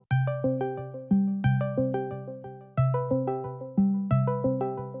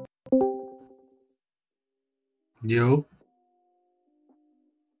Yo,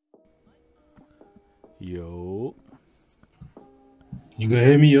 Yo. you can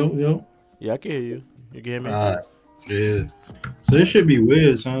hear me, yo? Yeah, I can hear you. You can hear me? Alright. Yeah. So this should be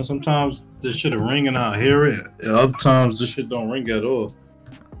weird, son. Sometimes this shit will ring and I hear it. And other times this shit don't ring at all.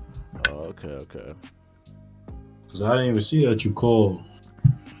 Oh, okay. Cause I didn't even see that you called.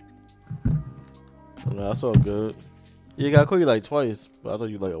 No, that's all good. Yeah, I call you like twice, but I thought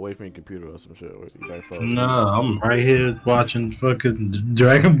you like away from your computer or some shit. You like fell asleep. Nah, I'm right here watching fucking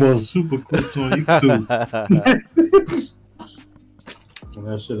Dragon Ball Super clips on YouTube. And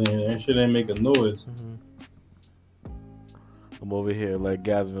that shit ain't making noise. Mhm. I'm over here like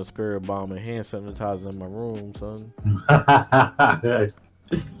gathering a spirit bomb and hand sanitizer in my room, son.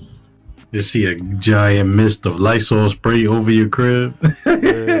 You see a giant mist of Lysol spray over your crib.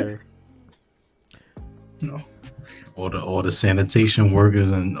 Yeah. No. All the sanitation workers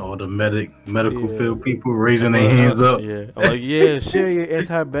and all the medical Yeah. field people raising their hands up. Yeah. I'm like, yeah, share your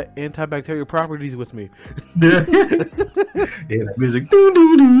antibacterial properties with me. Yeah, that music. Doo,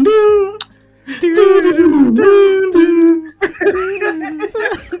 doo, doo, doo. Doo, doo, doo, doo.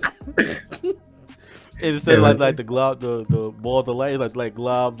 Instead of like the glob, the balls of light, like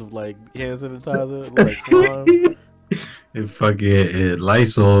globs of like hand sanitizer, like slime. And fucking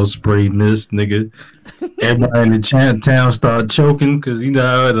Lysol spray mist, nigga. Everybody in the town start choking because you know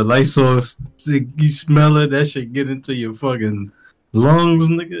how the Lysol, you smell it, that shit get into your fucking lungs,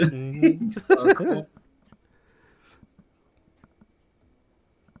 nigga. Mm-hmm. You start coughing.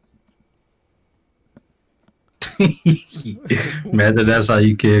 Imagine that's how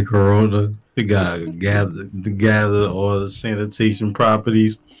you kill corona. You gotta gather all the sanitation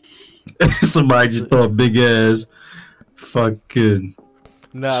properties. Somebody just throw a big ass fucking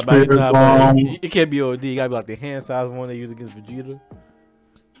Nah, but spirit bomb. it can't be OD. You gotta be like the hand size one they use against Vegeta.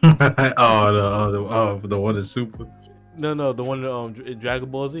 The one that's super. No, the one in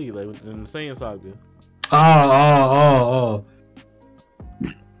Dragon Ball Z, like in the Saiyan saga. Oh.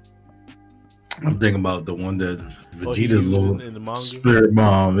 I'm thinking about the one that Vegeta's little in the manga. spirit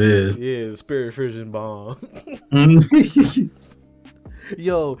bomb is. Yeah, the Spirit Fusion Bomb.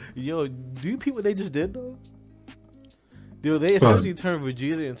 Yo, do you peep what they just did though? Dude, they essentially turned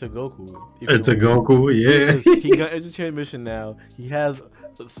Vegeta into Goku. It's a Goku, yeah. He got intermission now. He has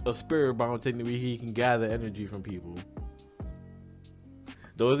a spirit bomb technically. He can gather energy from people.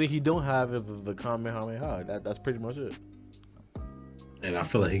 The only thing he don't have is the Kamehameha. That's pretty much it. And I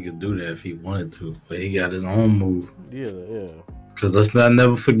feel like he could do that if he wanted to, but he got his own move. Yeah. Because let's not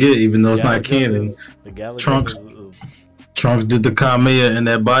never forget, even though it's not canon, Trunks did the Kamehameha in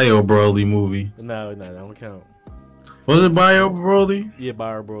that Bio Broly movie. No, that don't count. Was it Bio Broly? Yeah,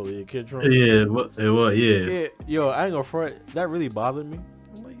 Bio Broly. Kid Trunks. Yeah, it was. Yeah. Yo, I ain't gonna front. That really bothered me.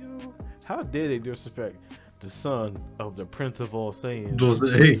 I'm like, yo, how dare they disrespect the son of the Prince of all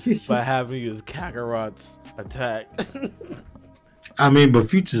Saiyans by having his Kakarot's attack? I mean, but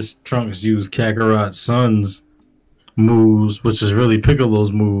Future Trunks used Kakarot's son's moves, which is really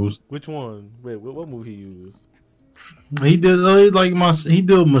Piccolo's moves. Which one? Wait, what move he used? He did he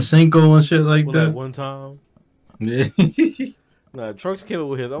did Masenko and shit like that. Like one time. Yeah. Nah, Trunks came up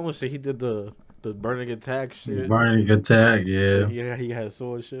with his own shit. He did the burning attack shit. Burning attack, yeah. Yeah, he had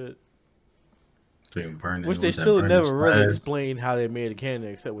sword shit. Burning, which they still never really explained how they made it canon,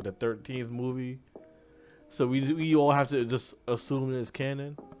 except with the 13th movie. So we all have to just assume it's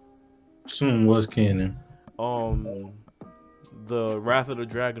canon. Assume what's canon? The Wrath of the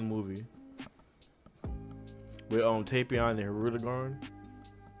Dragon movie with Tapion and Hirudegarn.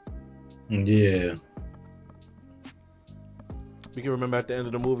 Yeah. We can remember at the end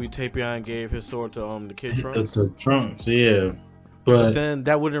of the movie, Tapion gave his sword to the Kid Trunks. The Trunks, yeah. But then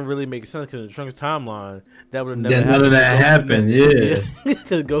that wouldn't really make sense because in the Trunks timeline, that would have never happened. None of that happened, yeah.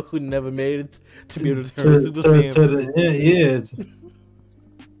 Because Goku never made it to be able to turn Super Saiyan. Yeah.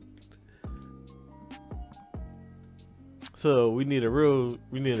 So we need a real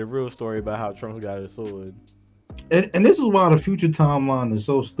story about how Trunks got his sword. And this is why the future timeline is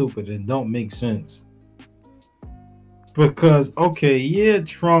so stupid and don't make sense. Because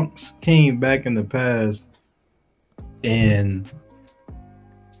Trunks came back in the past and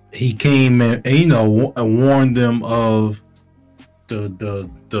he came and warned them of the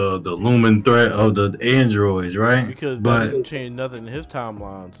looming threat of the androids, right? Because that didn't change nothing in his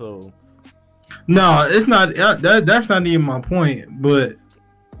timeline, so no, it's not. That's not even my point. But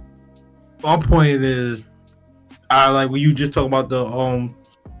my point is, I like when you just talk about the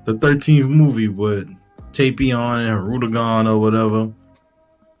 13th movie with Tapion and Hirudegarn or whatever.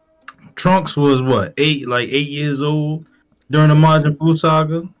 Trunks was what 8 years old during the Majin Buu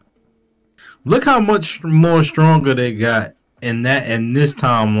saga. Look how much more stronger they got in this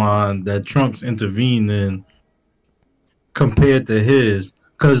timeline that Trunks intervened in compared to his.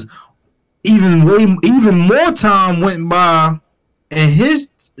 Because even more time went by in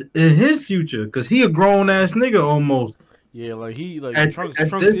his future. Because he a grown ass nigga almost. Yeah, like Trunks At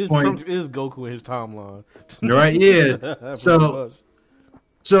this point, Trunks is Goku in his timeline. right? Yeah.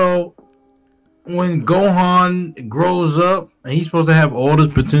 So when Gohan grows up and he's supposed to have all this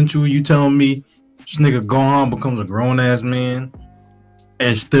potential, you telling me this nigga Gohan becomes a grown ass man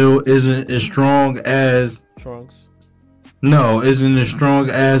and still isn't as strong as Trunks? No, isn't as strong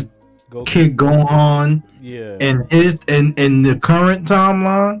as Goku? Kid Gohan. Yeah. And in the current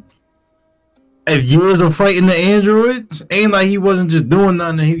timeline. If years of fighting the androids, ain't like he wasn't just doing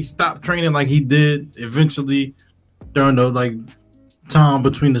nothing and he stopped training like he did eventually during the time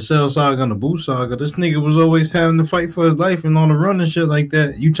between the Cell Saga and the Buu Saga. This nigga was always having to fight for his life and on the run and shit like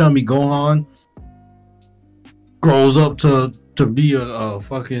that. You tell me Gohan grows up to be a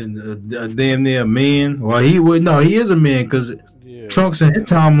fucking damn near man? Well, he is a man because Trunks in his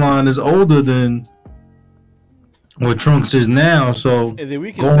timeline is older than what Trunks is now. So and then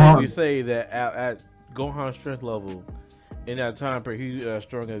we can safely say that at Gohan's strength level in that time period, he's as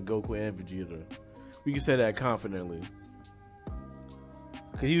strong as Goku and Vegeta. We can say that confidently.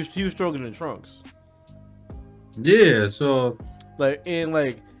 Cause he was stronger than Trunks. Yeah, so but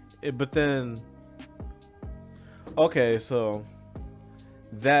then okay, so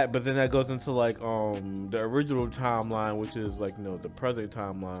but then that goes into the original timeline, which is the present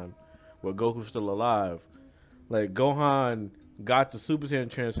timeline where Goku's still alive. Like Gohan got the Super Saiyan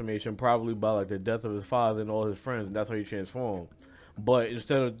transformation probably by the death of his father and all his friends, and that's how he transformed. But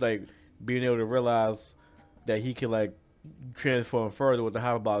instead of being able to realize that he could transform further with the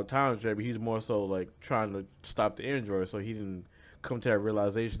hyperbolic time travel, he's more so trying to stop the android, so he didn't come to that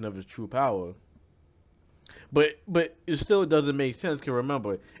realization of his true power. But it still doesn't make sense. Cause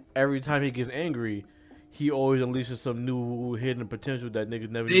remember, every time he gets angry, he always unleashes some new hidden potential that niggas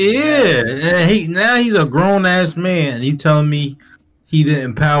never. Yeah, and he's a grown ass man. He telling me he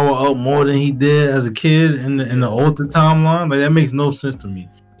didn't power up more than he did as a kid in the older timeline. Like that makes no sense to me.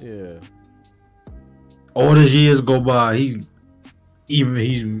 Yeah. All these years go by, he's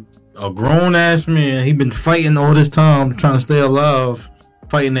a grown ass man. He been fighting all this time trying to stay alive,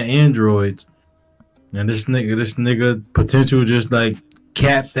 fighting the androids. And this nigga potential just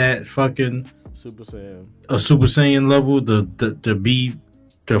capped that fucking Super Saiyan. A Super Saiyan level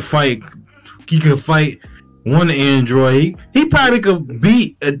to fight. He could fight one android. He probably could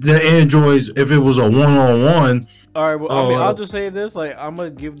beat the androids if it was a 1-on-1. All right, well, I mean, I'll just say this: I'm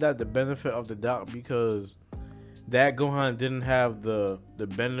gonna give that the benefit of the doubt because that Gohan didn't have the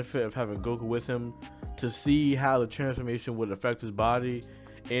benefit of having Goku with him to see how the transformation would affect his body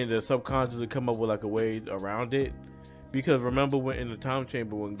and to subconsciously come up with a way around it. Because remember when in the time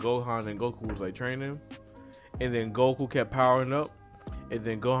chamber when Gohan and Goku was training, and then Goku kept powering up, and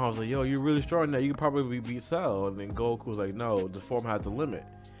then Gohan was like, "Yo, you're really strong now. You can probably beat Cell." And then Goku was like, "No, the form has a limit.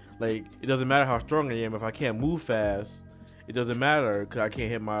 It doesn't matter how strong I am if I can't move fast. It doesn't matter because I can't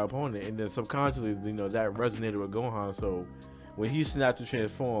hit my opponent." And then subconsciously, that resonated with Gohan. So when he snapped to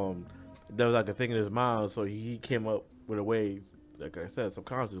transform, there was a thing in his mind. So he came up with a way, like I said,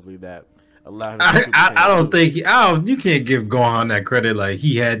 subconsciously that. I don't think you can't give Gohan that credit.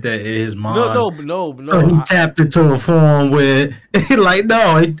 He had that in his mind. No. So he tapped into a form where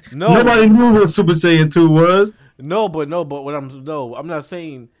nobody knew what Super Saiyan 2 was. No, but I'm not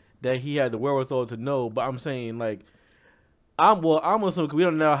saying that he had the wherewithal to know, but I'm saying I'm assuming we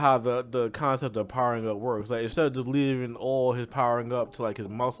don't know how the concept of powering up works. Instead of just leaving all his powering up to his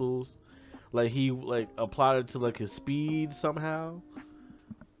muscles, he applied it to his speed somehow.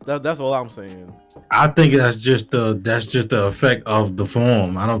 That's all I'm saying. I think that's just the effect of the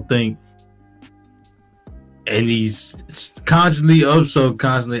form. I don't think, and he's consciously or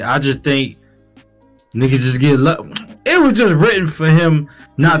subconsciously. I just think niggas just get luck. It was just written for him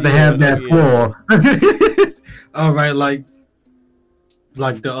not to have that flaw. All right, like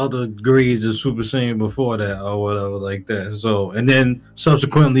the other grades of Super Saiyan before that or whatever like that. So and then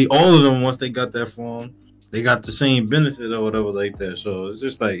subsequently, all of them once they got that form. They got the same benefit or whatever like that. So it's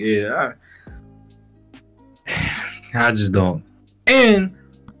just I just don't. And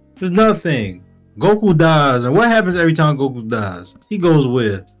there's another thing. Goku dies. And what happens every time Goku dies? He goes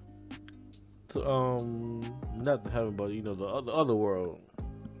where? Not the heaven, but the other world.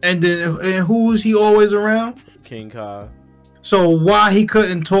 And who is he always around? King Kai. So why he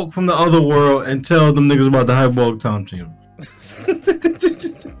couldn't talk from the other world and tell them niggas about the hyperbolic time chamber?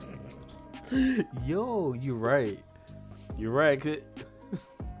 Yo, you're right.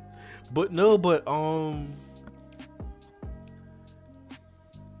 But no, but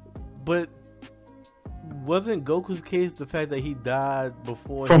wasn't Goku's case the fact that he died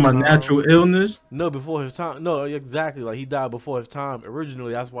before From his a time? natural illness? No, before his time. No, exactly. Like he died before his time.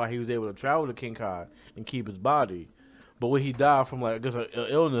 Originally, that's why he was able to travel to Kinkai and keep his body. But when he died from like I guess an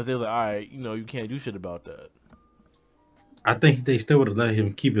illness, they was like, all right, you can't do shit about that. I think they still would have let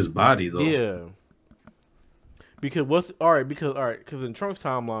him keep his body though. Yeah. Because in Trunks'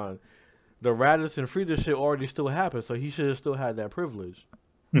 timeline, the Raditz and Frieza shit already still happened, so he should have still had that privilege.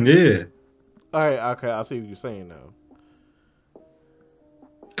 Yeah. Alright, okay, I see what you're saying now.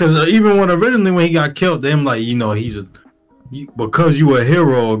 Because even when he got killed, them like because you a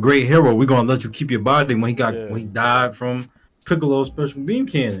hero, a great hero, we're gonna let you keep your body. When he died from Piccolo's special beam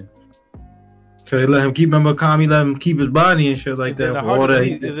cannon, so they let him keep. Remember, Kami let him keep his body and shit like that. The heart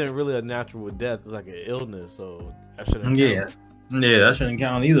disease isn't really a natural death; it's like an illness, so that shouldn't count. Yeah, that shouldn't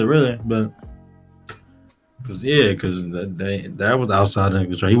count either, really. But because that was outside of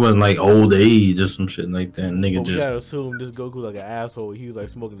control. He wasn't like old age or some shit like that. Nigga, but we just gotta assume this Goku like an asshole. He was like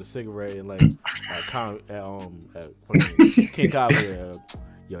smoking a cigarette and like at King Kaiser.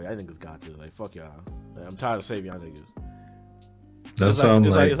 Yo, y'all niggas got this. Like fuck y'all. Like, I'm tired of saving y'all niggas. That's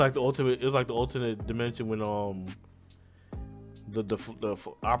it's like the ultimate. It's like the alternate dimension when the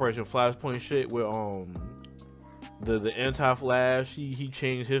Operation Flashpoint shit where the anti-Flash he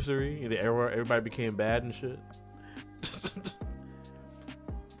changed history and everybody became bad and shit.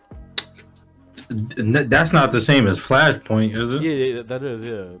 That's not the same as Flashpoint, is it? Yeah, that is.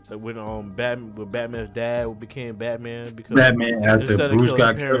 Yeah, when Batman's dad became Batman because Batman after Bruce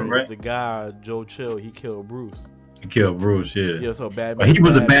got killed, right? The guy Joe Chill he killed Bruce. He killed Bruce, yeah. Yeah, so Batman. But he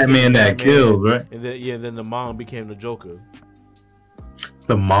was a Batman that killed, right? And then the mom became the Joker.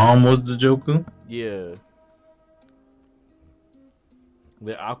 The mom was the Joker? Yeah.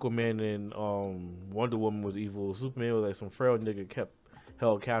 The Aquaman and Wonder Woman was evil. Superman was like some frail nigga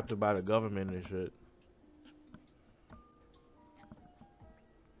held captive by the government and shit.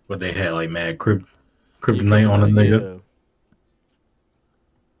 But they had like mad kryptonite on the nigga. Yeah.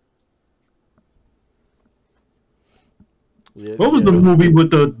 Yeah, what was the movie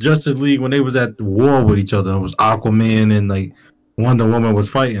with the Justice League when they was at war with each other? It was Aquaman and like Wonder Woman was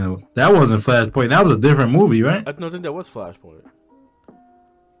fighting. That wasn't Flashpoint. That was a different movie, right? I don't think that was Flashpoint.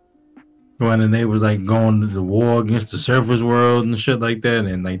 When they was like going to the war against the surface world and shit like that,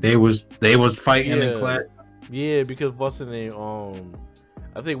 and like they was fighting in class. Yeah, because what's the name?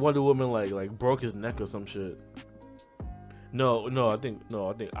 I think Wonder Woman like broke his neck or some shit. No, I think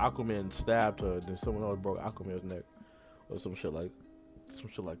Aquaman stabbed her, then someone else broke Aquaman's neck. Or some shit like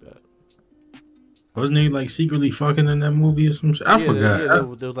that. Wasn't he like secretly fucking in that movie or some shit? I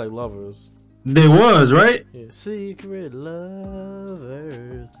forgot. They was like lovers. They was, right? Yeah, secret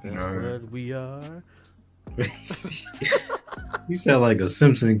lovers. That's what we are. You sound like a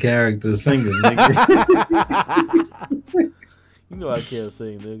Simpson character singing, nigga. You know I can't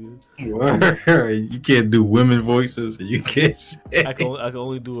sing, nigga. You can't do women voices, and you can't sing. I can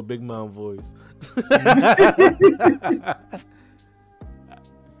only do a big mom voice.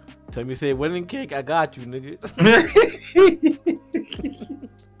 Tell me, say wedding cake. I got you, nigga.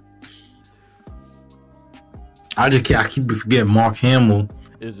 I keep forgetting Mark Hamill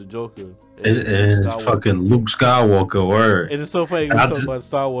is the Joker. It's fucking Luke Skywalker. Word. It is so funny. We talked about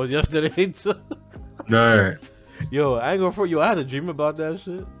Star Wars yesterday too. Right. Yo, I ain't gonna for you. I had a dream about that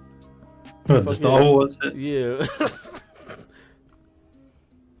shit. What, the Star Wars shit? Yeah.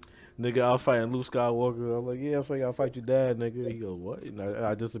 Nigga, I was fighting Luke Skywalker. I'm like, yeah, I gotta fight your dad, nigga. He goes, what? And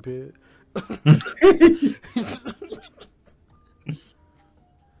I disappeared.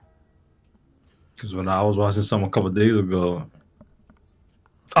 Because when I was watching something a couple of days ago,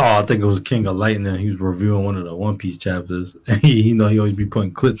 I think it was King of Lightning. He was reviewing one of the One Piece chapters. And he always be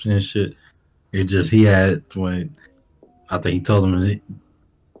putting clips in and shit. He had when I think he told him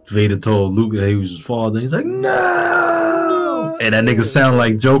Vader told Luke that he was his father. He's like, no! And that nigga sound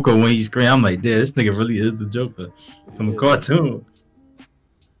like Joker when he screamed. I'm like, damn, this nigga really is the Joker from the cartoon.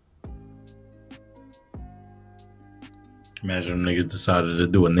 Imagine niggas decided to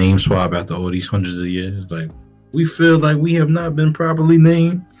do a name swap after all these hundreds of years. Like, we feel like we have not been properly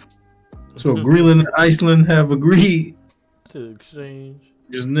named. So Greenland and Iceland have agreed to exchange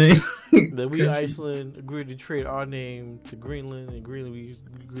his name. That we Iceland agreed to trade our name to Greenland, and Greenland we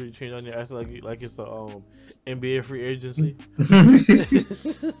agreed to change our name. I feel like it's a NBA free agency.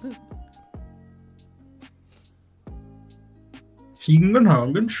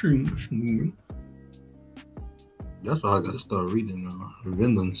 That's why I gotta start reading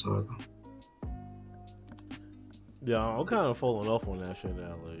Vinland Saga. Yeah, I'm kind of falling off on that shit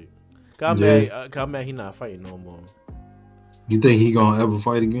now. Like, I'm mad he not fighting no more. You think he gonna ever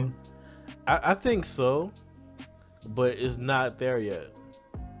fight again? I think so, but it's not there yet.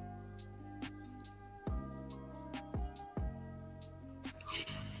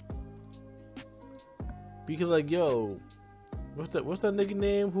 Because like, yo, what's that nigga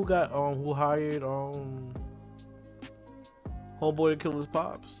name who hired homeboy to kill his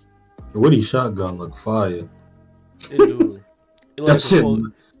pops? Woody shotgun look fire. It do. It That shit.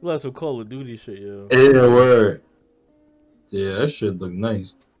 like some Call of Duty shit, yo. Yeah, word. Yeah, that shit look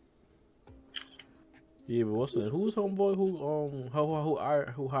nice. Yeah, but who's homeboy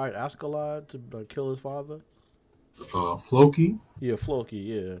who hired Askeladd to kill his father? Floki. Yeah, Floki.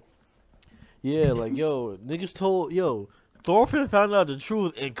 Yeah, yeah. Like, yo, niggas told Thorfinn found out the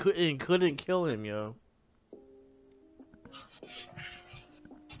truth and couldn't kill him, yo,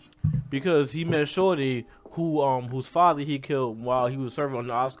 because he met Shorty whose father he killed while he was serving on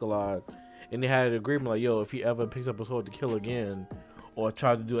the Askeladd, and they had an agreement like, yo, if he ever picks up a sword to kill again or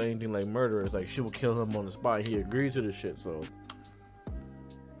tries to do anything like murderous, like she will kill him on the spot. And he agreed to the shit. So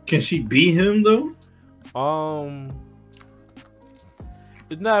can she beat him though?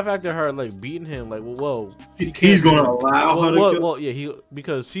 It's not a fact of her like beating him. Like, well, he's gonna allow her to kill. Well, yeah,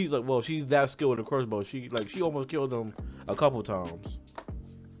 because she's like, well, she's that skilled with a crossbow. She almost killed him a couple times.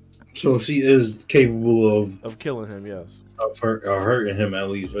 So she is capable of killing him, yes. Of hurting him at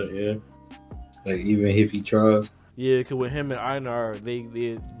least, but yeah. Like even if he tries. Yeah, because with him and Einar, they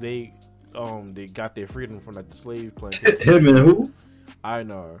got their freedom from like the slave plantation. Him and who?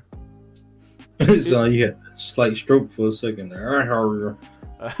 Einar. So you had a slight stroke for a second there.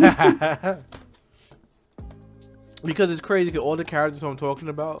 Because it's crazy. Because all the characters I'm talking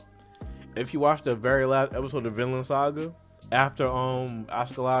about, if you watch the very last episode of Vinland Saga, after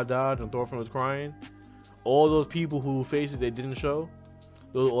Askeladd died and Thorfinn was crying, all those people who faces they didn't show,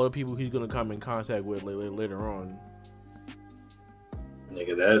 those are all the people he's gonna come in contact with later on.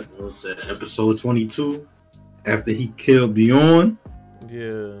 Nigga, that was episode 22. After he killed Bjorn.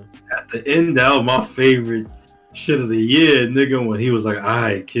 Yeah. At the end, that was my favorite shit of the year, nigga. When he was like,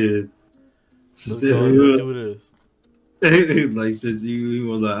 "Alright, kid, let's do this." Like, since he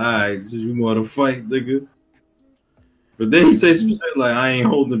was like, "Alright, since you want to fight, nigga." But then he said some shit like, "I ain't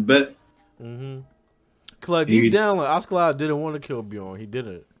holding back." Mhm. Cause like deep down, like Askeladd didn't want to kill Bjorn. He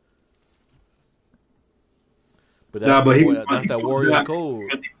didn't. But that's that warrior's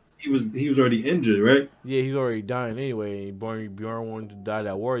code. He was already injured, right? Yeah, he's already dying anyway. Bjorn wanted to die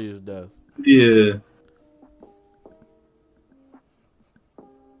that warrior's death. Yeah.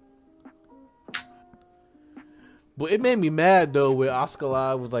 But it made me mad though where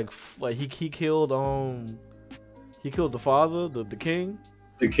Askeladd was like he killed the father, the king.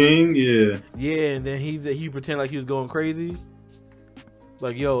 The king, yeah. Yeah, and then he pretended like he was going crazy.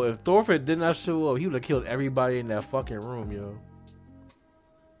 Like, yo, if Thorfinn did not show up, he would have killed everybody in that fucking room, yo.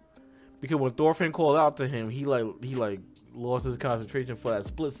 Because when Thorfinn called out to him, he lost his concentration for that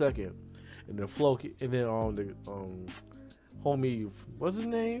split second, and then Floki, and then the homie, what's his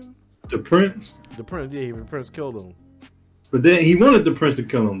name? The prince. The prince, yeah, the prince killed him. But then he wanted the prince to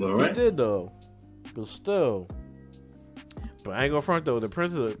kill him, though, right? He did though, but still. But I ain't gonna front though. The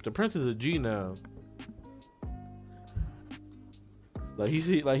prince is a G now. Like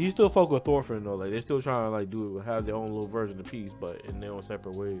he still fuck with Thorfinn though. Like they still trying to like have their own little version of peace, but in their own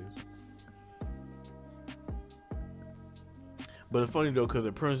separate ways. But it's funny though, cause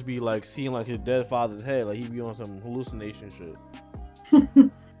the prince be like seeing like his dead father's head, like he be on some hallucination shit.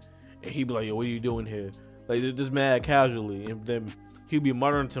 And he be like, "Yo, what are you doing here?" Like just mad casually, and then he'd be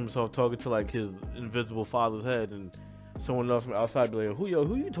muttering to himself, talking to like his invisible father's head, and someone else from outside be like, who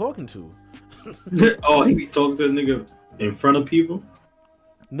you talking to? Oh, he be talking to a nigga in front of people?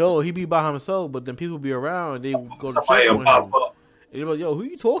 No, he be by himself, but then people be around and they go to check on him. And they be like, yo, who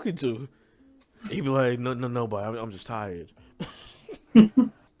you talking to? He be like, no, but I'm just tired.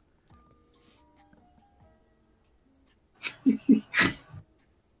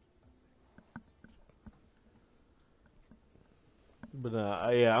 But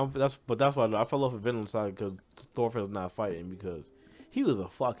that's why I fell off of Vinland side because Thorfinn was not fighting because he was a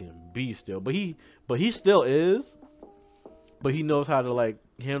fucking beast still. But he still is. But he knows how to like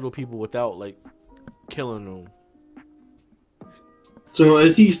handle people without like killing them. So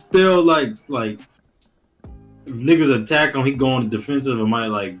is he still like if niggas attack him, he go on the defensive and might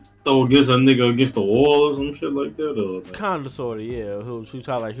like throw against a nigga against the wall or some shit like that? Or like... Kinda sorta, yeah.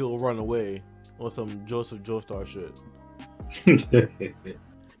 He'll run away on some Joseph Joestar shit.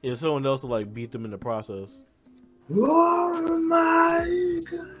 Yeah, someone else will like beat them in the process. Oh my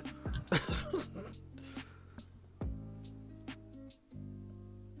god!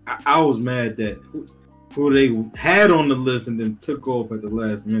 I was mad that who they had on the list and then took off at the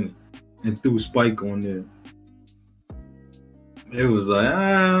last minute and threw Spike on there. It was like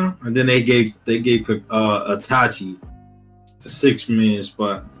and then they gave Itachi the 6-man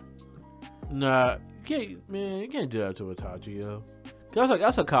spot. Nah, you can't do that to Itachi, yo.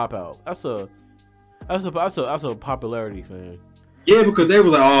 That's a cop out. That's a popularity thing. Yeah, because they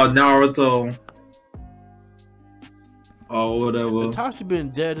was like, oh, Naruto, or whatever. Itachi been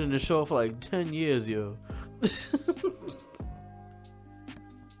dead in the show for like 10 years, yo.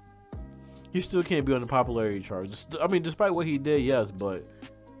 You still can't be on the popularity chart. I mean, despite what he did, yes, but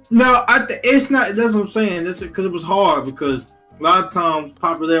no, it's not. That's what I'm saying. That's because it was hard because a lot of times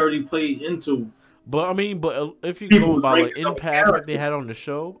popularity played into. But I mean, if you go by like impact that they had on the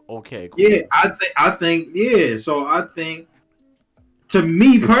show, okay, cool. Yeah, I think, yeah. So I think, to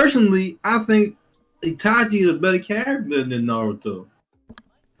me personally, I think Itachi is a better character than Naruto.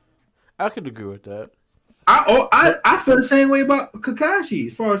 I could agree with that. I feel the same way about Kakashi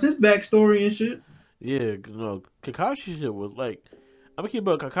as far as his backstory and shit. Yeah, no, Kakashi shit was like, I'm gonna keep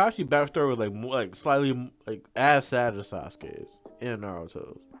it. Kakashi backstory was like more, like slightly like as sad as Sasuke's and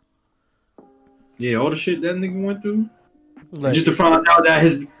Naruto's. Yeah, all the shit that nigga went through. Like, just to find out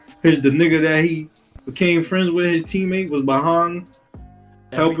that the nigga that he became friends with, his teammate, was behind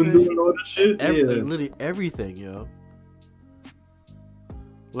helping doing all the shit. Like, literally everything, yo.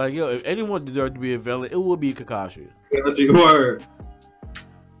 Like, yo, if anyone deserved to be a villain, it would be Kakashi. Yeah, that's your word.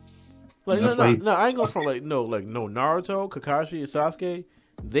 Like, no, I ain't going for no Naruto, Kakashi, and Sasuke.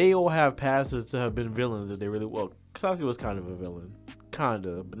 They all have passes to have been villains if they really well. Sasuke was kind of a villain,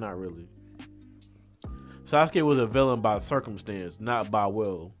 kinda, but not really. Sasuke was a villain by circumstance, not by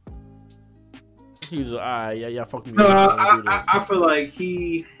will. He was like, alright, yeah, fuck me. No, I feel like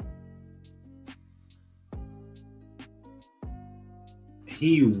he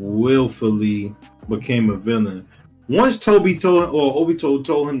willfully became a villain. Once Obito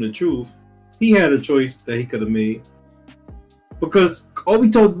told him the truth, he had a choice that he could have made. Because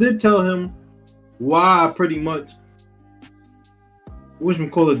Obito did tell him why pretty much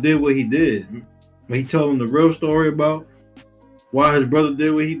whatchamacallit did what he did. He told him the real story about why his brother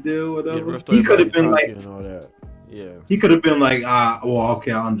did what he did, whatever. He could have been like, and all that. Yeah. He could have been like, well,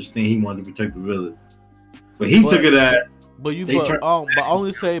 okay, I understand. He wanted to protect the village, but he took it at. But I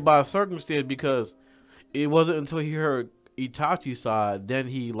only say by circumstance because it wasn't until he heard Itachi's side then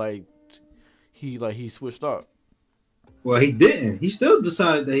he switched up. Well, he didn't. He still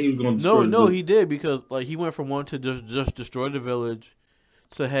decided that he was going to destroy the village. He did because like he went from one to just destroy the village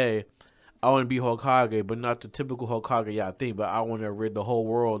to hey, I want to be Hokage, but not the typical Hokage y'all think, but I want to rid the whole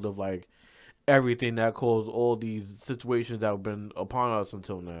world of like everything that caused all these situations that have been upon us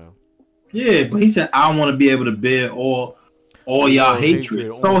until now. Yeah, but he said I want to be able to bear all y'all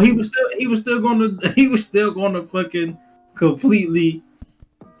hatred. So he was still gonna fucking completely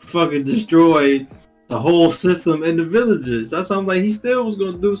fucking destroy the whole system in the villages. That's why I'm like, he still was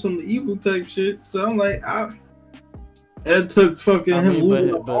gonna do some evil type shit. So I'm like, it took fucking him.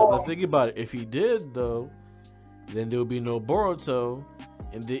 But think about it. If he did though, then there would be no Boruto,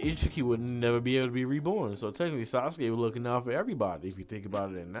 and the Ichiki would never be able to be reborn. So technically, Sasuke was looking out for everybody. If you think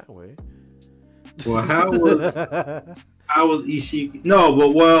about it in that way. Well, how was Ishiki? No,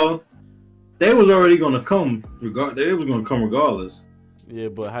 but they was already gonna come. They was gonna come regardless. Yeah,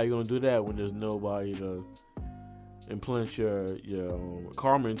 but how you gonna do that when there's nobody to implant your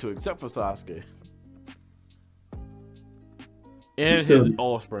karma into except for Sasuke and his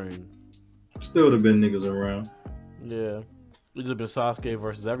offspring? Still would have been niggas around. Yeah, it would have been Sasuke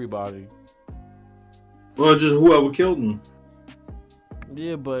versus everybody. Well, just whoever killed him.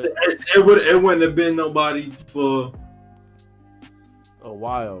 Yeah, but it wouldn't have been nobody for a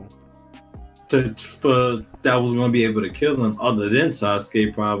while. For that was going to be able to kill him, other than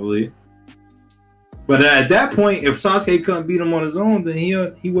Sasuke probably. But at that point, if Sasuke couldn't beat him on his own, then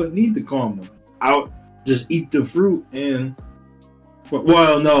he wouldn't need the karma. I'll just eat the fruit and.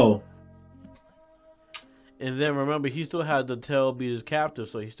 Well, no. And then remember, he still had the tail be his captive,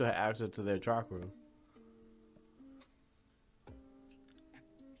 so he still had access to their chakra.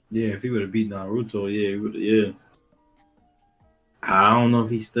 Yeah, if he would have beat Naruto, he would have, yeah. I don't know if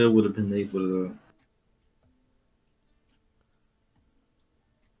he still would have been able to.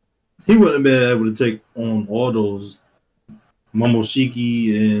 He wouldn't have been able to take on all those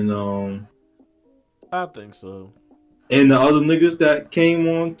Momoshiki and I think so. And the other niggas that came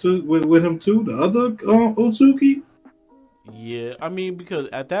on with him too, the other Otsuki. Yeah, I mean because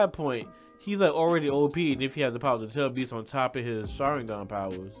at that point he's like already OP, and if he has the power to tell beats on top of his Sharingan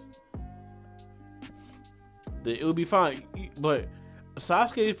powers, then it would be fine. But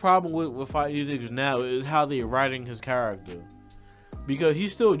Sasuke's problem with fighting these niggas now is how they're writing his character. Because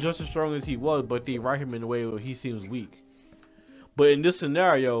he's still just as strong as he was, but they write him in a way where he seems weak. But in this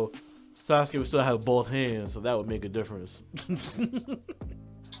scenario, Sasuke would still have both hands, so that would make a difference.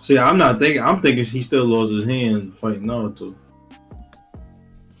 See, I'm not thinking. I'm thinking he still lost his hand fighting Naruto,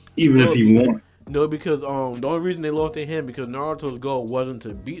 even if he won. No, because the only reason they lost their hand because Naruto's goal wasn't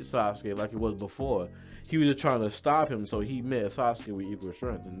to beat Sasuke like it was before. He was just trying to stop him, so he met Sasuke with equal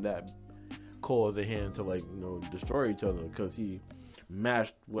strength, and that caused their hand to destroy each other because he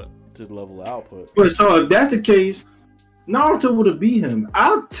matched what to the level of output. But so if that's the case, Naruto would have beat him.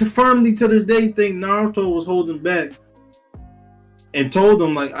 I firmly to this day think Naruto was holding back and told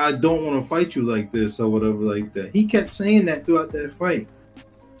him like, I don't want to fight you like this or whatever like that. He kept saying that throughout that fight.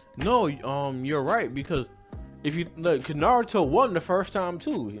 No, you're right because if you look, cause Naruto won the first time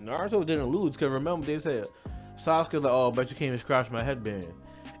too. Naruto didn't lose because remember they said Sasuke like, oh, I bet you can't even scratch my headband.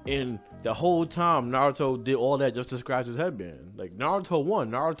 And the whole time Naruto did all that just to scratch his headband. Like Naruto won.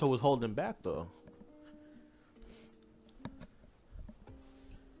 Naruto was holding back though.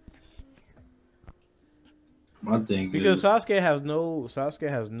 My thing because is Sasuke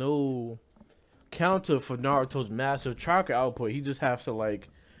has no counter for Naruto's massive chakra output. He just has to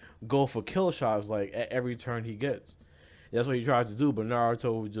go for kill shots at every turn he gets. That's what he tried to do, but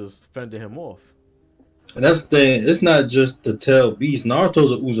Naruto just fended him off. And that's the thing. It's not just the tail beast.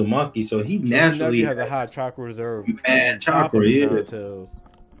 Naruto's a Uzumaki, so he naturally has a high chakra reserve. Mad chakra, yeah.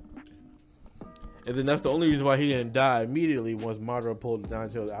 And then that's the only reason why he didn't die immediately once Madara pulled the Nine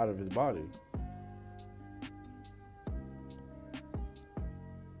Tails out of his body.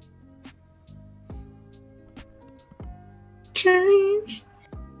 Change.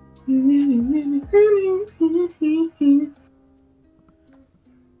 I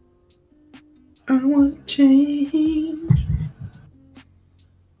want to change.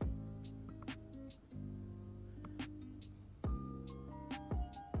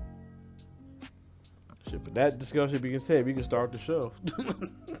 Shit, but that discussion being said, we can start the show.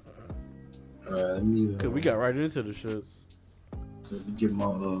 Alright, let me. Cause we got right into the shits. Let me get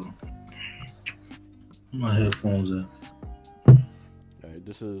my headphones in. Alright,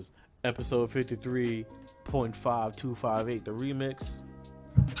 this is episode 53.5258, the remix.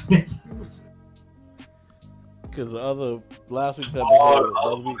 Because last week's episode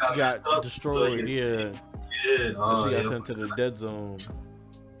got destroyed, yeah. Yeah, she got sent to the dead zone.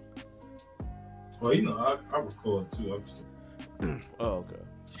 Well, I record too. I'm still. Oh, okay.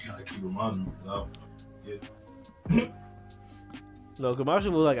 You gotta keep reminding me. No, cause my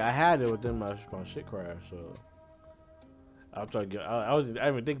shit looked like I had it, but then my shit crashed. So I'll try to get. I didn't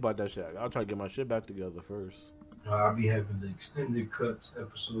even think about that shit. I'll try to get my shit back together first. I'll be having the extended cuts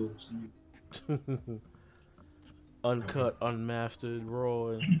episodes. Uncut, unmastered,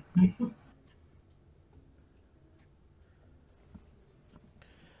 raw.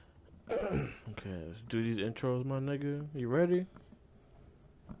 Okay, let's do these intros, my nigga. You ready?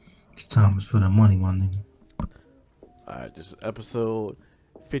 It's time for the money, my nigga. Alright, this is episode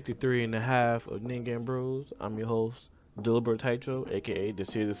 53 and a half of Ningen Bros. I'm your host, Deliberate Taicho, aka the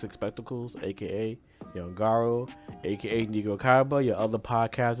Series of Six Spectacles, aka Young Garo, aka Negro Kaiba, your other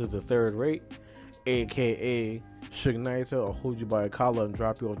podcast is the third rate, aka Suge Naito, I'll hold you by a collar and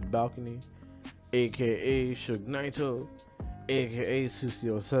drop you off the balcony, aka Suge Naito, aka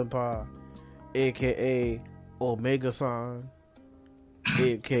Susio Senpai, aka Omega-san,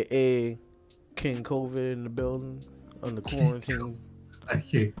 aka King COVID in the building, under quarantine,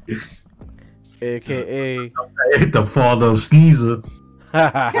 aka the father of Sneezer,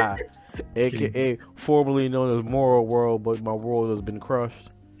 aka formerly known as Moral World, but my world has been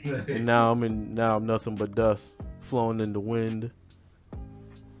crushed, and now I'm nothing but dust flowing in the wind.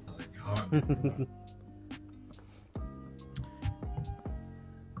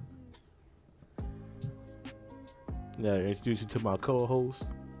 Yeah, introduce you to my co-host.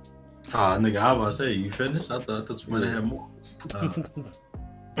 Ah, nigga, I was about to say, you finished? I thought you might have had more.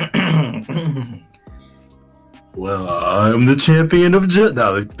 Well, I'm the champion of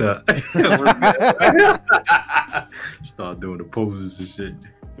Start doing the poses and shit.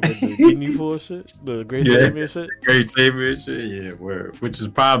 The Guinea for shit? The Great Savior shit? Great Savior shit, yeah, word. Which is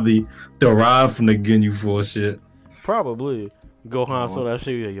probably derived from the Guinea for shit. Probably. Gohan saw that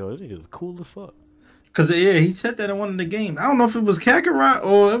shit, like, yo, this nigga's cool as fuck. Cause yeah, he said that in one of the games. I don't know if it was Kakarot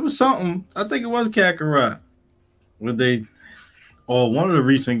or it was something. I think it was Kakarot. One of the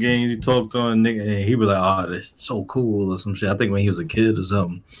recent games he talked to a nigga and he was like, "Oh, this is so cool" or some shit. I think when he was a kid or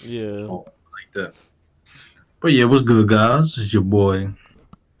something. Yeah. Like that. But yeah, what's good, guys? It's your boy,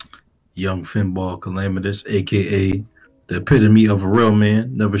 Young Finball Calamitous, aka the epitome of a real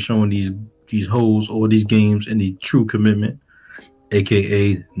man, never showing these hoes or these games any true commitment,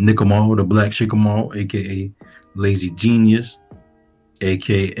 aka Nickamaro, the Black Shikamaru, aka Lazy Genius,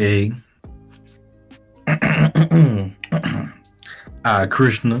 aka I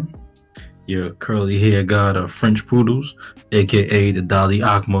Krishna, your curly hair god of French poodles, aka the Dalai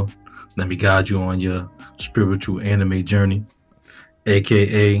Akma. Let me guide you on your spiritual anime journey,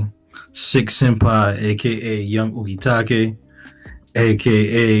 aka Six Senpai, aka Young Ugitake,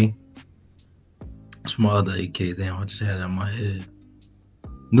 aka some other aka. Damn, I just had it in my head.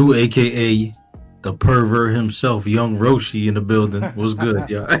 New aka the pervert himself, Young Roshi in the building. What's good,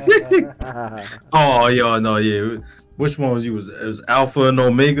 y'all? Oh, y'all know, yeah. Which one was you? It was Alpha and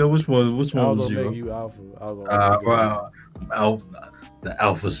Omega? Which one was Omega, you? you Alpha. I was Omega. Wow. The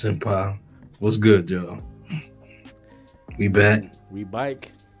Alpha Senpai. What's good, y'all? We back. We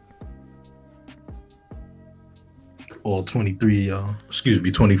bike. All 23, y'all. Excuse me,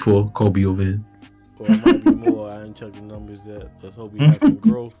 24. Kobe over here. Or it might be more. I ain't checked the numbers yet. Let's hope we have some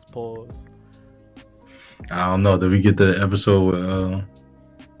growth. Pause. I don't know. Did we get the episode where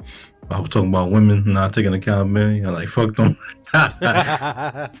I was talking about women not taking accountability? I'm like, fuck them.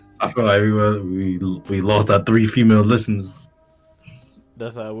 I feel like we lost our 3 female listeners.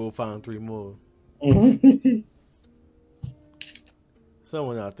 That's how we'll find 3 more.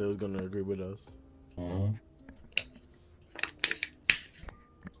 Someone out there is gonna agree with us.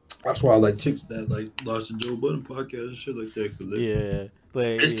 That's why I like chicks that like watch the Joe Budden podcast and shit like that. Cause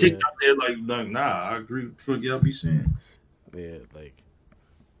there's chicks out there like nah, I agree with what y'all be saying. Yeah, like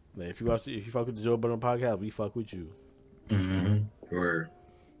if you fuck with the Joe Budden podcast, we fuck with you. Or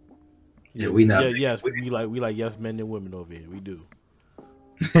we not. Yeah, yes, we like yes men and women over here. We do.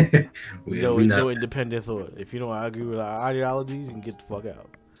 we no not independent thought. If you don't agree with our ideologies, you can get the fuck out.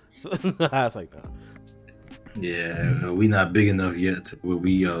 It's like that. Yeah, we not big enough yet to where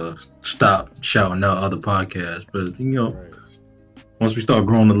we stop shouting out other podcasts. But Right. Once we start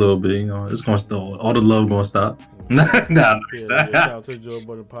growing a little bit, it's gonna start. All the love gonna stop. Shout out to the Joe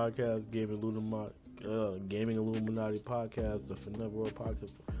Budden podcast, Gaming Illuminati podcast, the Finesse World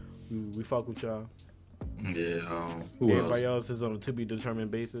podcast. We fuck with y'all. Yeah. Everybody else is on a to be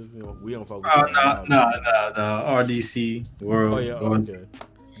determined basis. We don't fuck with y'all. No. RDC World. Oh yeah. Okay.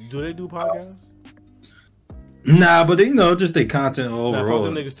 Do they do podcasts? Nah, but just their content overall. Nah, fuck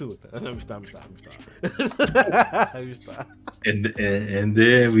them niggas too. Let me stop. And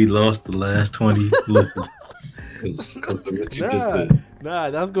then we lost the last 20 listeners. Because of what you just said.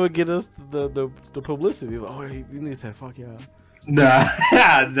 Nah, that's gonna get us the publicity. Like, oh, you need to say fuck y'all. Nah,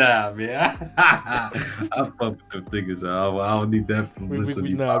 man. I fuck with them niggas. I don't need that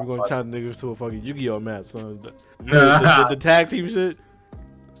publicity. We're gonna turn niggas to a fucking Yu-Gi-Oh match, son. The tag team shit.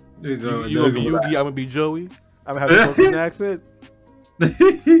 You gonna be Yu-Gi, I'm gonna be Joey. I'm gonna have a fucking accent.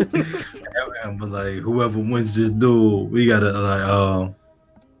 But like, whoever wins this duel, we gotta like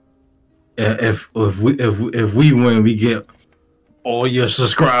if we win, we get all your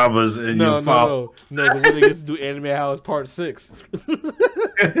subscribers and your followers. No, the winner gets to do Anime House Part 6.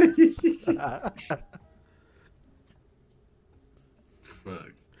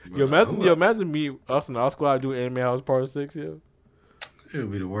 Fuck. Imagine us and our squad do Anime House Part 6, yo. It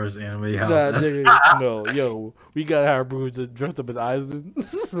would be the worst anime house. No, we gotta have Bruce dressed up as Aizen.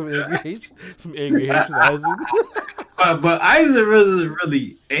 some angry Haitian Aizen. But Aizen wasn't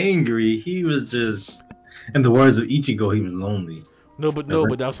really angry. He was just, in the words of Ichigo, he was lonely. No, but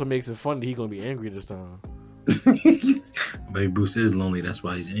that's what makes it funny. He gonna be angry this time. Maybe Bruce is lonely. That's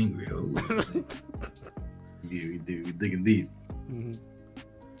why he's angry. We digging deep. Mm-hmm.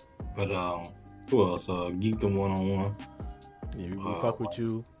 But who else? Geekdom 1-on-1. Yeah, we fuck with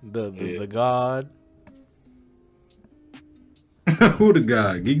you. The god. Who the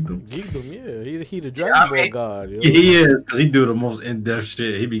god? Geekdom? Geekdom, yeah. He the Dragon Ball god. Yo. He is, because he do the most in-depth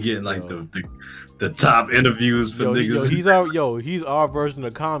shit. He be getting like the top interviews for niggas. He's our version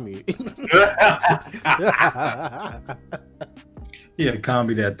of Kami. Yeah,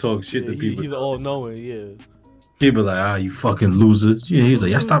 Kami that talks shit to people. He's all knowing, yeah. People like, you fucking losers. Yeah, he's like,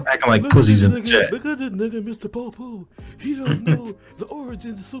 y'all stop acting like pussies in the chat. Look at this nigga, Mr. Popo. He don't know the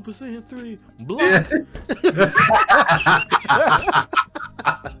origins of Super Saiyan 3. Block.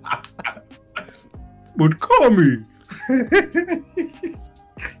 But Kami.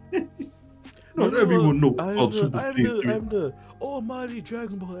 Not everyone knows about Super Saiyan 3. I'm the almighty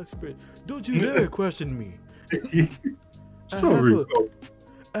Dragon Ball expert. Don't you dare question me. Sorry.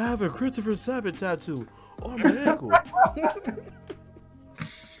 I have a Christopher Sabat tattoo on my ankle.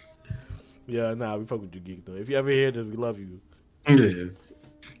 Yeah, we fuck with you, Geek, though. If you ever hear this, we love you. Yeah.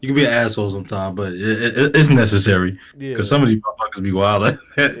 You can be an asshole sometimes, but it's necessary. Yeah, because some of these motherfuckers be wild in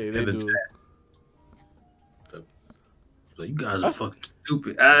they the do. chat. So you guys are fucking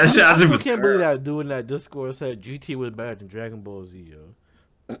stupid. I still can't believe that doing that Discord said GT was better than Dragon Ball Z, yo.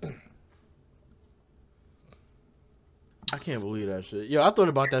 I can't believe that shit. Yo, I thought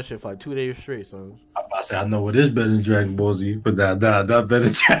about that shit for like 2 days straight, son. I'm about to say I know it is better than Dragon Ball Z, but not better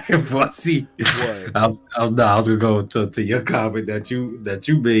than Dragon Ball Z. What? I was gonna go to your comment that you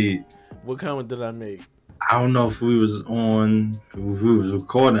made. What comment did I make? I don't know if we was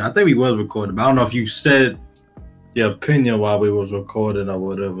recording. I think we was recording, but I don't know if you said your opinion while we was recording or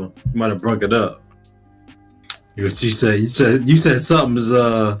whatever. You might have brought it up. You said something's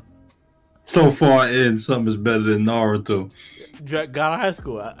so far in something is better than Naruto. God of High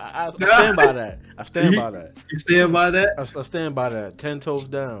School. I stand by that. I stand by that. You stand by that? I stand by that. 10 toes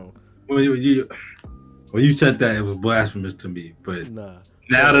down. When you said that, it was blasphemous to me. But nah.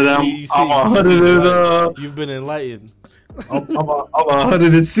 Now that I'm 100 you've been enlightened. I'm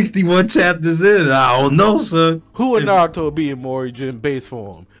 161 chapters in. I don't know, son. Who would Naruto be in Morihei base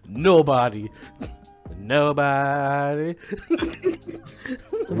form? Nobody. Nobody.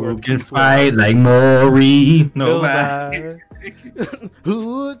 Who can fight like Mori? Nobody.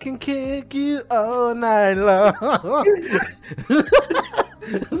 Who can kick you all night long?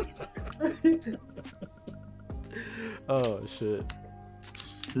 Oh shit.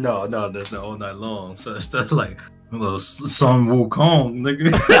 No, that's not all night long. So it's just like a little Sun Wukong,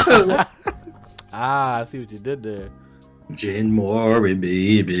 nigga. I see what you did there. Jin Mori,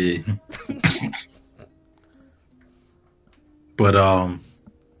 baby. But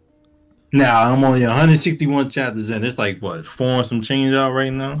now I'm only 161 chapters in. It's like what, 4 and some change out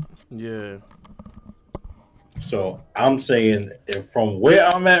right now. Yeah. So I'm saying, if from where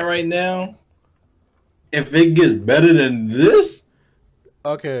I'm at right now, if it gets better than this,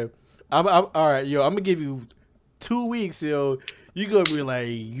 okay, I'm all right, yo. I'm gonna give you 2 weeks, yo. You gonna be like,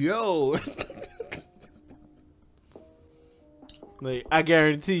 yo. Like, I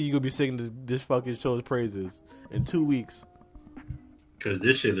guarantee you gonna be singing this fucking show's praises in 2 weeks. Cause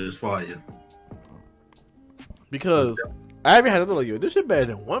this shit is fire. Because I haven't had another, yo. This shit better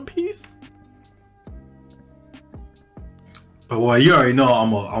than One Piece. But well, you already know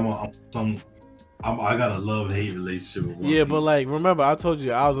I got a love-hate relationship with One Piece. But like, remember I told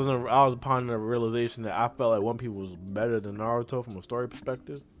you I was upon the realization that I felt like One Piece was better than Naruto from a story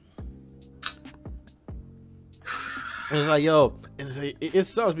perspective. And it's like, yo, it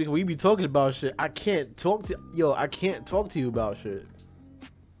sucks because we be talking about shit. I can't talk to you about shit.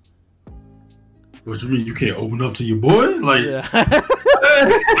 What you mean you can't open up to your boy? Like, yeah.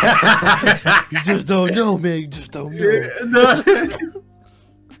 You just don't know, man. You just don't know. No.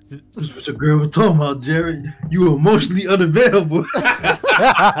 This is what your girl was talking about, Jerry. You were emotionally unavailable.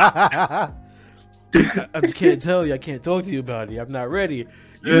 I just can't tell you. I can't talk to you about it. I'm not ready.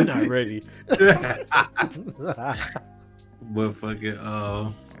 You're not ready. But fucking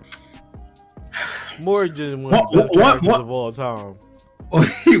more than one of the best characters of all time.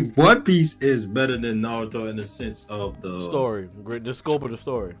 One Piece is better than Naruto in the sense of the story, the scope of the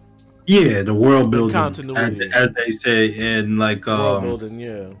story. Yeah, the world building, continuity, as they say, and like world building,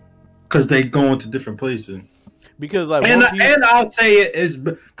 yeah. Because they go into different places. Because like, and I'll say it is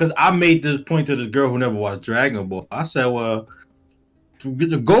because I made this point to this girl who never watched Dragon Ball. I said, well,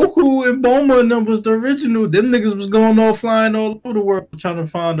 the Goku and Bulma and them was the original. Them niggas was going all flying all over the world trying to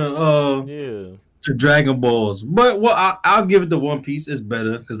find the Dragon Balls. But well, I'll give it to One Piece. It's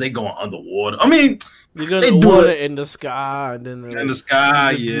better because they going underwater. I mean, you're gonna do water in the sky and then in the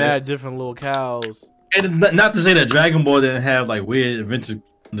sky, yeah, mad different little cows. And not to say that Dragon Ball didn't have like weird adventures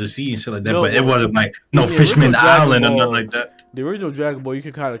in the sea and shit like that, but it wasn't like no Fishman Island and nothing like that. The original Dragon Ball, you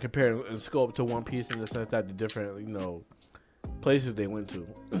can kind of compare in scope to One Piece in the sense that the different, places they went to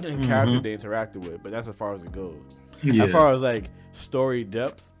and characters they interacted with, but that's as far as it goes. Yeah. As far as like story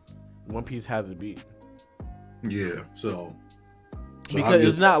depth, One Piece has a beat. Yeah, so because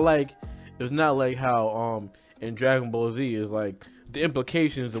it's not like how in Dragon Ball Z is like the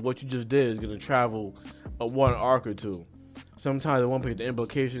implications of what you just did is gonna travel one arc or two. Sometimes at One Piece the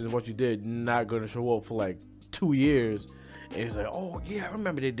implications of what you did not gonna show up for like 2 years, and it's like, oh yeah, I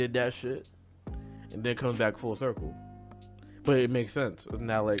remember they did that shit, and then it comes back full circle. But it makes sense. It's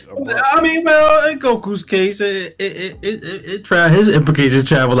not like I mean, well, in Goku's case, his implications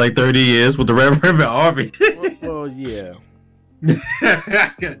travel like 30 years with the Reverend Harvey. well, yeah.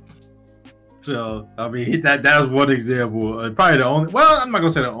 So I mean, that was one example. Probably the only. Well, I'm not gonna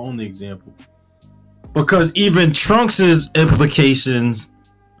say the only example, because even Trunks's implications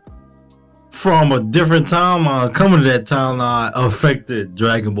from a different timeline coming to that timeline affected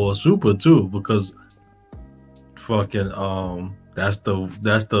Dragon Ball Super too, because fucking that's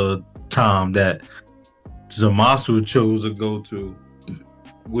the time that Zamasu chose to go to,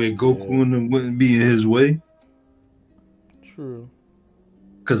 where Goku and them wouldn't be in his way. True.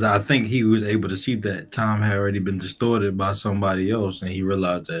 Because I think he was able to see that time had already been distorted by somebody else, and he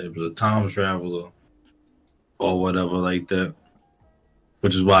realized that it was a time traveler or whatever like that.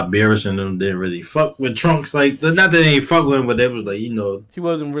 Which is why Beerus and them didn't really fuck with Trunks like not that they ain't fuck with him, but they was like, you know, he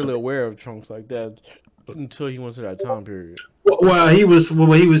wasn't really aware of Trunks like that until he went to that time period. Well, he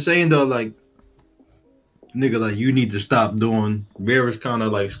was saying though, like, nigga, like, you need to stop doing. Beerus kind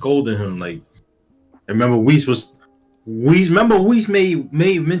of like scolding him, like, remember Whis made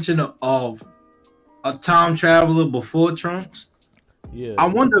mention of a time traveler before Trunks. Yeah, I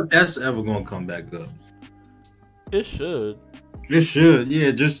wonder if that's ever gonna come back up. It should. It should, yeah,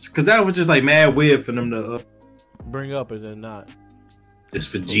 just because that was just like mad weird for them to bring up and then not. It's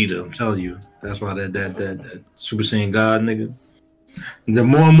Vegeta, I'm telling you. That's why that Super Saiyan God nigga. The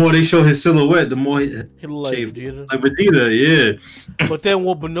more and more they show his silhouette, the more he look like Vegeta. Like Vegeta, yeah. But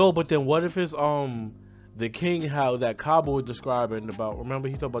then what if it's the king, how that Cabo was describing about? Remember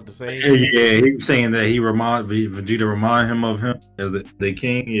he talked about the same. Yeah, he was saying that Vegeta remind him of him as the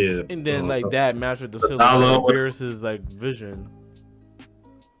king. Yeah, and then like that matched with the silhouette of Beerus's like vision.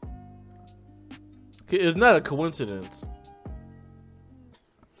 It's not a coincidence.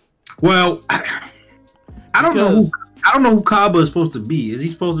 Well, I don't know. I don't know who Kaba is supposed to be. Is he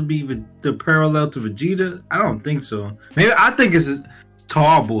supposed to be the parallel to Vegeta? I don't think so. Maybe I think it's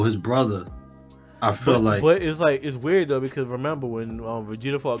Tarble, his brother. I feel like, but it's weird though, because remember when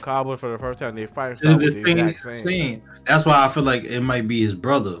Vegeta fought Kaba for the first time, they fight the exact same. That's why I feel like it might be his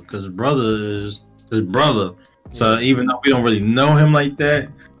brother, because his brother is his brother. So even though we don't really know him like that,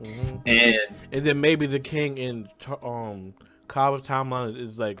 and then maybe the king in Kaba's timeline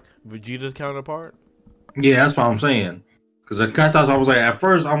is like Vegeta's counterpart. Yeah, that's what I'm saying. Because I was like, at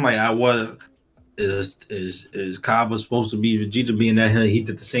first I'm like, what is Kaba supposed to be Vegeta, being that he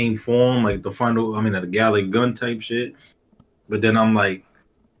did the same form, like the Gallic Gun type shit. But then I'm like,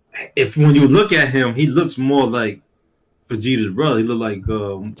 when you look at him, he looks more like Vegeta's brother. He look like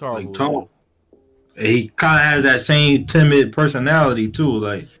Tarble. He kind of has that same timid personality too,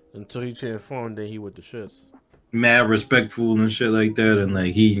 like until he transformed, then he with the shits, mad respectful and shit like that, and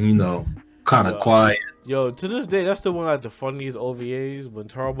like he, kind of quiet. Yo, to this day, that's still one of like, the funniest OVAs when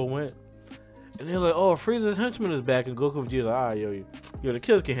Tarble went. And they're like, oh, Frieza's henchman is back, and Goku and Vegeta's like, yo, the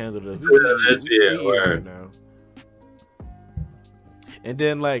kids can handle this. We right now. And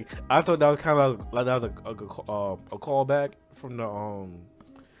then, like, I thought that was kind of like that was a callback from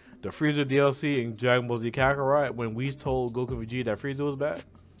the Frieza DLC in Dragon Ball Z Kakarot when Whis told Goku and Vegeta that Frieza was back.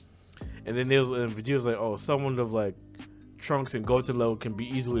 And then Vegeta was like, oh, someone of like Trunks and Goten level can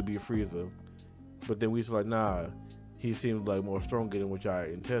easily be Frieza. But then Whis was like, nah, he seemed like more stronger than which I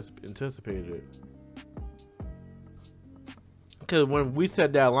anticipated. Because when we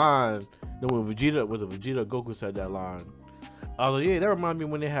said that line, then when Vegeta Goku said that line, I was like, yeah, that reminded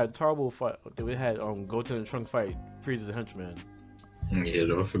me when they had Tarble fight. They had Goten and Trunks fight Frieza's henchmen. Yeah,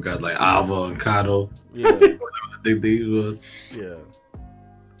 I forgot like Alva and Kato. Yeah, they was. Yeah.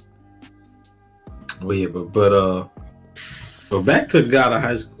 Well, yeah, but back to God of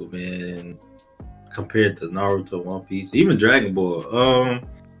High School, man. Compared to Naruto, One Piece, even Dragon Ball.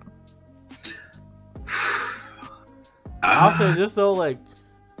 I'll say this though, like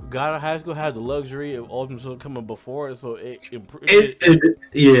God of High School had the luxury of all them stuff coming before it, so it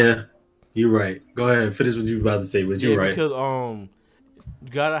yeah, you're right. Go ahead, finish what you were about to say, but you're right. Because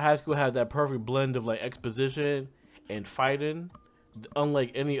God of High School had that perfect blend of like exposition and fighting,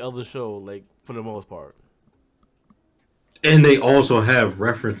 unlike any other show, like for the most part. And they also have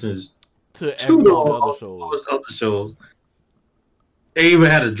references to all the other shows. They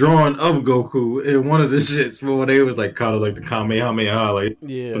even had a drawing of Goku in one of the shits where they was like kind of like the Kamehameha, like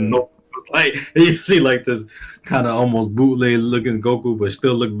like you see like this kind of almost bootleg looking Goku, but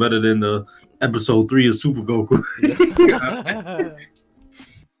still look better than the episode 3 of Super Goku.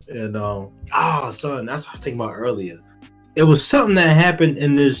 And son, that's what I was thinking about earlier. It was something that happened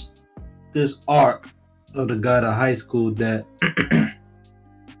in this arc of the God of High School that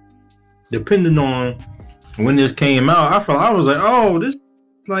depending on when this came out, I was like, oh, this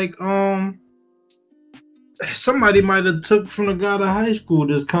like somebody might have took from the God of High School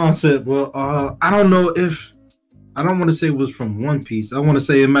this concept. Well, I don't know if I don't want to say it was from One Piece. I want to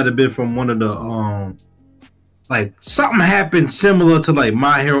say it might have been from one of the like something happened similar to like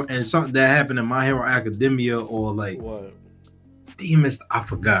My Hero and something that happened in My Hero Academia or like what? damn it, I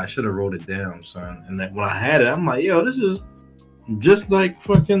forgot. I should have wrote it down, son. And then when I had it, I'm like, yo, this is just like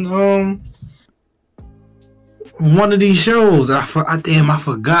fucking one of these shows. I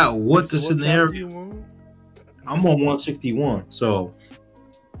forgot what the scenario. I'm on 161, so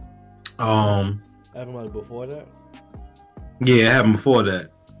happened like before that. Yeah, it happened before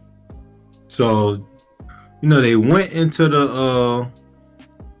that. So, they went into the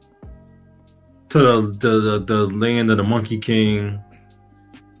the land of the Monkey King.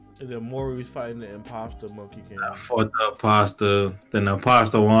 And then Maury was fighting the imposter Monkey King. I fought the imposter. Then the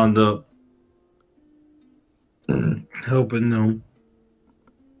imposter wound up helping them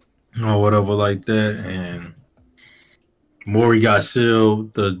or whatever like that, and Maury got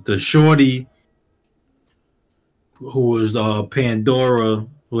sealed. The shorty who was Pandora,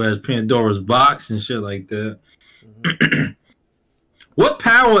 who has Pandora's box and shit like that. Mm-hmm. What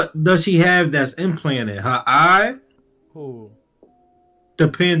power does she have that's implanted? Her eye? Who? The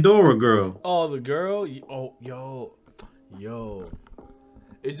Pandora girl. Oh, the girl? Oh, yo.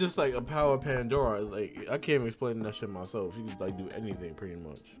 It's just like a power of Pandora. Like, I can't even explain that shit myself. She can like do anything pretty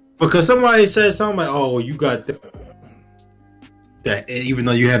much. Because somebody said something like, "Oh, you got that," even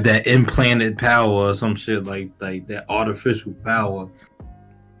though you have that implanted power or some shit like that artificial power.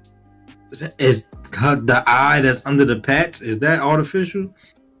 Is the eye that's under the patch? Is that artificial?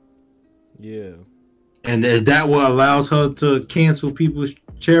 Yeah. And is that what allows her to cancel people's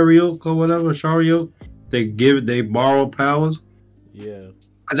chariot or whatever chariot? They borrow powers. Yeah.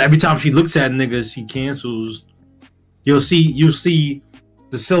 Because every time she looks at niggas, she cancels. You'll see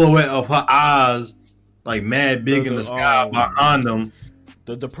the silhouette of her eyes like mad big in the sky behind them.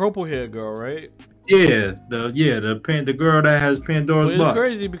 The purple hair girl, right? Yeah, the girl that has Pandora's box. It's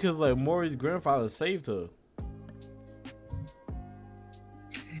crazy because like Maury's grandfather saved her.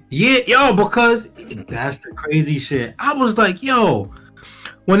 Yeah, yo, because that's the crazy shit. I was like, yo,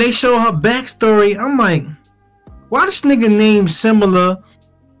 when they show her backstory, I'm like, why this nigga name similar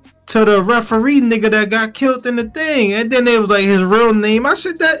to the referee nigga that got killed in the thing? And then it was like his real name. I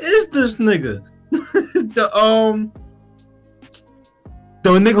said, that is this nigga. The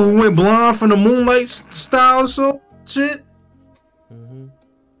nigga who went blind from the Moonlight style shit. Mm-hmm.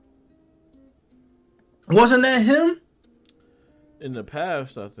 Wasn't that him? In the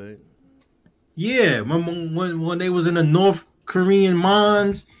past, I think. Yeah, when they was in the North Korean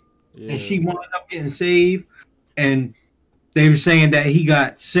mines, and she wound up getting saved, and they were saying that he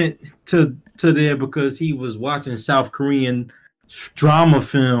got sent to there because he was watching South Korean drama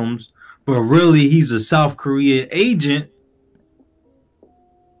films, but really he's a South Korean agent.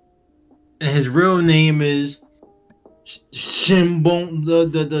 And his real name is Shimbong, the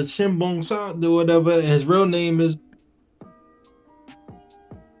Shimbong Sa, or whatever. And his real name is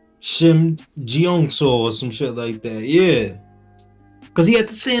Shim Jeongso or some shit like that. Yeah, because he had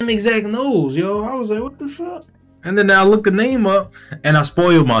the same exact nose, yo. I was like, what the fuck? And then I looked the name up, and I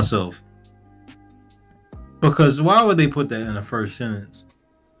spoiled myself. Because why would they put that in the first sentence?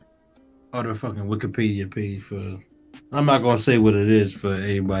 Or the fucking Wikipedia page for... I'm not gonna say what it is for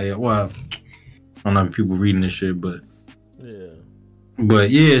everybody. Well, I don't know if people reading this shit, but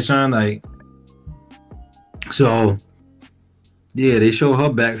yeah, son, like, so yeah, they show her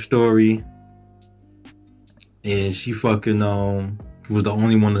backstory, and she fucking was the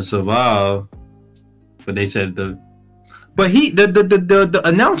only one to survive. But they said the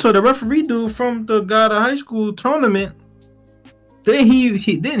announcer, the referee dude from the God of High School tournament, didn't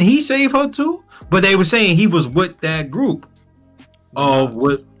he save her too? But they were saying he was with that group of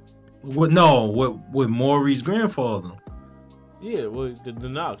with Maury's grandfather. Yeah, well, the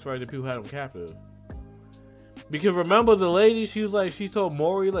Knox, right? The people had him captive. Because remember the lady, she told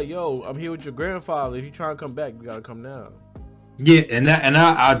Maury like, "Yo, I'm here with your grandfather. If you try to come back, you gotta come now." Yeah, and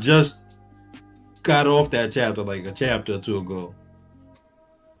I just got off that chapter like a chapter or two ago.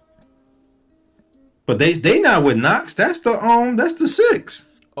 But they not with Knox. That's the 6.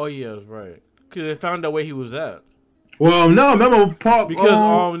 Oh yeah, that's right. Cause they found out where he was at. Well, no, remember Park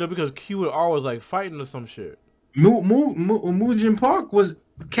because Q and R was like fighting or some shit. Mujin Park was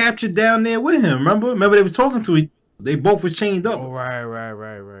captured down there with him. Remember they were talking to each other. They both were chained up. Oh right,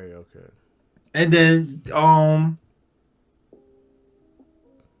 okay. And then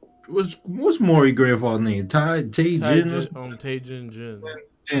what's Maury's grandfather's name? Taejin Jin.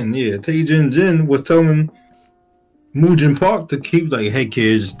 And yeah, Taejin Jin was telling Mujin Park to keep like, "Hey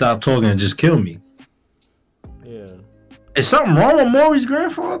kids, stop talking and just kill me." Yeah. Is something wrong with Maury's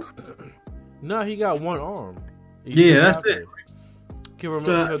grandfather? No, he got one arm. That's it. Can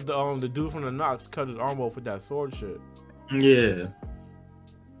remember the dude from the Knox cut his arm off with that sword shit. Yeah.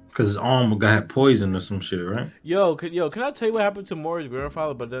 Cause his arm got poisoned or some shit, right? Can I tell you what happened to Maury's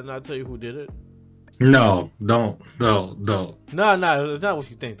grandfather, but then not tell you who did it? No, don't. Nah, it's not what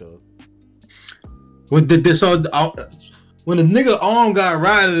you think though. What did this? So when the nigga arm got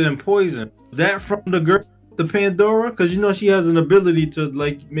rotted and poisoned, that from the girl, the Pandora, because you know she has an ability to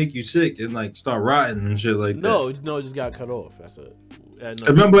like make you sick and like start rotting and shit like that. No, it just got cut off. That's it.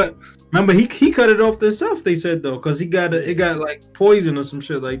 No. Remember, he cut it off himself. They said though, because it got like poison or some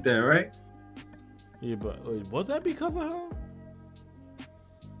shit like that, right? Yeah, but was that because of her?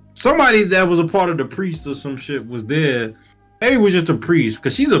 Somebody that was a part of the priest or some shit was there. Maybe it was just a priest,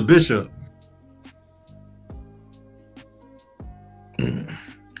 because she's a bishop.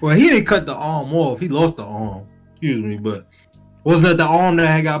 Well, he didn't cut the arm off. He lost the arm. Excuse me, but wasn't that the arm that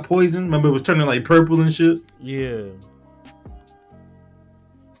had got poisoned? Remember, it was turning like purple and shit. Yeah.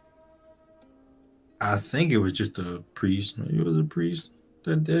 I think it was just a priest. Maybe it was a priest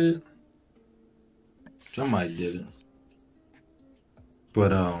that did it. Somebody did it.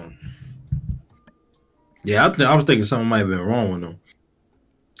 But yeah, I was thinking something might have been wrong with him.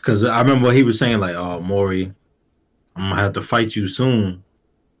 Cause I remember he was saying like, "Oh, Maury, I'm gonna have to fight you soon."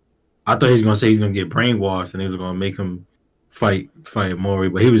 I thought he was gonna say he's gonna get brainwashed and he was gonna make him fight Maury,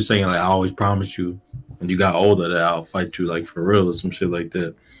 but he was saying like, "I always promised you when you got older that I'll fight you like for real or some shit like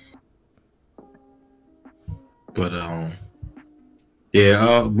that." But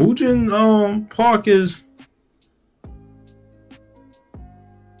yeah, Mujin Park is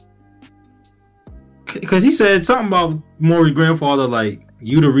because he said something about Maury's grandfather, like,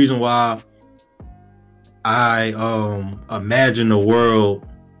 "You the reason why I imagine a world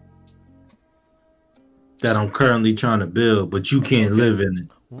that I'm currently trying to build, but you can't live in it."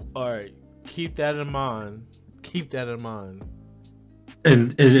 All right, keep that in mind.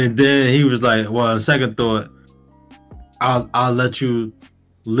 And then he was like, "Well, on second thought, I'll let you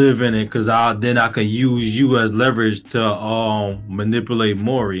live in it because then I can use you as leverage to manipulate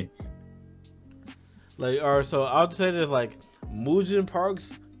Maury." Like, all right, so I'll say this: like, Mujin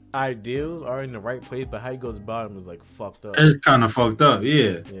Park's ideals are in the right place, but how he goes about them is like fucked up. It's kind of fucked up,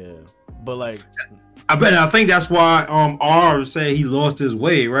 yeah. Yeah, but like, I think that's why R said he lost his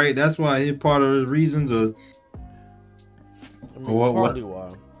way, right? That's why he part of his reasons, or I mean, probably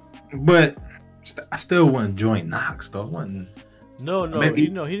why. But I still wouldn't join Knox though. No, he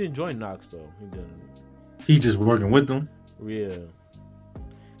didn't join Knox though. He didn't. He's just working with them. Yeah.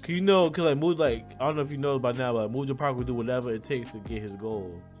 Cause like Mooj, like I don't know if you know by now, but Mujin Park will do whatever it takes to get his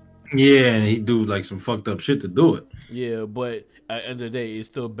goal. Yeah, and he do like some fucked up shit to do it. Yeah, but at the end of the day, it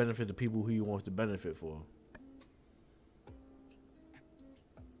still benefit the people who he wants to benefit for.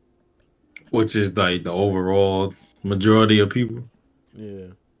 Which is like the overall majority of people. Yeah.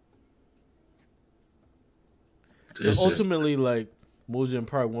 Ultimately, like Mujin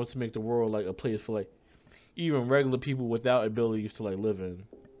Park wants to make the world like a place for like even regular people without abilities to like live in.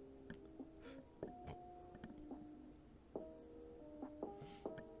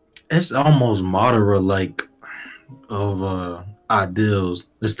 It's almost Madara like of ideals.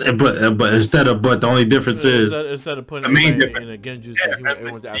 But instead of the only difference is instead of putting everybody in a Genjutsu, he wants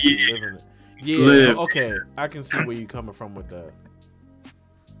everyone to actually live in it. Yeah, okay, I can see where you're coming from with that.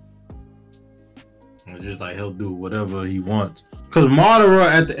 It's just like he'll do whatever he wants. Cause Madara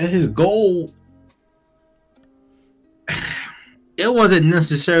at his goal, it wasn't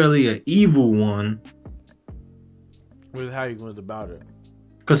necessarily an evil one. With how you going about it?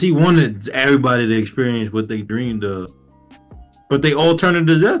 Cause he wanted everybody to experience what they dreamed of. But they all turned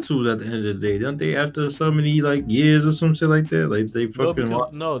into Zetsus at the end of the day, don't they? After so many like years or some shit like that, like they fucking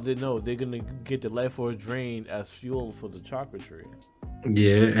they're gonna get the life force drained as fuel for the chakra tree.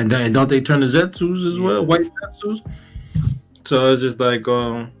 Yeah, and don't they turn to Zetsus as well, white Zetsus? So it's just like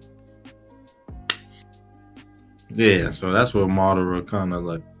yeah. So that's what Madara kind of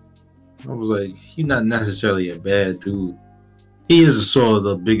like. I was like, he's not necessarily a bad dude. He is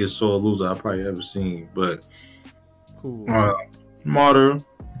the biggest sore loser I've probably ever seen, but Madara,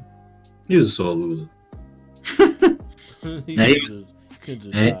 he's a sore loser. And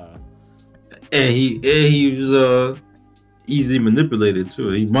he was easily manipulated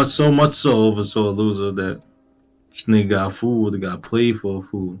too. He so much so over sore loser that this nigga got fooled, got played for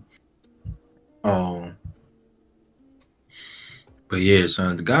food. But yeah,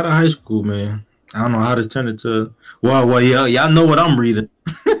 son, the guy out of high school, man. I don't know how this turned into. Well, yeah, y'all know what I'm reading,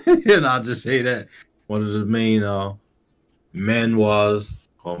 and I'll just say that one of the main manhwas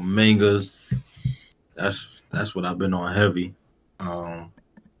or mangas. That's what I've been on heavy.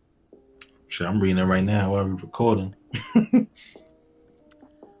 Shit, I'm reading it right now while we're recording.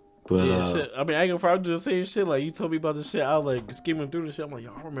 But yeah, shit. I mean, I can probably do the same shit. Like you told me about the shit. I was like skimming through the shit. I'm like,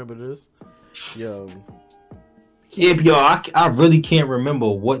 yo, I remember this. Yo. yeah, yo, I really can't remember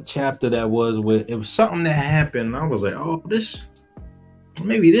what chapter that was. Where it was something that happened. And I was like, oh,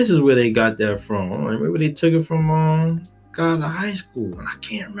 maybe this is where they got that from. I'm like, maybe they took it from God of High School, and I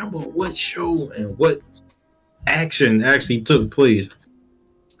can't remember what show and what action actually took place.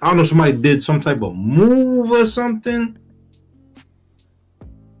 I don't know, somebody did some type of move or something.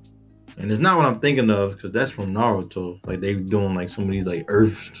 And it's not what I'm thinking of, because that's from Naruto. Like they doing like some of these like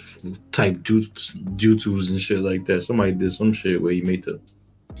earth type jutsus and shit like that. Somebody did some shit where he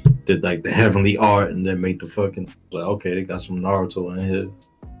did like the heavenly art and then made the fucking like, okay, they got some Naruto in here.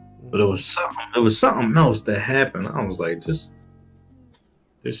 But it was something else that happened. I was like, this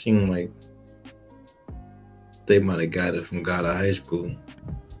seemed like they might have got it from God of High School.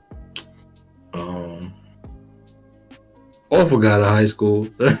 Or for God of High School.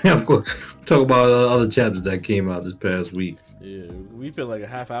 Talk about other chapters that came out this past week. Yeah, we spent like a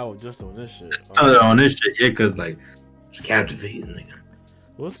half hour just on this shit. On this shit, yeah, because like it's captivating, nigga.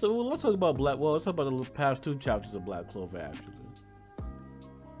 Let's talk about Black. Well, let's talk about the past 2 chapters of Black Clover, actually.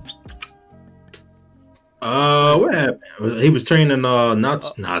 What happened? He was training not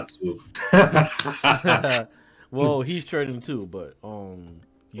to. Well, he's training too, but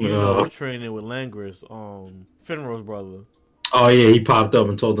was training with Langris, Finrose brother. Oh yeah, he popped up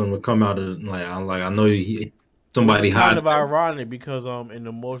and told them to come out of I know somebody hot. Kind of ironic because in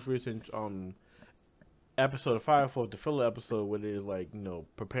the most recent episode of Fire Force, the filler episode where they like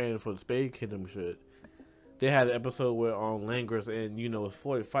preparing for the Spade Kingdom shit, they had an episode where Langris and was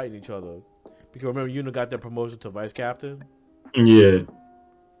fighting each other. Because remember, got their promotion to vice captain. Yeah.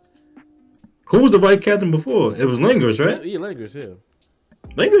 Who was the vice captain before? It was Langris, right? Yeah, Langris, yeah.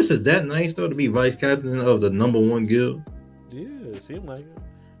 Langris is that nice though to be vice captain of the #1 guild. Yeah, it seemed like it.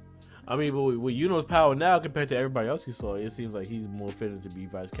 I mean, but with Yuno's power now compared to everybody else he saw, it seems like he's more fitted to be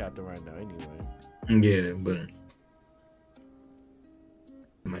vice captain right now. Anyway. Yeah, but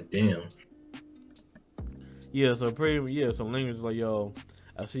I'm like, damn. Yeah, so Langris is like, yo,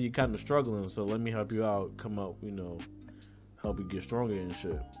 I see you kind of struggling, so let me help you out. Come up, help you get stronger and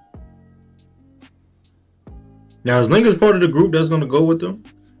shit. Now, is Langris part of the group that's gonna go with them?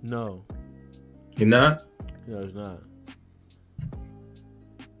 No. You're not? No, he's not.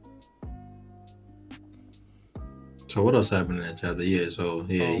 So what else happened in that chapter? Yeah, so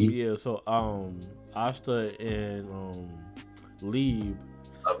so Asta and Lieb.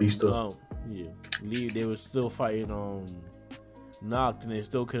 Lieb, they were still fighting Noct, and they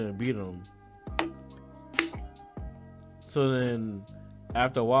still couldn't beat him. So then,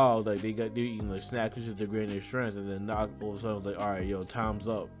 after a while, like they eating like snacks to degrade their strength, and then Noct all of a sudden was like, "All right, yo, time's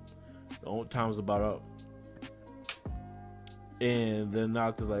up. Time's about up." And then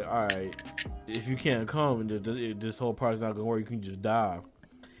Noct is like, "All right, if you can't come, and this whole part's not gonna work, you can just die."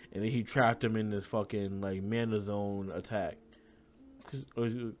 And then he trapped him in this fucking like mana zone attack,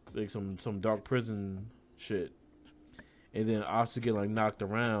 like some dark prison shit. And then Asta get like knocked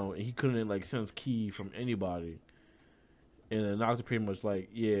around, and he couldn't like sense ki from anybody. And then Noct pretty much like,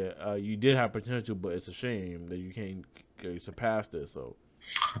 yeah, you did have potential, but it's a shame that you can't surpass this. So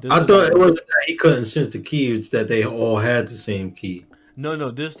I thought it wasn't that he couldn't sense the ki; it's that they all had the same ki.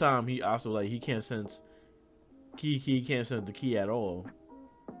 No. This time he also he can't sense ki. He can't sense the ki at all.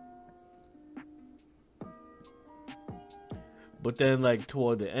 But then, like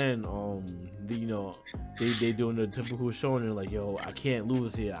toward the end, they doing the typical showing, like, yo, I can't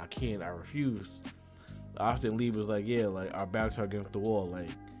lose here. I refuse. Austin Lee was like, yeah, like our backs are against the wall. Like,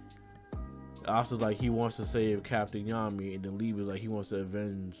 Austin's like he wants to save Captain Yami, and then Lee was like he wants to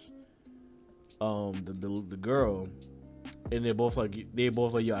avenge the girl, and they both like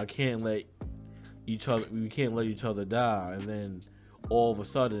yo, I can't let each other. We can't let each other die. And then all of a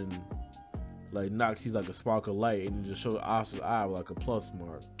sudden, like Noct sees like a spark of light, and it just shows Asta's eye with like a plus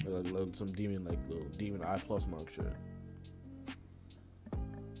mark, like some demon, like little demon eye plus mark shit.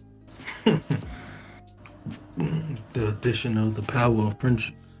 The addition of the power of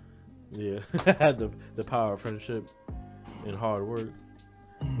friendship. Yeah, the power of friendship and hard work.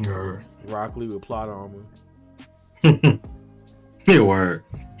 Rock Lee with plot armor. It worked.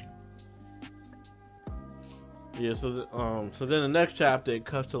 Yeah, so then the next chapter it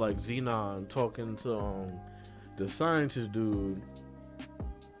cuts to like Xenon talking to the scientist dude,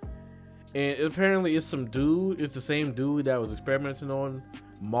 and apparently it's the same dude that was experimenting on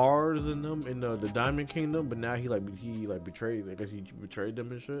Mars and them in the Diamond Kingdom, but now he betrayed. I guess he betrayed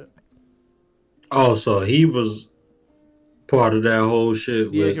them and shit. Oh, so he was part of that whole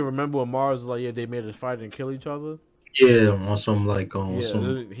shit. Yeah, you can remember when Mars was like, yeah, they made us fight and kill each other. Yeah, on some like some.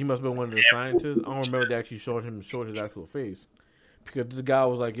 Yeah, he must have been one of the scientists. I don't remember they actually showed his actual face because this guy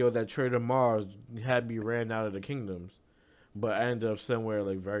was like, "Yo, that traitor Mars had me ran out of the kingdoms," but I ended up somewhere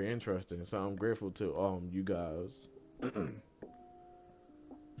like very interesting. So I'm grateful to you guys.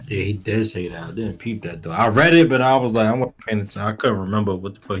 Yeah, he did say that. I didn't peep that though. I read it, but I was like, I wasn't paying attention. I couldn't remember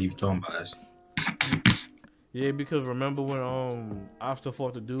what the fuck he was talking about. Yeah, because remember when Asta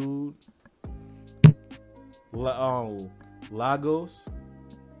fought the dude, Lagos?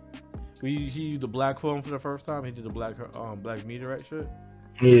 He used the black phone for the first time. He did the black meteorite shit.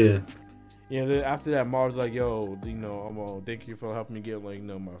 Yeah. Yeah, then after that, Mars was like, yo, I'm gonna thank you for helping me get like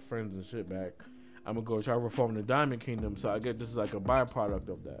my friends and shit back. I'm gonna go try to reform the Diamond Kingdom. So I get this is like a byproduct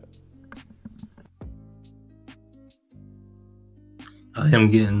of that.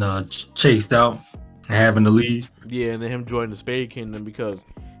 Him getting chased out and having to leave. Yeah, and then him joining the Spade Kingdom because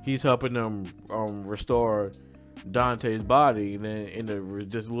he's helping them restore Dante's body. And then in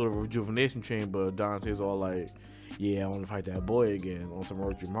this little rejuvenation chamber, Dante's all like, yeah, I want to fight that boy again on some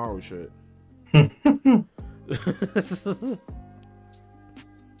Orochimaru shit.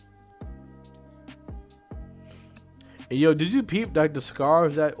 And yo, did you peep like the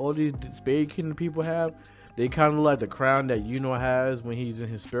scars that all these Spade Kingdom people have? They kind of like the crown that has when he's in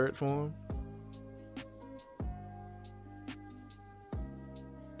his spirit form.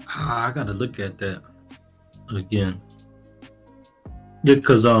 I gotta look at that again. Yeah,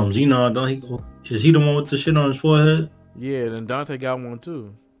 cause Xenon, don't he? Is he the one with the shit on his forehead? Yeah, then Dante got one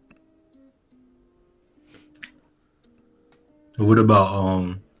too. What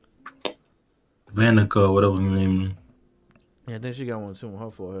about Vanica, whatever her name? Yeah, I think she got one too on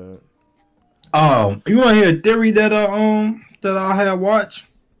her forehead. You want to hear a theory that I had watched?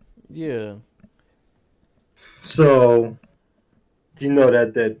 Yeah. So you know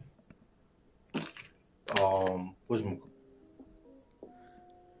that what's my,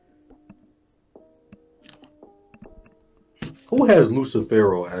 who has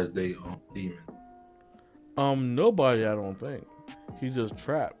Lucifero as they demon? Nobody. I don't think he's just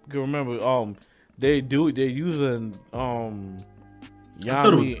trapped. Cause remember, they're using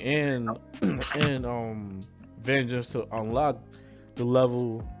Yami and Vengeance to unlock the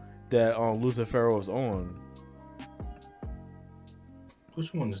level that Lucifero is on.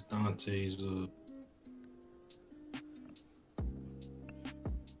 Which one is Dante's?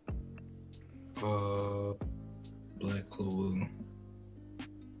 Black Clover.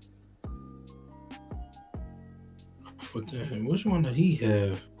 What the hell? Which one did he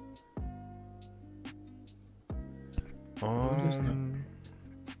have?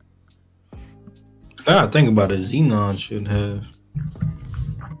 I think about it. Xenon should have.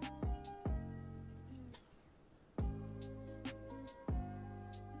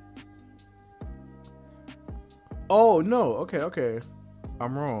 Oh no! Okay.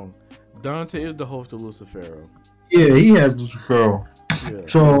 I'm wrong. Dante is the host of Lucifero. Yeah, he has Lucifero. Yeah.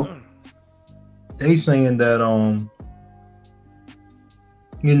 So they saying that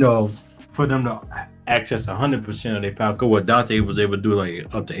for them to access 100% of their power, what Dante was able to do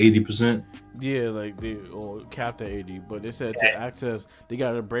like up to 80%. Yeah, like they capped at 80, but they said to access, they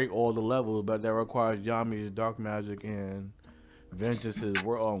gotta break all the levels, but that requires Yami's dark magic and Vengeance's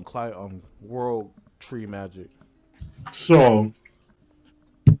world tree magic. So,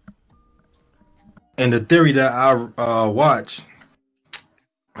 and the theory that I watched,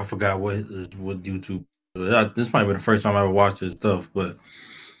 I forgot what YouTube. This might be the first time I ever watched his stuff, but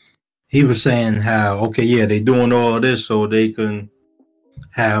he was saying how they doing all this so they can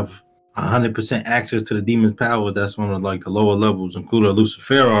have 100% access to the demon's powers. That's one of like the lower levels, including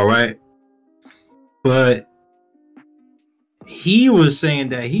Lucifero, right? But he was saying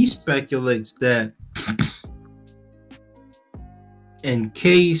that he speculates that in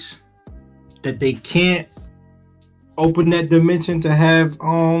case that they can't open that dimension to have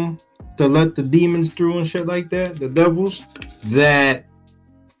to let the demons through and shit like that, the devils, that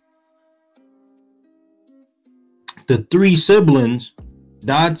the three siblings,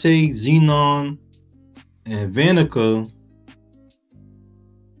 Dante, Xenon, and Vanica,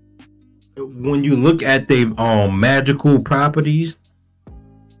 when you look at their magical properties,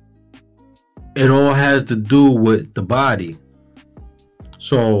 it all has to do with the body.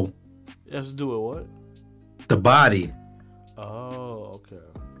 So it has to do with what? The body. Oh, okay.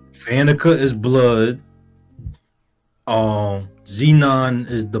 Vanica is blood. Xenon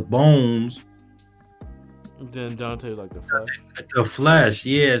is the bones. Then Dante like the flesh. The flesh,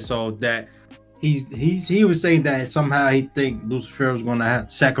 yeah. So that he was saying that somehow he think Lucifer was gonna have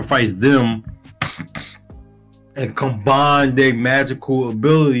to sacrifice them and combine their magical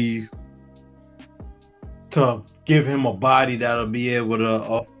abilities to give him a body that'll be able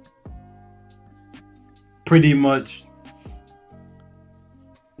to pretty much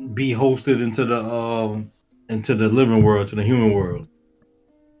be hosted into the living world, to the human world.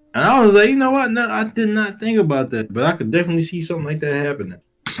 And I was like, you know what? No, I did not think about that, but I could definitely see something like that happening.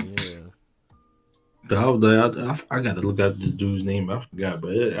 Yeah. But I was like, I got to look at this dude's name. I forgot,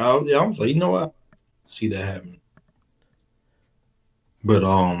 but I was like, you know what? I see that happening. But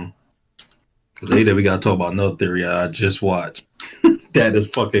later we got to talk about another theory I just watched. That is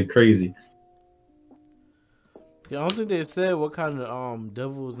fucking crazy. I don't think they said what kind of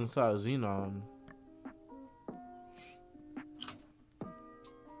devil was inside Xenon.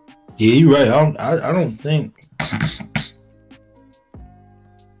 Yeah, you're right. I don't think.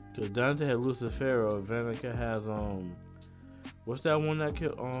 Cause Dante had Lucifero, Vanica has what's that one that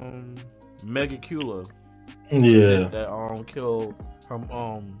killed Megacula? Yeah. That killed her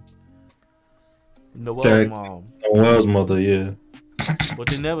Noel's mom. Noel's mother, yeah. But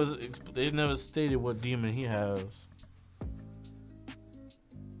they never stated what demon he has.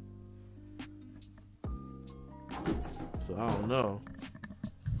 So I don't know.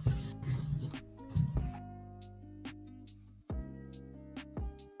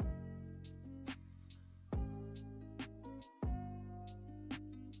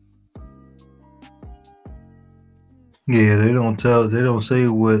 Yeah, they don't say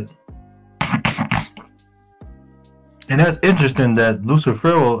what. And that's interesting that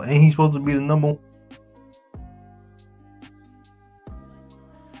Lucifero, ain't he supposed to be the number one?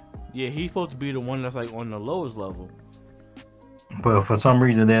 Yeah, he's supposed to be the one that's like on the lowest level. But for some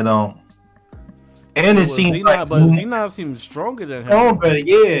reason they don't. And it seems Xenon, like but Xenon seems stronger than him. Oh, but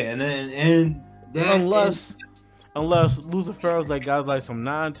yeah, and that, unless Lucifero's like got like some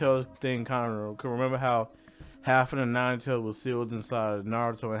Nine-Tails thing kind of. Can remember how half of the Nine-Tails was sealed inside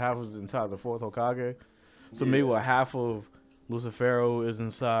Naruto and half was inside the fourth Hokage. So maybe what half of Lucifero is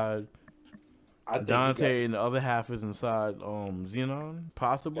inside Dante and the other half is inside Xenon,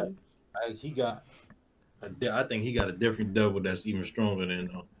 possibly. I think he got a different devil that's even stronger than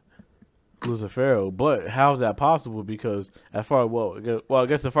Lucifero. But how is that possible? Because as far I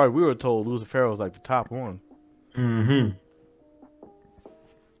guess as far as we were told, Lucifero was like the top one. Mm-hmm.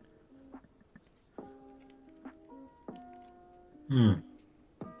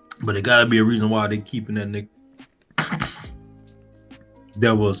 But it gotta be a reason why they keeping that nigga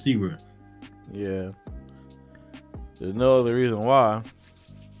devil a secret. Yeah. There's no other reason why.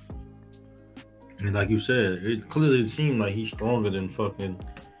 And like you said, it clearly seemed like he's stronger than fucking.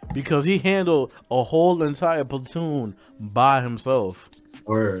 Because he handled a whole entire platoon by himself.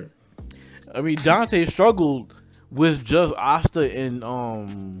 Word. I mean, Dante struggled with just Asta and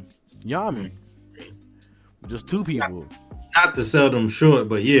Yami. Just two people. Not to sell them short,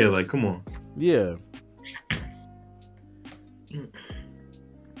 but yeah, like come on. Yeah.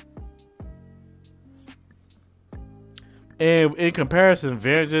 And in comparison,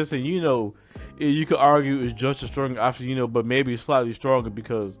 Vengeance and you could argue is just as strong after but maybe slightly stronger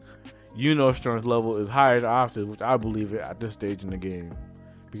because strength level is higher than Asta, which I believe it at this stage in the game.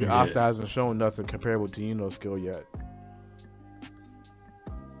 Because Asta hasn't shown nothing comparable to skill yet.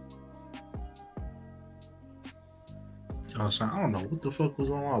 I don't know what the fuck was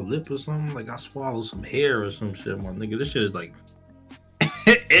on my lip or something. Like I swallowed some hair or some shit, my nigga. This shit is like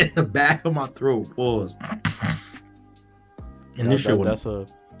in the back of my throat. Pause. And this shit that's a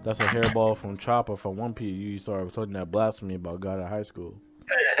hairball from Chopper from One Piece. You started talking that blasphemy about God at high school.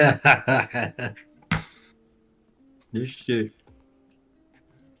 This shit,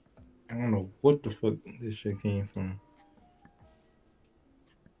 I don't know what the fuck this shit came from.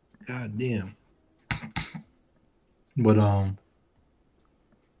 God damn. But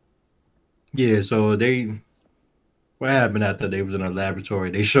yeah. So what happened after they was in a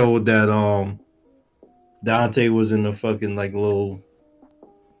laboratory? They showed that Dante was in a fucking like little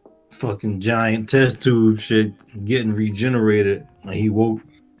fucking giant test tube shit getting regenerated. Like he woke.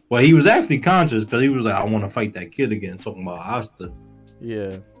 Well, he was actually conscious because he was like, I want to fight that kid again, talking about Asta.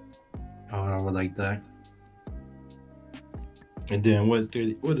 Yeah. Oh, I would like that. And then what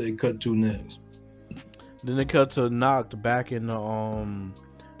did they cut to next? Then they cut to knocked back in the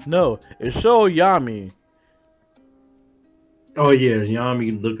no, it showed Yami. Oh yeah,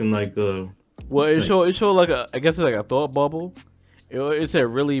 Yami looking like well, it showed like I guess it's like a thought bubble. It said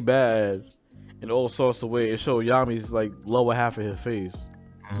really bad in all sorts of ways. It showed Yami's like lower half of his face,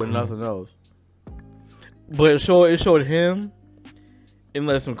 but nothing else. But it showed him in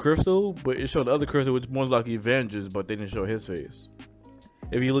like some crystal, but it showed the other crystal which more like Avengers, but they didn't show his face.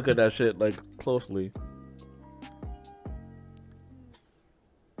 If you look at that shit like closely.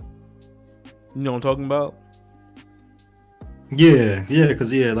 You know what I'm talking about? Yeah,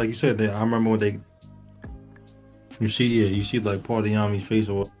 because like you said, I remember when you see like part of Yami's face,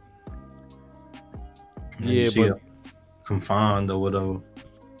 or and you Yeah, see but her confined or whatever.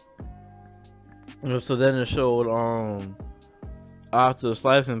 so then it showed after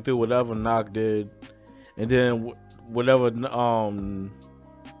slicing through whatever Knock did, and then whatever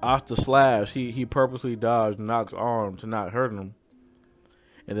after slash he purposely dodged Knock's arm to not hurt him,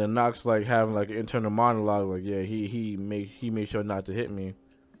 and then Knock's like having like an internal monologue like yeah he made sure not to hit me,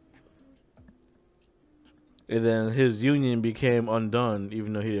 and then his union became undone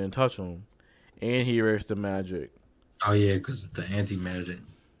even though he didn't touch him, and he erased the magic. Oh yeah, because the anti magic.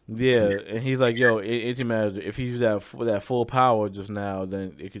 Yeah, Yeah. and he's like, "Yo, anti-matter. If he used that full power just now,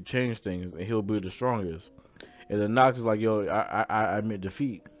 then it could change things, and he'll be the strongest." And then Nox is like, "Yo, I admit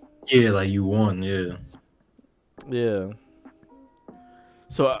defeat." Yeah, like you won. Yeah. Yeah.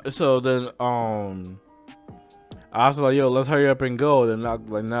 So then I was like, "Yo, let's hurry up and go." Then Nox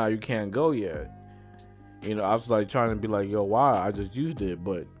like, "Nah, you can't go yet." I was like trying to be like, "Yo, why? I just used it,"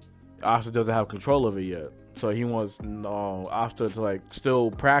 but Asta doesn't have control of it yet. So he wants Asta to like still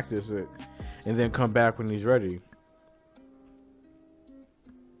practice it, and then come back when he's ready.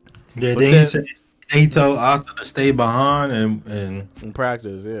 Yeah. But Then he then said he told Arthur to stay behind and in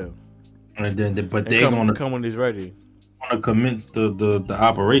practice, yeah. but And they're come when he's ready. gonna commence the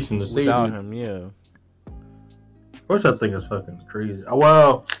operation to save Without these. him, yeah. Which I think is fucking crazy.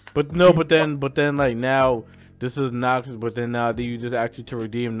 Well, But no, but then like now this is Nox, but then now they use this actually to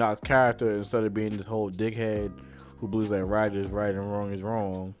redeem Nox's character instead of being this whole dickhead who believes that right is right and wrong is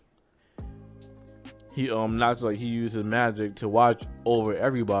wrong. He Nox like he used his magic to watch over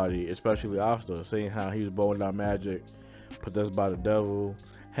everybody, especially Asta, saying how he was blowing out magic possessed by the devil,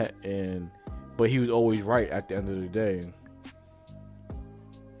 and but he was always right at the end of the day.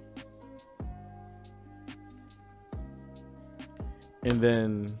 And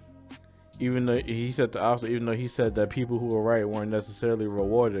then even though he said to Asta, even though he said that people who were right weren't necessarily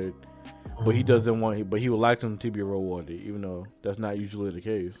rewarded, but he doesn't want, but he would like them to be rewarded, even though that's not usually the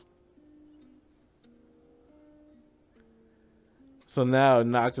case. So now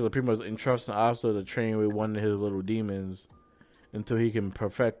Nox is pretty much entrusting Asta to train with one of his little demons until he can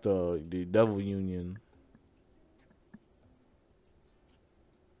perfect the Devil Union.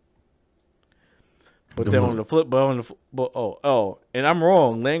 But then on the flip, but on the but and I'm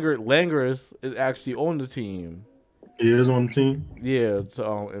wrong. Langris is actually on the team. he is on the team. Yeah,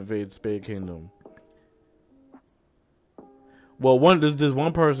 to invade Spade Kingdom. Well, there's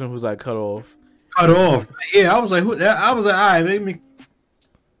one person who's like cut off. Cut off. Yeah, I was like, who? I was like, all right, make me.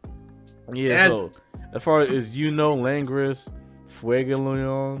 Yeah, Add. so as far as Langris,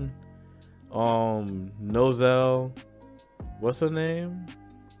 Fuegoleon, Nozel, what's her name?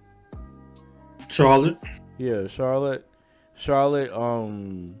 Charlotte. Yeah, Charlotte,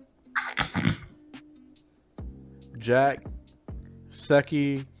 Jack,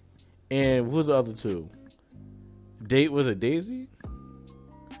 Seki, and who's the other two? Was it Daisy?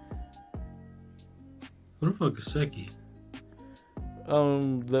 Who the fuck is Seki?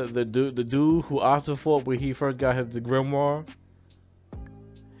 The dude who Asta fought when he first got the grimoire,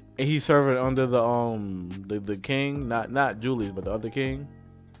 and he's serving under the king, not Julius, but the other king.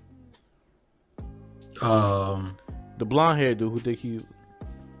 The blonde haired dude who think he.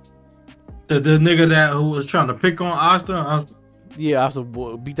 The nigga who was trying to pick on Asta. Yeah, Asta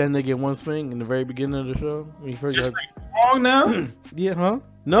beat that nigga in one swing in the very beginning of the show when he first Just got. wrong now. Yeah, huh?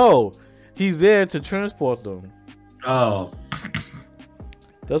 No, he's there to transport them. Oh,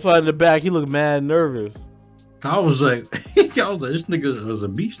 That's why in the back he looked mad nervous. I was like, this nigga is a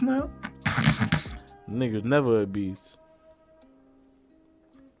beast now. Niggas never a beast.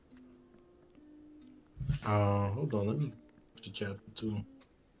 Hold on, let me to chapter 2.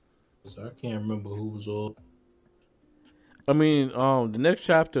 I can't remember who was all. I mean, the next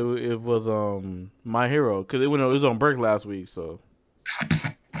chapter it was My Hero because it was on break last week, so.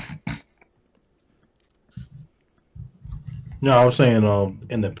 No, I was saying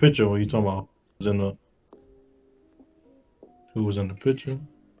in the picture when you talking about who was in the picture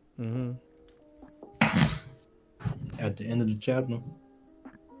Mhm. at the end of the chapter.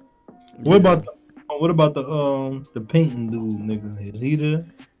 Yeah. What about the painting dude, nigga? Is he there?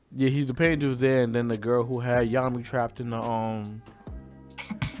 Yeah, he's the painter who's there, and then the girl who had Yami trapped in the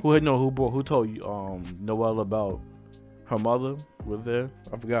who told you Noelle about her mother was there.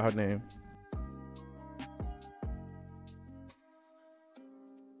 I forgot her name.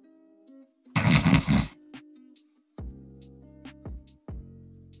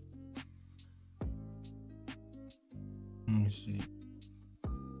 Let me see.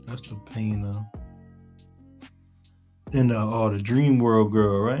 That's the painter. And the Dream World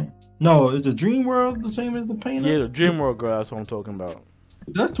girl, right? No, is the Dream World the same as the Painter? Yeah, the Dream World girl. That's what I'm talking about.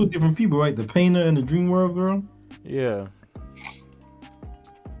 That's two different people, right? The Painter and the Dream World girl. Yeah.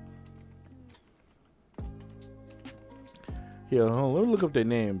 Yeah, hold on, let me look up their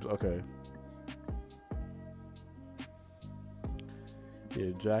names. Okay. Yeah,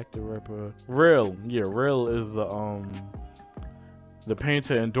 Jack the Ripper. Real. Yeah, Real is the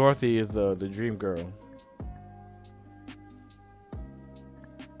painter and Dorothy is the dream girl.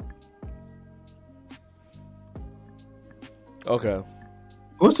 Okay.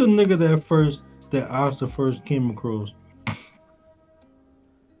 What's the nigga that Oscar first came across?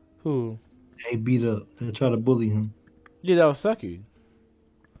 Who? They beat up. They try to bully him. Yeah, that was Seki.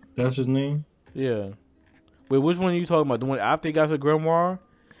 That's his name. Yeah. Wait, which one are you talking about? The one after he got the grimoire?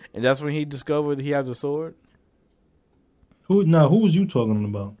 And that's when he discovered he has a sword? Who? Now, who was you talking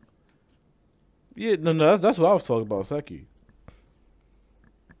about? Yeah, no, that's what I was talking about, Seki.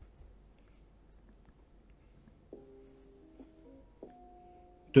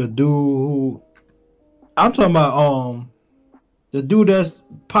 The dude who I'm talking about. The dude that's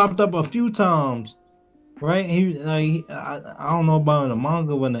popped up a few times, right? He like I don't know about in the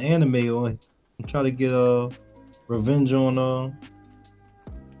manga or in the anime, or he try to get revenge on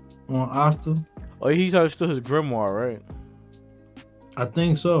Asta. Oh, he touched his grimoire, right? I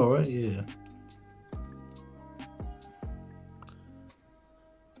think so, right? Yeah.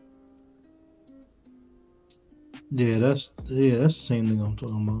 Yeah, that's the same thing I'm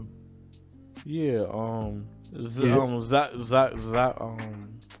talking about. Yeah, Yeah.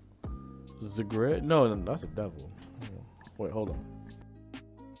 Zagret? No, that's a devil. Wait, hold on.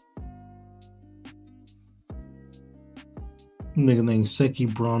 Nigga named Seki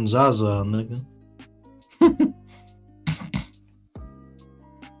Bronzaza, nigga.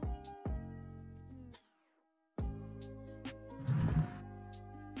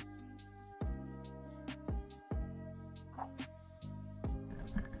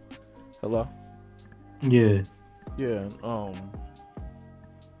 Hello? Yeah. Yeah,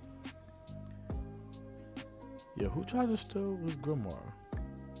 yeah, who tried to steal his grimoire?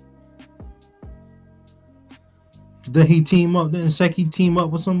 Then he team up. Didn't Seki team up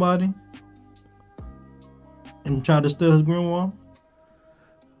with somebody and try to steal his grimoire?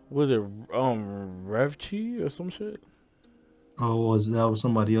 Was it Revchi or some shit? Oh, was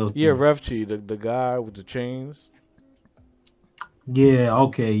somebody else? Yeah, Then? Revchi, the guy with the chains. Yeah.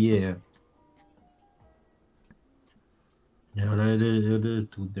 Okay. Yeah. Yeah, it is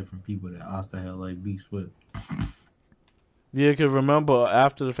two different people that Asta had like beefs with. Yeah, cause remember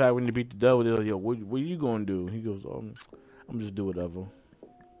after the fact when they beat the devil, they're like, "Yo, what you gonna do?" He goes, I'm just do whatever."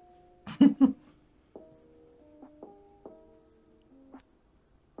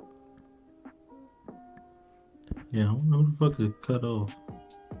 Yeah, I don't know who the fuck it cut off.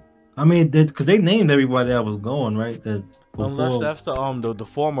 I mean, because they named everybody that was going right. That Unless before that's the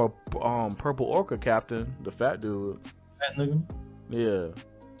former purple orca captain, the fat dude. that nigga. Yeah.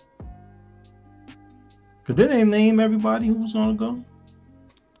 Cause they didn't name everybody who was gonna go.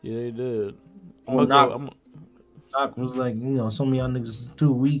 Yeah, they did. I'm Or gonna go. Knock was like, some of y'all niggas is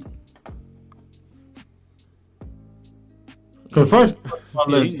too weak. Cause Yeah, first, I'll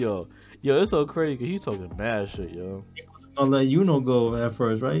let, yo, it's so crazy. Cause he's talking mad shit, yo. I'll let go at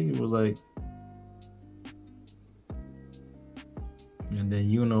first, right? He was like, and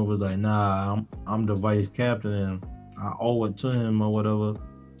then was like, nah, I'm the vice captain and I owe it to him or whatever.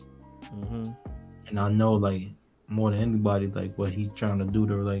 Mm-hmm. And I know like more than anybody like what he's trying to do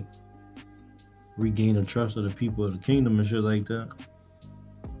to like regain the trust of the people of the kingdom and shit like that.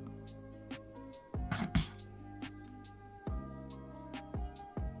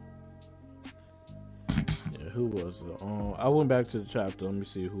 Yeah, who was it? I went back to the chapter. Let me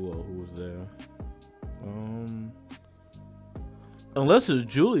see who was there. Unless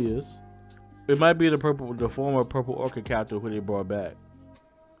it's Julius, it might be the former purple orca captain who they brought back.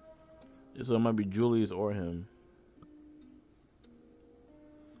 So it might be Julius or him.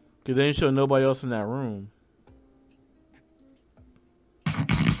 Cause they didn't show nobody else in that room.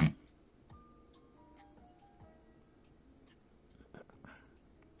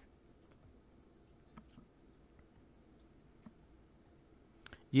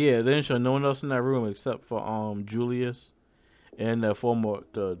 Yeah, they didn't show no one else in that room except for Julius and the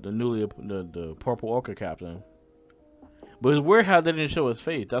purple orca captain. But it's weird how they didn't show his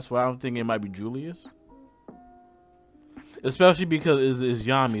face. That's why I'm thinking it might be Julius. Especially because it's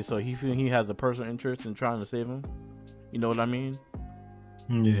Yami, so he has a personal interest in trying to save him. You know what I mean?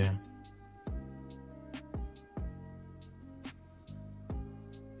 Yeah.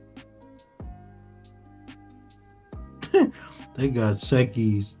 They got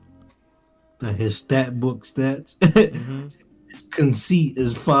Seki's his stat book stats. Mm-hmm. His conceit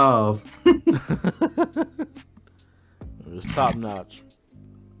is 5. It's top notch.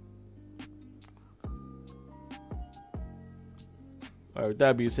 All right, with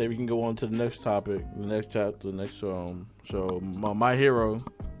that being said, we can go on to the next topic, the next chapter, the next So my hero.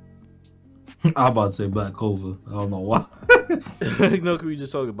 I'm about to say Black Clover. I don't know why. No, can we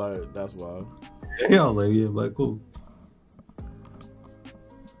just talk about it? That's why. Yeah, I was like, yeah, Black Clover.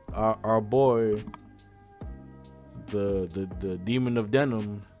 Our boy, the demon of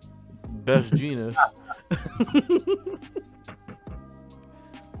denim, best genius.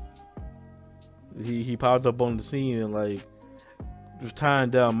 he popped up on the scene and like was tying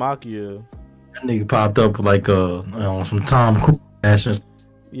down Makia. That nigga popped up like some Tom Cruise action.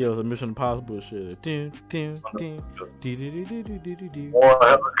 Yeah, it was a Mission Impossible shit. Or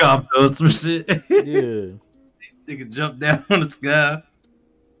helicopter or some shit. Yeah. Nigga jumped down on the sky.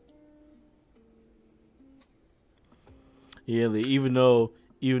 Yeah, like, even though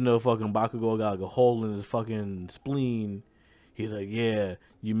fucking Bakugo got like a hole in his fucking spleen, he's like, yeah,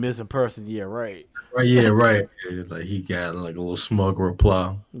 you missing person, yeah, right. Right, yeah, right. Yeah, like he got like a little smug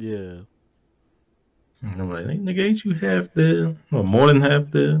reply. Yeah. And I'm like, nigga, ain't you half there? Or more than half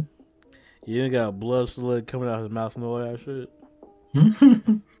there? He ain't got blood slid coming out his mouth and all that shit.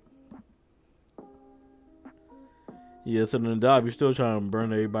 Yeah, so then Dobby's still trying to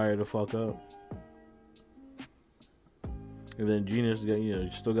burn everybody the fuck up. And then Genius got,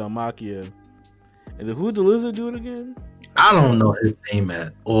 still got Makia. And then who the lizard dude again? I don't know his name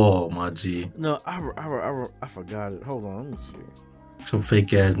at all, my G. No, I forgot it. Hold on, let me see. Some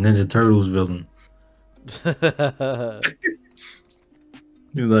fake ass Ninja Turtles villain. He's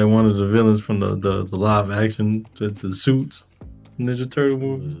like one of the villains from the live action, the Suits Ninja Turtle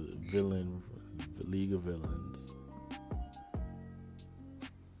movie. Villain, the League of Villains.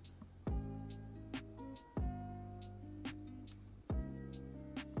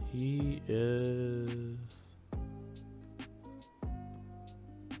 He is.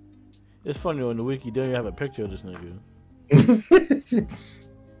 It's funny on the wiki, they don't even have a picture of this nigga.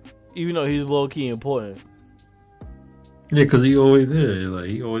 Even though he's low key important. Yeah, cause he always is. Like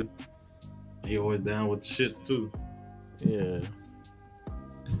he always down with the shits too. Yeah.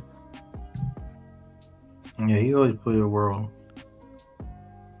 Yeah, he always play a role.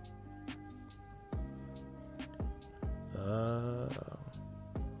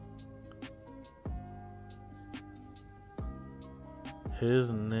 His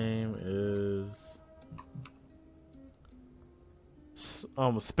name is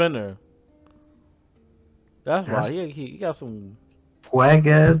Spinner. That's why he got some whack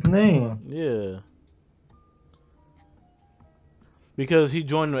ass name. Yeah. Because he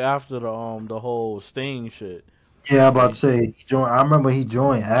joined after the whole Sting shit. Yeah, I'm about to say he joined. I remember he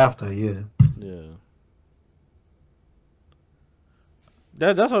joined after. Yeah. Yeah.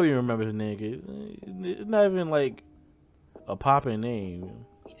 That's how we remember his name. It's not even like a popping name.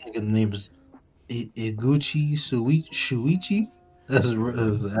 This nigga's name is Iguchi Shuichi. That's his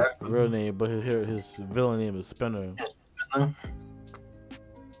real name, but his villain name is Spinner.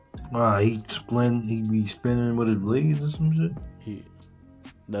 He be spinning with his blades or some shit.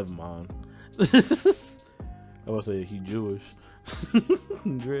 Never mind. I would say he Jewish.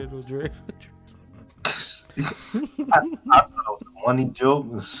 Dread. I thought it was a funny joke,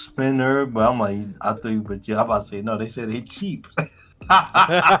 a spinner, but I'm like, I'm about to say no. They said they cheap.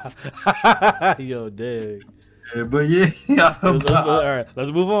 Yo, dang. Yeah, but yeah. All right,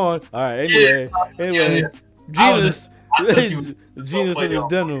 let's move on. All right, anyway, Genius in his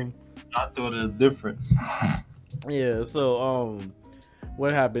denim. I thought it was different. Yeah, so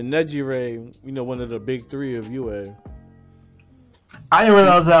what happened? Nejire, one of the big three of UA. I didn't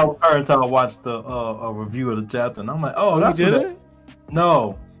realize that was her until I watched the a review of the chapter, and I'm like, oh, that's what.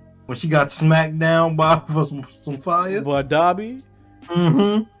 No, when she got smacked down for some fire. By Dobby.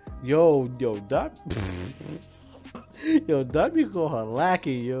 Mm-hmm. Yo, Dobby. Yo, Dobby called her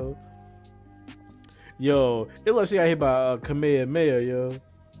lackey, yo. Yo, it looks like she got hit by Kamehameha, yo.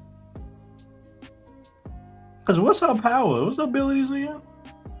 Cause what's her power? What's her abilities again?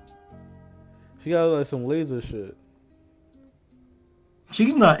 She got like some laser shit.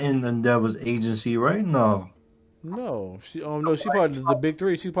 She's not in Endeavor's agency, right? No. No, she's part of the big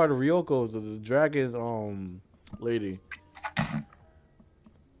three. She's part of Ryoko's, the dragon lady.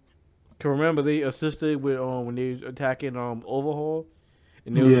 Can remember they assisted with when they was attacking Overhaul,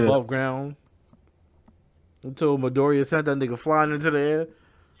 and they was above ground until Midoriya sent that nigga flying into the air.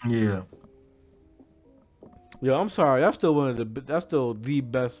 Yeah. Yo, I'm sorry. That's still the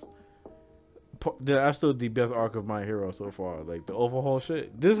best that's still the best arc of My Hero so far. Like the overhaul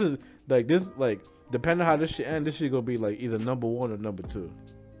shit. This is like this like depending on how this shit ends, this shit gonna be like either number 1 or number 2.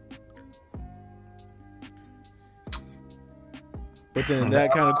 But then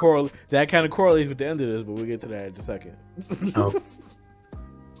that kind of correlates with the end of this. But we'll get to that in a second. Oh.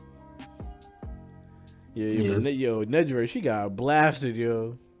 Yeah. Nedry, she got blasted,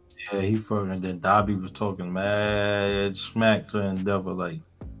 yo. Yeah, he fucking. Then Dobby was talking mad smack to Endeavor, like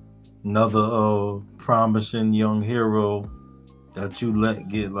another promising young hero that you let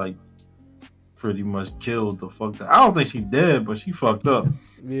get like pretty much killed the fuck. I don't think she dead, but she fucked up.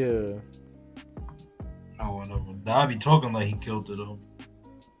 Yeah. Oh, whatever. Dobby talking like he killed her though.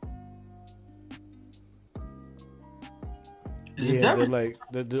 Is it Endeavor? Like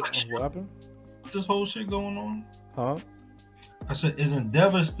what happened? This whole shit going on? Huh? I said, is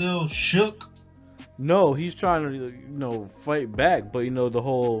Endeavor still shook? No, he's trying to fight back, but the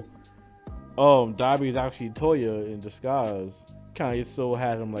whole Dobby is actually Toya in disguise. Kind of still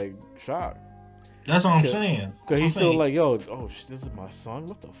had him like shocked. That's what I'm saying. Because he's still like, yo, this is my son.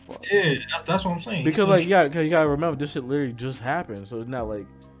 What the fuck? Yeah, that's what I'm saying. Because cause you gotta remember this shit literally just happened, so it's not like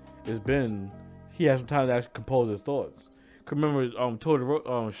it's been. He has some time to actually compose his thoughts. Cause remember,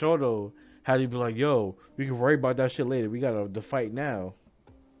 Shoto had to be like, yo, we can worry about that shit later. We gotta the fight now.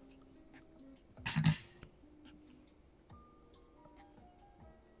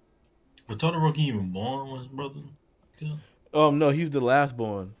 Was Todoroki even born when his brother killed? No, he's the last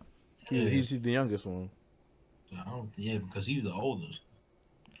born. He's the youngest one. Yeah, because he's the oldest.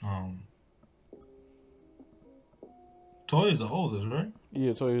 Toya's the oldest, right?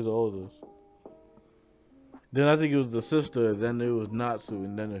 Yeah, Toya's the oldest. Then I think it was the sister, then it was Natsu,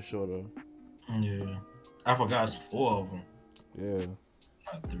 and then it's Shoto. Yeah. I forgot it's 4 of them. Yeah.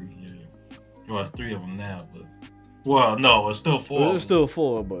 Not 3, yeah. Well, it's 3 of them now, but... Well, no, it's still 4. Well, it's still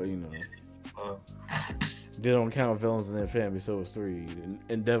 4, but, they don't count villains in their family, so it's 3.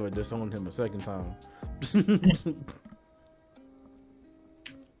 Endeavor disowned him a second time.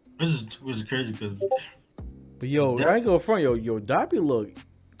 This is crazy, because... But, yo, I ain't gonna front, yo, Dobby look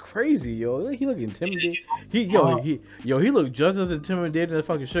crazy, yo. He look intimidating. He looked just as intimidating as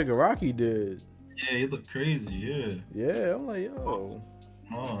fucking Shigaraki did. Yeah, he looked crazy. Yeah. Yeah, I'm like, yo.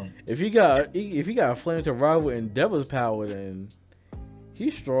 If he got a flame to rival Endeavor's power, then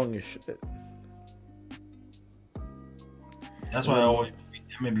he's strong as shit. That's why I always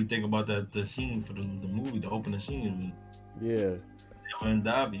made me think about the scene for the movie, the opening scene. Yeah. Endeavor and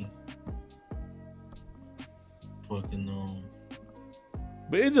Dobby. Fucking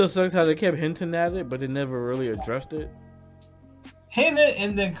But it just sucks how they kept hinting at it, but they never really addressed it. Hinted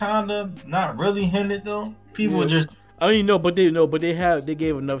and then kinda not really hinted though. People were just. I mean, but they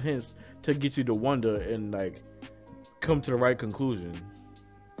gave enough hints to get you to wonder and like come to the right conclusion.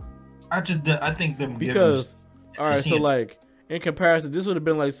 I think them because all right, so like in comparison, this would have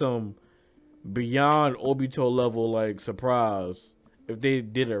been like some beyond Obito level like surprise if they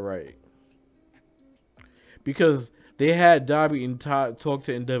did it right. Because they had Dobby and talk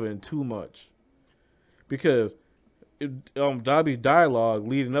to Endeavor too much. Because Dobby's dialogue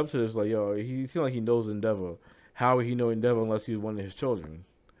leading up to this, like, yo, he seemed like he knows Endeavor. How would he know Endeavor unless he was one of his children?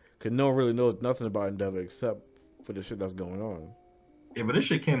 Because no one really knows nothing about Endeavor except for the shit that's going on. Yeah, but this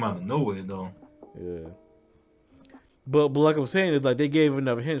shit came out of nowhere, though. Yeah. But like I'm saying, it's like they gave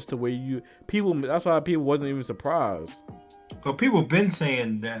enough hints to where that's why people wasn't even surprised. Because people been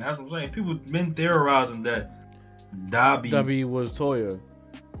saying that. That's what I'm saying. People been theorizing that Dobby was Toya.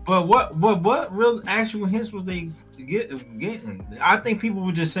 But what real actual hints was they getting? I think people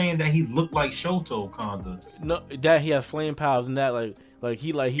were just saying that he looked like Shoto, kinda. No, that he has flame powers and that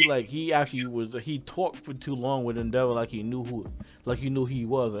he actually he talked for too long with Endeavor like he knew who he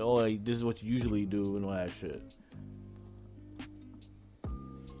was, like, oh, this is what you usually do and all that shit.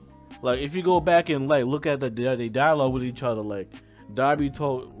 Like if you go back and like look at the dialogue with each other, like Dobby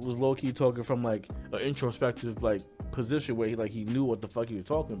was low key talking from like an introspective like position where he knew what the fuck he was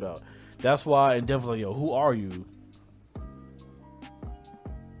talking about. That's why Endeavor's like, yo, who are you?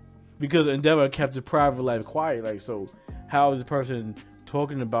 Because Endeavor kept his private life quiet. Like, so how is the person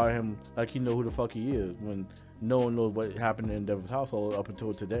talking about him like he know who the fuck he is when no one knows what happened in Endeavor's household up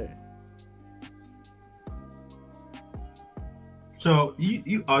until today? So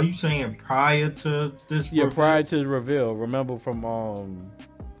you are you saying prior to this? Yeah, prior to the reveal. Remember from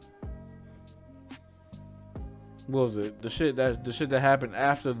what was it? The shit that happened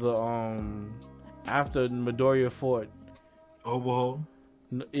after the after Midoriya fought Overhaul.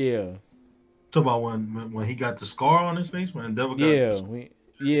 Yeah. Talk about when he got the scar on his face when Endeavor got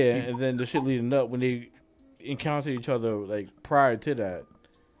and then the shit leading up when they encountered each other like prior to that.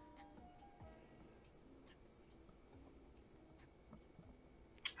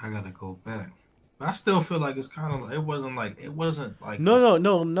 I gotta go back. But I still feel like it's kind of. It wasn't like. It wasn't like. No.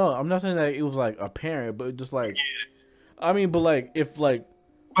 I'm not saying that it was like apparent, but just like I mean, but like if like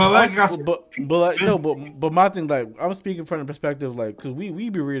But like I said, but like no, but my thing like I'm speaking from the perspective like because we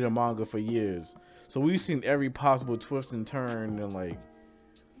be reading manga for years, so we've seen every possible twist and turn and like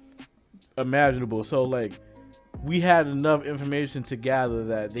imaginable. So like we had enough information to gather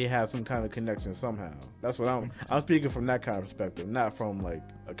that they had some kind of connection somehow. That's what I'm speaking from that kind of perspective, not from like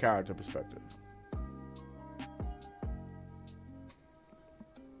a character perspective.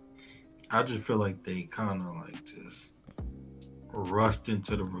 I just feel like they kind of like just rushed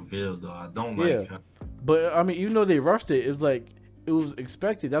into the reveal though. I don't Yeah, like how, but I mean, even though they rushed it, it's like it was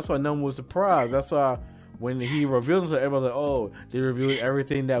expected. That's why no one was surprised. That's why when he revealed himself, everybody was like, "Oh, they revealed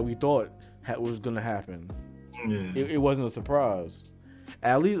everything that we thought was gonna happen." yeah. It wasn't a surprise.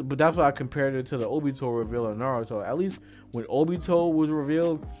 At least, but that's why I compared it to the Obito reveal in Naruto. At least when Obito was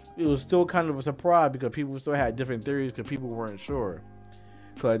revealed, it was still kind of a surprise because people still had different theories because people weren't sure.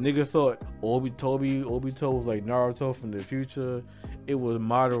 Cause niggas thought Obito was like Naruto from the future. It was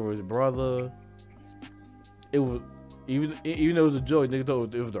Madora's brother. It was even though it was a joke, niggas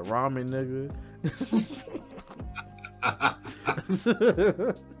thought it was the ramen nigga.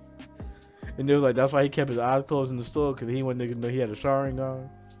 And they was like, that's why he kept his eyes closed in the store because he wanted niggas to know he had a Sharingan.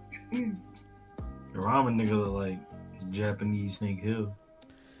 The ramen nigga look like Japanese Hank Hill.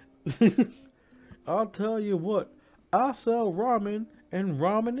 I'll tell you what, I sell ramen and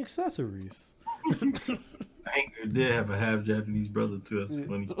ramen accessories. Hank did have a half Japanese brother too. That's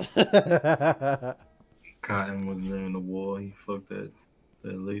funny. Cotton was there in the war. He fucked that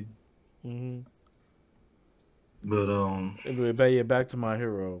lady. Mm-hmm. But Anyway, back to my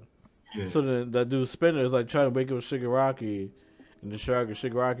hero. yeah. So then that dude Spinner is like trying to wake up Shigaraki, and the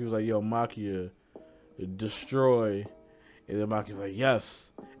Shigaraki was like, "Yo, Makia, destroy." And then Makia's like, "Yes,"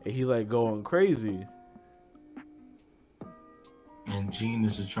 and he's like going crazy. And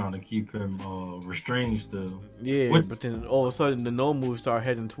Genius is trying to keep him restrained still. Yeah, but then all of a sudden the Nomu start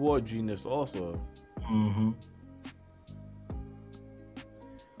heading toward Genius also. Mm-hmm.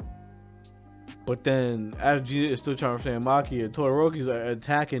 But then as Genius is still trying to understand Maki, and Todoroki's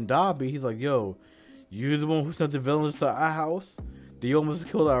attacking Dabi, he's like, "Yo, you're the one who sent the villains to our house. They almost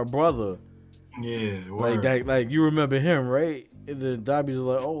killed our brother. Yeah, like word. that. Like you remember him, right?" And then Dabi's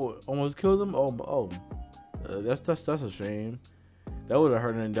like, "Oh, almost killed him. That's a shame. That would have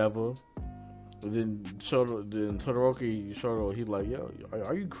hurt an endeavor." And then Todoroki Shoto, he's like, "Yo,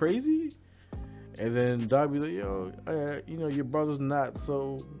 are you crazy?" And then Dabi's like, "Yo, your brother's not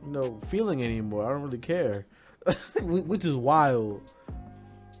so, feeling anymore. I don't really care," which is wild.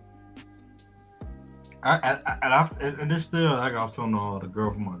 And it's still like I was telling the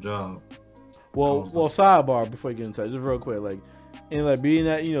girl from my job. Well, sidebar before you get into that, just real quick, like, and like being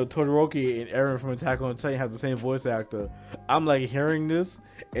that Todoroki and Eren from Attack on Titan have the same voice actor, I'm like hearing this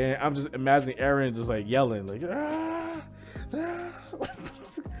and I'm just imagining Eren just like yelling like, ah, ah.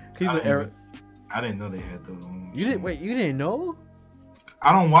 I didn't know they had the. You didn't wait? You didn't know?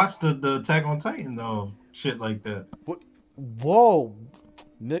 I don't watch the Attack on Titan though. Shit like that. What? Whoa,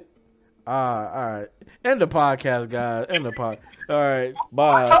 Nick. All right. End the podcast, guys. End the pod. All right.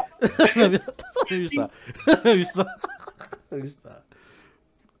 Bye. Let me stop. Let me stop.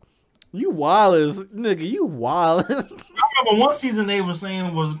 You wild nigga. You wild. I remember one season they were saying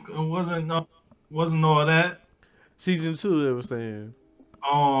it wasn't all that. Season 2 they were saying.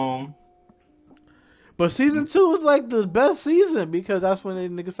 But season 2 was like the best season because that's when they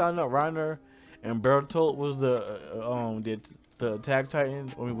niggas found out Reiner and Bertolt was the Attack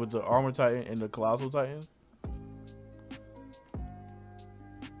Titan, with the Armor Titan and the Colossal Titan.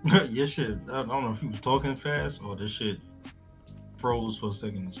 Yeah, shit. I don't know if he was talking fast or this shit froze for a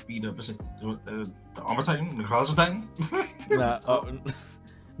second and speed up. The Armor Titan, the Colossal Titan.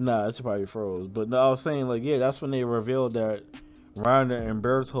 Nah, it's probably froze. But no, I was saying like, yeah, that's when they revealed that Reiner and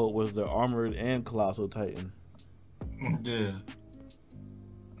Bertolt was the Armored and Colossal Titan. Yeah.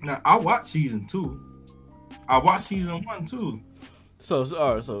 Now I watched season 2. I watched season 1 too. So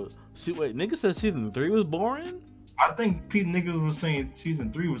wait, niggas said season 3 was boring? I think niggas was saying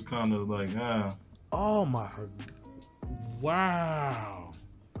season 3 was kind of like, Oh my, wow.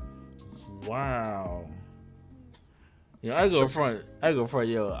 Yeah, I go front,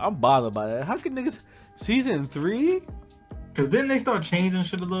 yo, I'm bothered by that. How can niggas, season 3? Cause didn't they start changing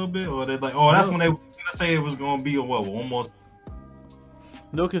shit a little bit? Or they're like, that's when they were gonna say it was gonna be almost.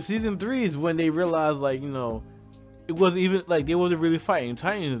 No, cause season 3 is when they realized like, it wasn't even like they wasn't really fighting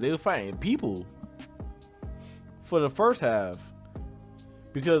Titans, they were fighting people. For the first half,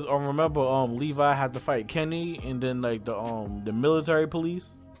 because remember Levi had to fight Kenny and then like the military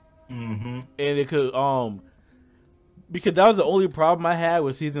police. Mm-hmm. And it could because that was the only problem I had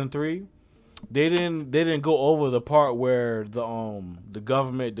with season 3. They didn't go over the part where the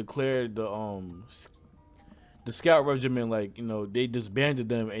government declared the scout regiment, like, they disbanded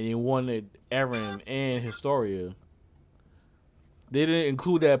them and they wanted Eren and Historia. They didn't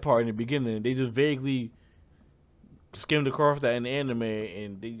include that part in the beginning. They just vaguely skimmed across that in the anime,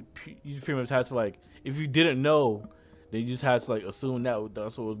 and you pretty much had to, like, if you didn't know, they just had to, like, assume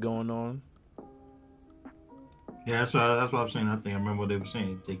that's what was going on. Yeah, that's what I'm saying. I think I remember what they were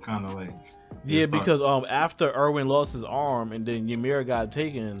saying. They kind of like Yeah, start. because after Erwin lost his arm and then Ymir got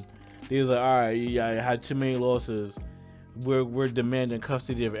taken, they was like, all right, yeah, I had too many losses. We're demanding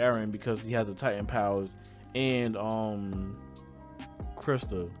custody of Eren because he has the Titan powers, and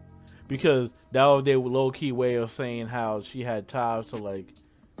Krista, because that was their low key way of saying how she had ties to, like,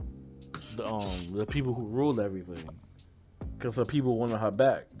 the people who ruled everything, because the people wanted her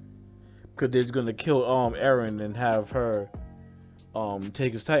back, because they're gonna kill Eren and have her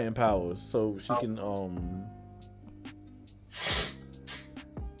take his Titan powers so she can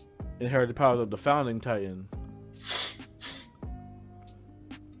inherit the powers of the founding Titan.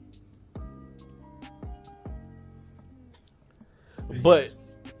 But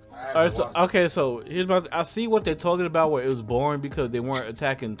alright, so here's I see what they're talking about where it was boring because they weren't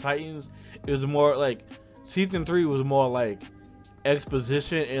attacking Titans. It was more like season 3 was more like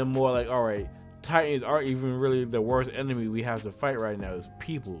exposition and more like, all right, Titans aren't even really the worst enemy we have to fight right now. Is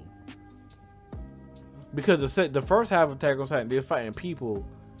people. Because the first half of Attack on Titan, they're fighting people,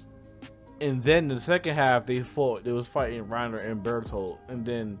 and then the second half they was fighting Reiner and Bertolt, and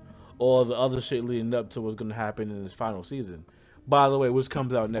then all the other shit leading up to what's gonna happen in this final season. By the way, which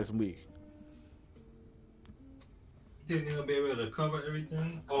comes out next week. You think they're gonna be able to cover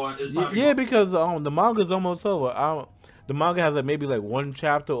everything? Or it's yeah, because the manga's almost over. The manga has like maybe like 1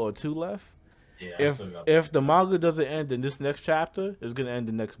 chapter or 2 left. Yeah, If the manga doesn't end in this next chapter, it's gonna end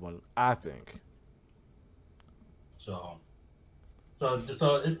the next one, I think. So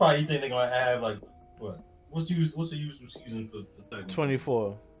it's probably, you think they're gonna have like what? What's the usual season for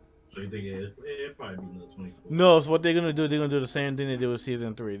 24. So you think it'll probably be another 24? No, so what they're gonna do the same thing they did with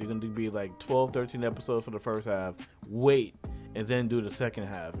season 3. They're gonna be like 12, 13 episodes for the first half, wait, and then do the second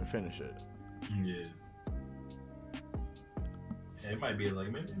half and finish it. Yeah. It might be like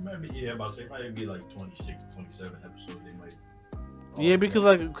it might be like 26, 27 episodes. They might. Yeah, because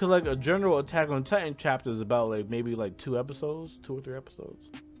like a general Attack on Titan chapter is about like maybe like 2 episodes, 2 or 3 episodes.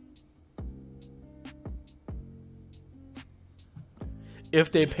 If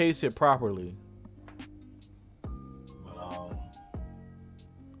they pace it properly. But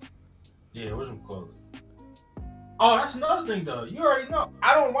yeah, what's it called? Oh, that's another thing though. You already know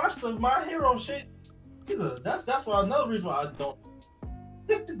I don't watch the My Hero shit either. That's why another reason why I don't.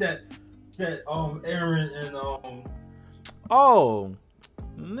 that Eren and Oh,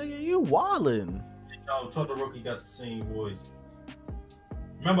 nigga, you wildin'. Todoroki got the same voice.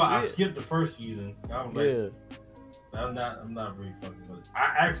 Remember, I skipped the first season. I was like, I'm not really fucking with it.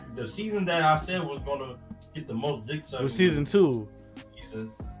 I actually, the season that I said was gonna get the most dick sucking was season 2.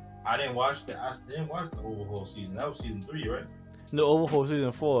 I didn't watch the overhaul season. That was season 3, right? No, overhaul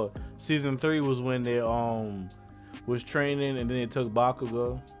season 4. Season 3 was when they was training and then they took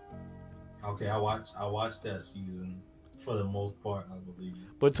Bakugo. Okay, I watched that season for the most part, I believe.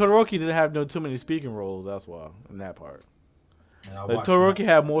 But Todoroki didn't have too many speaking roles. That's why in that part. Like Todoroki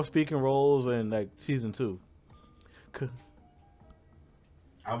had more speaking roles in like season 2.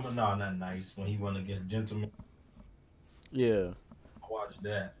 Not nice when he went against Gentleman. Yeah, I watched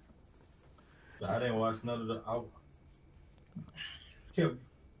that, but I didn't watch none of the. I kept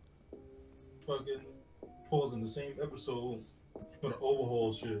fucking pausing the same episode for the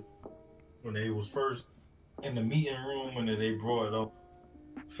overhaul shit when they was first in the meeting room, and then they brought up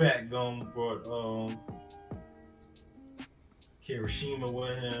Fat Gum, brought Kirishima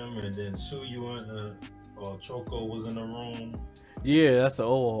with him, and then Suyu and Choco was in the room. Yeah, that's the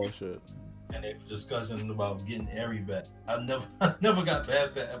overhaul shit. And they were discussing about getting Eri back. I never got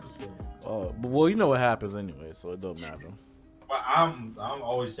past that episode. Oh, but well, you know what happens anyway, so it don't matter. But I'm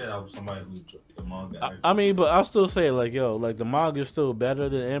always said I was somebody who enjoyed the manga. I mean, but I'll still say like, yo, like the manga is still better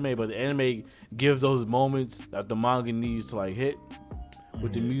than anime, but the anime gives those moments that the manga needs to like hit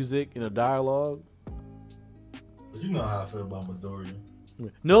with the music and the dialogue. But you know how I feel about Midoriya.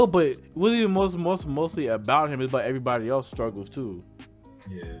 No, but it wasn't even mostly about him. It's about everybody else struggles too.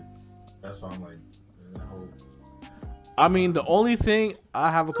 Yeah, that's why I'm like, I hope. I mean, the only thing I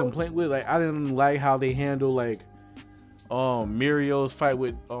have a complaint with, like, I didn't like how they handle like Mirio's fight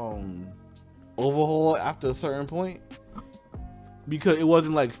with Overhaul after a certain point. because it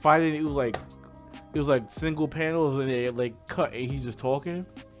wasn't like fighting. It was like single panels and they like cut and he's just talking.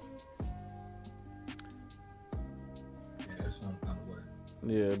 Yeah, that's some kind of way.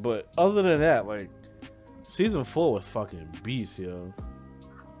 Yeah, but other than that, like season 4 was fucking beast, yo.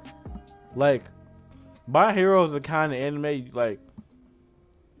 Like My Hero is the kind of anime like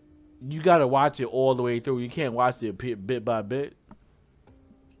you gotta watch it all the way through. You can't watch it bit by bit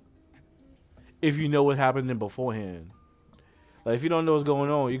if you know what's happening beforehand. Like if you don't know what's going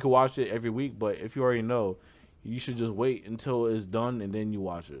on, you can watch it every week. But if you already know, you should just wait until it's done and then you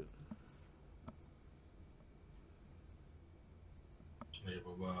watch it. Yeah,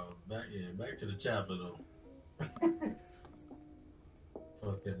 but back to the chapter though.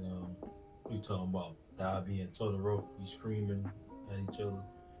 Fucking we talking about Dabi and Todoroki screaming at each other.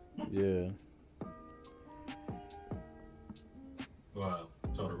 Yeah. Well,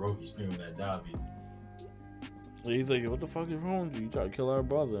 Todoroki screaming at Dabi. He's like, what the fuck is wrong with you? You try to kill our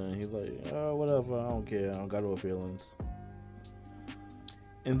brother. And he's like, oh, whatever. I don't care. I don't got no feelings.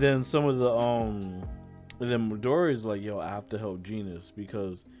 And then and then Midoriya's like, yo, I have to help Genus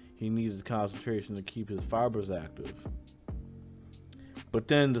because he needs his concentration to keep his fibers active. But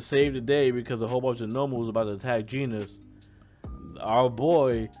then to save the day, because a whole bunch of Nomu was about to attack Genus, our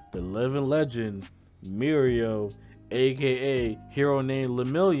boy, the living legend, Mirio, aka hero named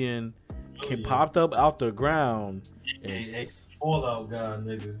Lemillion, popped up out the ground. Hey, Fallout guy,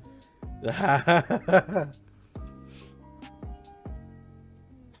 nigga.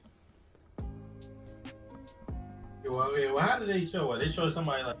 Well, how did they show it? They showed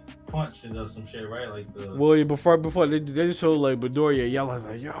somebody like punching or some shit, right? Like the. Well, before they just showed like Midoriya yelling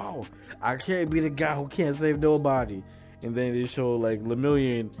like, "Yo, I can't be the guy who can't save nobody." And then they showed like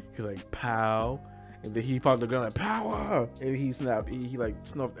Lemillion, he's like, "Pow," and then he popped the gun like, "Power!" And he snapped, he like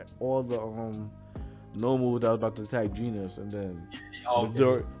snuffed all the Nomu that was about to attack Genus, and then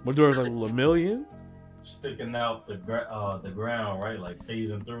Midoriya's like, "Lemillion?" Sticking out the ground, right? Like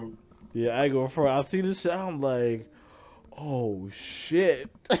phasing through. Yeah, I go for it. I see this shit, I'm like, oh shit.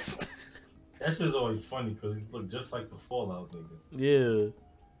 That shit's always funny because he looked just like the Fallout nigga. Yeah.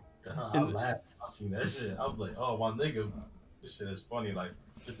 I laughed. I seen that shit. I was like, oh my nigga, this shit is funny. Like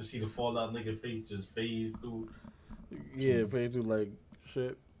just to see the Fallout nigga face just phase through. Yeah, phase through like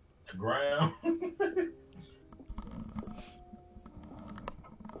shit. The ground.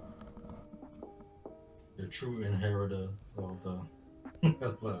 The true inheritor of the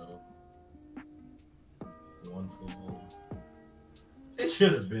one for all. It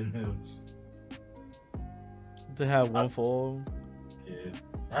should have been him. To have one for all. Yeah,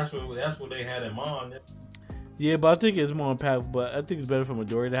 that's what they had in mind. Yeah, but I think it's more impactful. But I think it's better for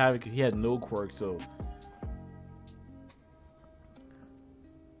Midoriya to have it because he had no quirk. So.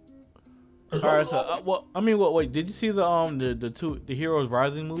 All right. So, wait. Did you see the Heroes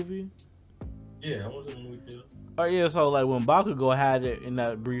Rising movie? Yeah, I was in the movie too. Oh yeah, so like when Bakugo had it in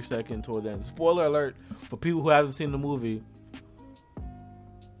that brief second toward the end. Spoiler alert for people who haven't seen the movie.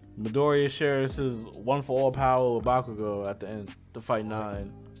 Midoriya shares his one for all power with Bakugo at the end to fight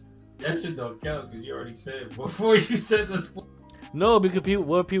 9. That shit don't count because you already said before you said this. No, because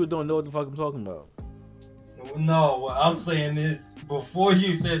people don't know what the fuck I'm talking about. No, what I'm saying is before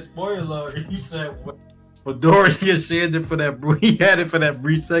you said spoiler, you said Midoriya shared it for that. He had it for that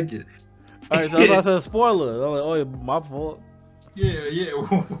brief second. Alright, so I said spoiler. I was like, oh, yeah, my fault. Yeah.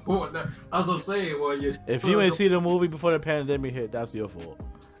 That's what I'm saying. Well, if you ain't see the movie before the pandemic hit, that's your fault.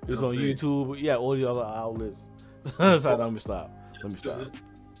 It's on YouTube. Yeah, all the other outlets. Sorry, let me stop.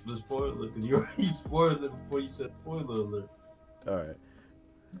 The spoiler, because you already spoiled it before you said spoiler alert. Alright.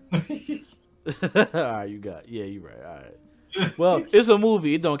 Alright, you got. Yeah, you're right. Alright. Well, it's a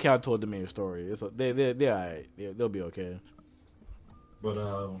movie. It don't count toward the main story. They're alright. Yeah, they'll be okay. But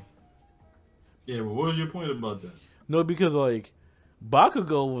yeah, but what was your point about that? No, because like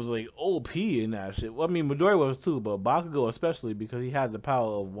Bakugo was like OP in that shit. Well, I mean Midoriya was too, but Bakugo especially because he had the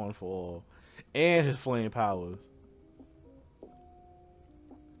power of one for all and his flame powers.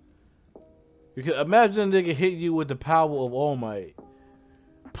 Because imagine they could hit you with the power of All Might,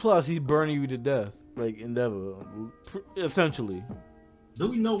 plus he's burning you to death like Endeavor, essentially. Do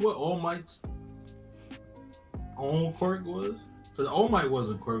we know what All Might's own quirk was? Because All Might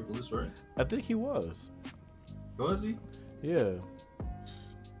wasn't quirkless, right? I think he was. Was he? Yeah.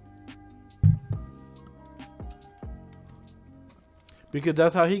 Because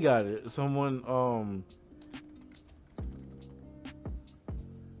that's how he got it. Someone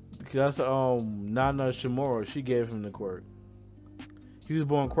that's Nana Shimura, she gave him the quirk. He was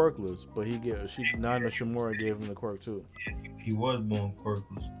born quirkless, but Nana Shimura gave him the quirk too. He was born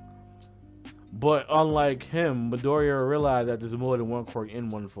quirkless. But unlike him, Midoriya realized that there's more than one quirk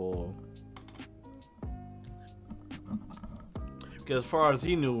in One for All. Because as far as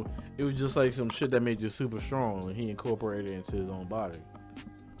he knew, it was just like some shit that made you super strong, and he incorporated it into his own body.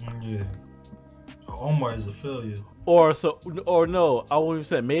 Yeah. So All Might is a failure. Or no, I wouldn't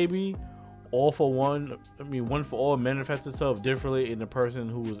say maybe All for One. I mean, One for All manifests itself differently in the person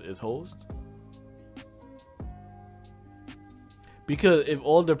who is his host. Because if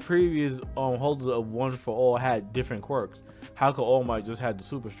all the previous holders of One for All had different quirks, how could All Might just have the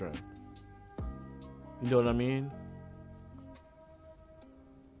super strength? You know what I mean?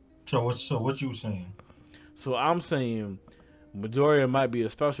 So what you saying? So I'm saying Midoriya might be a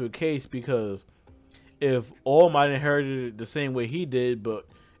special case because if All Might inherited it the same way he did, but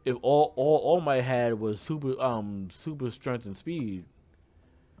if All Might had was super strength and speed,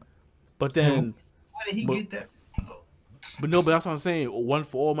 but then How did he but get that? but that's what I'm saying. One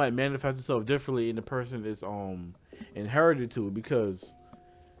for All might manifest itself differently in the person it's inherited to, because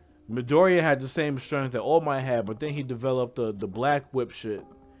Midoriya had the same strength that All Might had, but then he developed the black whip shit.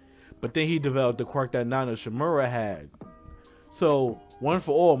 But then he developed the quirk that Nana Shimura had. So One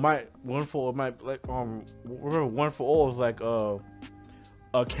for All might like remember One for All is like a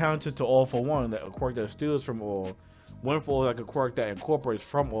counter to All for One, that a quirk that steals from All. One for All is like a quirk that incorporates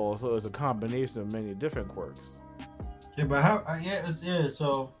from All, so it's a combination of many different quirks. Yeah, but how? Yeah.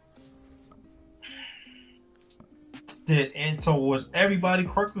 So was everybody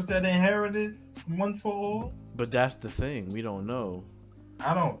quirkless that inherited One for All? But that's the thing, we don't know.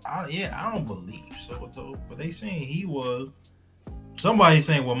 I don't believe so though. But they saying he was. Somebody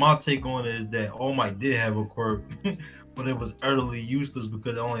saying, well, my take on it is that All Might did have a quirk, but it was utterly useless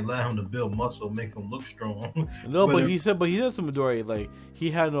because it only allowed him to build muscle, make him look strong. No, but he said to Midoriya, like,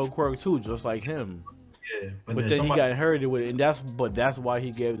 he had no quirk too, just like him. Yeah, but then he got inherited with it, and that's why he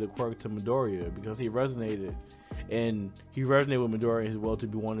gave the quirk to Midoriya, because he resonated with Midoriya as well to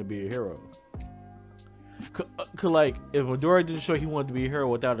want to be a hero. Cause like if Midoriya didn't show he wanted to be a hero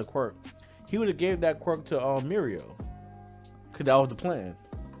without a quirk, he would have gave that quirk to Mirio. Cause that was the plan.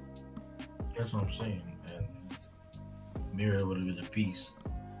 That's what I'm saying, and Mirio would have been a piece.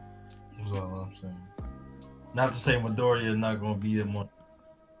 That's all I'm saying. Not to say Midoriya is not going to be them one.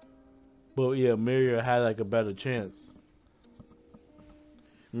 But yeah, Mirio had like a better chance.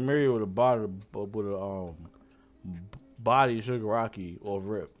 Mirio would have body Shigaraki or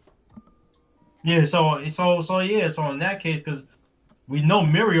Rip. Yeah, so in that case, because we know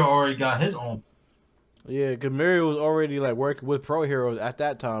Mirio already got his own. Yeah, because Mirio was already like working with pro heroes at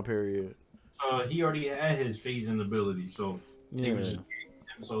that time period. He already had his phasing ability, so yeah.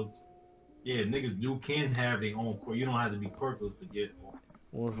 Niggas can have their own quirk. You don't have to be quirkless to get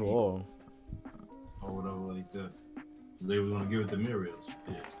One for All or whatever like that. They were gonna give it to Mirio.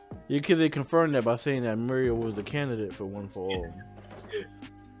 Yeah, because they confirmed that by saying that Mirio was the candidate for One for All. Yeah.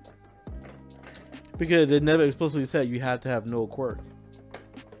 Because they never explicitly said you had to have no quirk.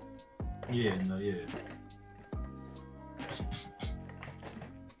 Yeah.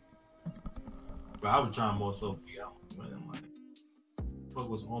 But I was trying more so to figure out, man, like, what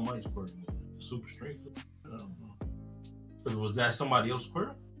was All Might's quirk? Super strength? I don't know. Because was that somebody else's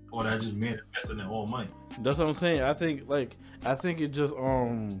quirk? Or that just manifested in All Might? That's what I'm saying. I think it just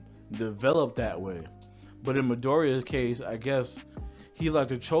developed that way. But in Midoriya's case, I guess he's like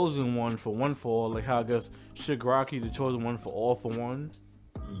the chosen one for One for All, like how I guess Shigaraki the chosen one for All for One.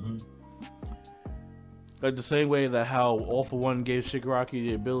 Mm-hmm. Like the same way that how All for One gave Shigaraki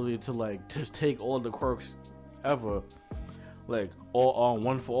the ability to like just take all the quirks ever, like all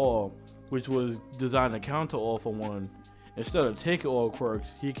One for All, which was designed to counter All for One. Instead of taking all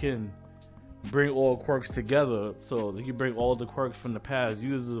quirks, he can bring all quirks together, so he can bring all the quirks from the past,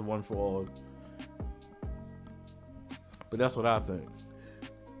 uses One for All. But that's what I think.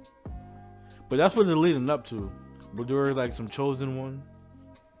 But that's what they're leading up to. Midoriya like some chosen one,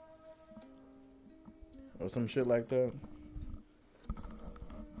 or some shit like that.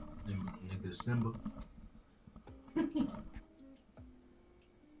 Nigga Simba.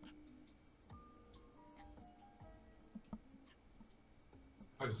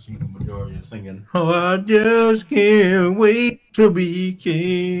 I can see Midoriya singing, "Oh, I just can't wait to be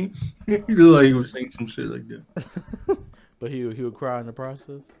king." He looked like he was singing some shit like that. But he would cry in the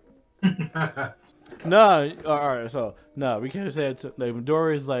process. Nah, alright, so we can't say it. Like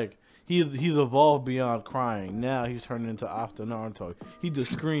Midoriya's like he's evolved beyond crying. Now he's turned into After Naruto. He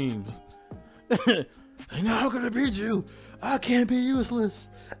just screams. Like, no, I'm gonna beat you. I can't be useless.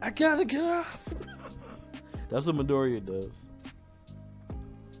 I gotta get off. That's what Midoriya does.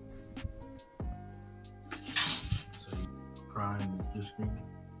 So he crying is just screaming.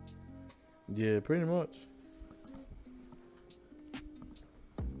 Yeah, pretty much.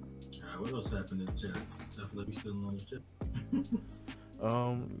 Alright, what else happened in the chat? Definitely we still on the chat.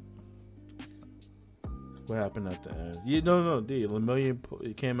 Um, what happened at the end? Yeah, no, dude. Lemillion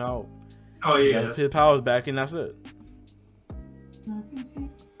it came out. Oh He yeah. got his powers back, and that's it.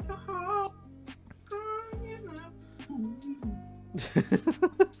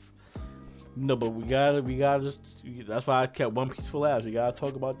 No, but we gotta just. That's why I kept One Piece for last. We gotta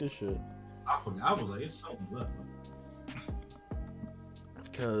talk about this shit. I forgot. I was like, it's something left.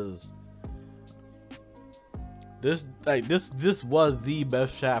 Because this was the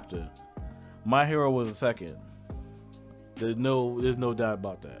best chapter. My Hero was the second. There's no doubt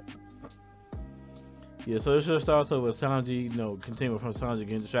about that. Yeah, so it should start off with Sanji, continuing from Sanji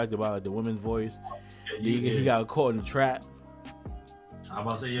getting distracted by like, the woman's voice. He got caught in the trap. I'm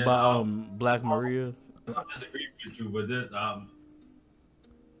about to say, yeah. By Black Maria. I disagree with you, but this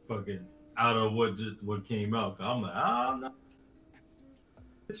fucking out of what came out. I'm like, no.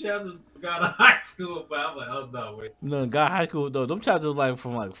 The chapters got a high school, but I'm like, oh no, wait. No, got high school though. Them chapters like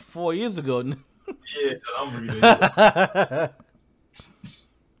from like 4 years ago. Yeah, I'm reading it.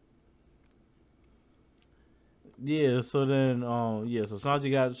 Yeah, so then so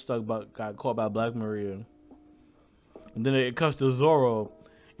Sanji got caught by Black Maria. And then it comes to Zoro,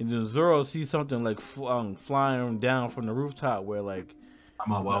 and then Zoro sees something like flying down from the rooftop where like.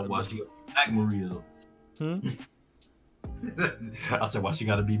 I'm about why she Black Maria though. I said why she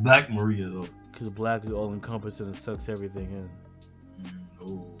gotta be Black Maria though. Because black is all encompassing and sucks everything in.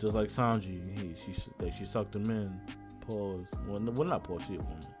 Oh. Just like Sanji, she sucked him in. Pause. Well, not pause. She a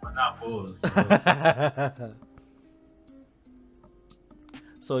woman. Not pause.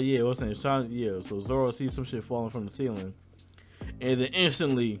 So yeah, what's saying? So Zoro sees some shit falling from the ceiling, and then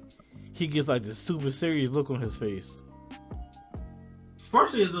instantly, he gets like this super serious look on his face.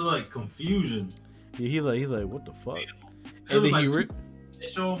 First, he had the like confusion. Yeah, he's like, what the fuck? And then they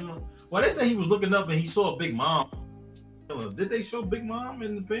show him. Well, they say he was looking up and he saw Big Mom. Did they show Big Mom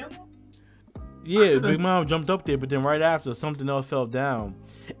in the panel? Yeah, Big Mom jumped up there, but then right after something else fell down,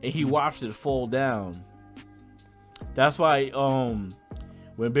 and he watched it fall down. That's why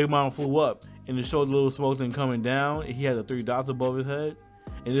when Big Mom flew up and it showed the little smoke thing coming down, he had the 3 dots above his head,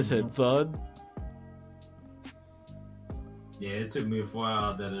 and it said thud. Yeah, it took me a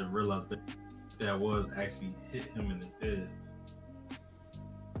while that I realized that was actually hit him in his head.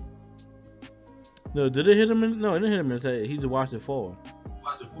 No, did it hit him? No, it didn't hit him in his head. He just watched it fall.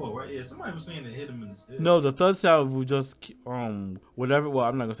 Watched it fall, right? Yeah, somebody was saying it hit him in his head. No, the thud sound was just whatever. Well,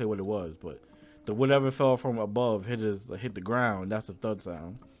 I'm not gonna say what it was, but the whatever fell from above hit the ground. That's the thud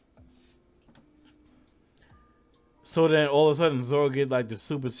sound. So then all of a sudden Zoro get like the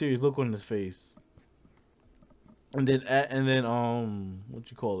super serious look on his face, and then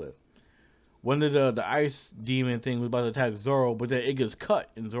what you call it? One of the ice demon thing was about to attack Zoro, but then it gets cut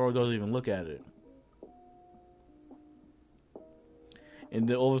and Zoro doesn't even look at it. And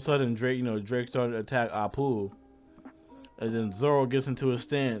then all of a sudden Drake started to attack Appu, and then Zoro gets into a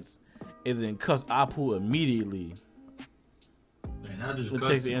stance, and then cuts Appu immediately. Man, I just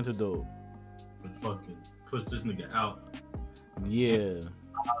takes the antidote. But fucking push this nigga out. Yeah.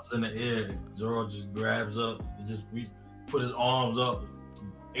 House in the air, Zoro just grabs up and just put his arms up.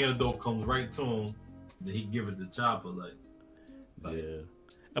 Antidote comes right to him. Then he give it to Chopper like yeah.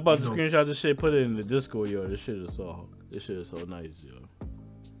 I'm about to screenshot this shit, put it in the Discord, yo. This shit is so nice, yo.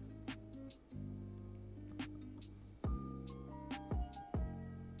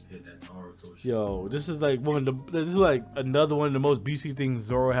 Hit that Naruto shit. Yo, this is like another one of the most BC things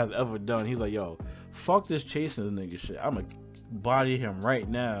Zoro has ever done. He's like, yo, fuck this chasing this nigga shit. I'ma body him right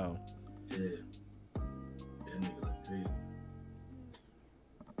now. Yeah. That nigga like crazy.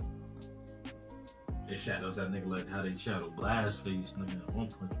 They shadowed that nigga like how they shadowed Blast Face nigga at One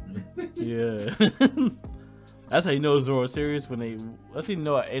Punch Man. Yeah. That's how you know Zoro's serious that's how you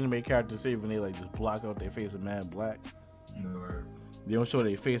know an anime character serious when they like just block out their face with mad black. Or They don't show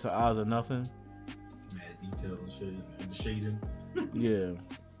their face or eyes or nothing. Mad detail and shit and the shading. Yeah.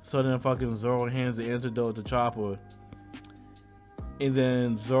 So then fucking Zoro hands the antidote to Chopper. And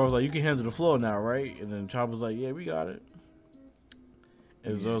then Zoro's like, you can handle the floor now, right? And then Chopper's like, yeah, we got it.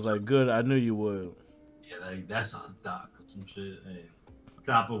 And yeah, Zoro's like, good, I knew you would. Yeah, like, that's on Doc or some shit. And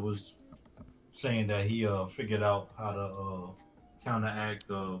Chopper was saying that he figured out how to counteract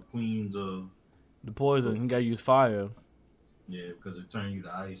Queen's the poison. He gotta use fire. Yeah, because it turned you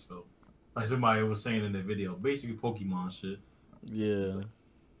to ice. So, like somebody was saying in the video, basically Pokemon shit. Yeah. Like,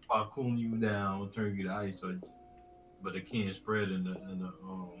 if I cool you down, it'll turn you to ice, but it can't spread in the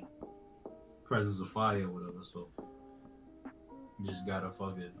presence of fire or whatever. So you just gotta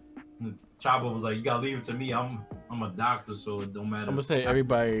fucking Chopper was like, "You gotta leave it to me. I'm a doctor, so it don't matter." I'm gonna say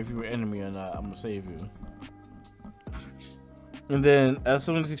everybody if you're an enemy or not. I'm gonna save you. And then as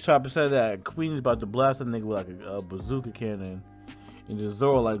soon as Chopper said that, Queen's about to blast a nigga with like a bazooka cannon, and just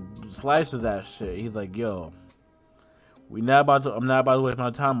Zoro like slices that shit. He's like, "Yo, I'm not about to waste my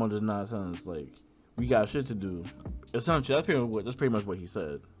time on this nonsense. Like, we got shit to do." Essentially, that's pretty much what he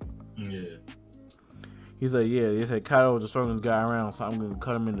said. Yeah. He's like, "Yeah, they said Kaido was the strongest guy around, so I'm gonna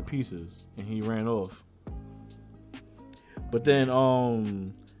cut him into pieces," and he ran off. But then,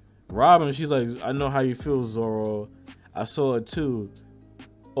 Robin, she's like, "I know how you feel, Zoro. I saw it too.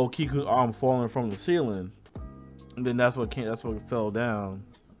 Okiku's arm falling from the ceiling, and then that's what fell down."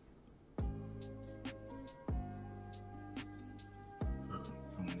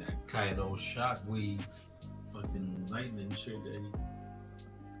 From that Kaido shockwave, fucking lightning shit that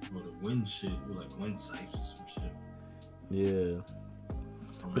or the wind shit. It was like wind sipes or some shit. Yeah.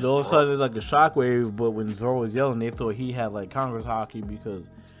 But all of a sudden, it's like a shockwave. But when Zoro was yelling, they thought he had like Congress hockey because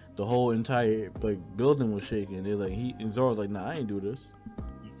the whole entire like building was shaking. They're like, and Zoro was like, "Nah, I ain't do this."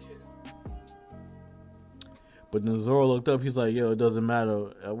 Yeah. But then Zoro looked up. He's like, "Yo, it doesn't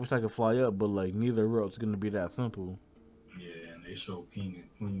matter. I wish I could fly up, but like neither road's gonna be that simple." Yeah, and they show King and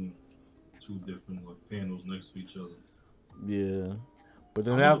Queen, two different like panels next to each other. Yeah. But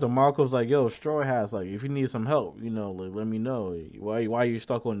then after Marco's like, "Yo, Straw Hats, like, if you need some help, like, let me know. Why are you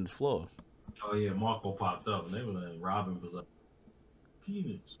stuck on this floor?" Oh yeah, Marco popped up, and they were like, Robin was like,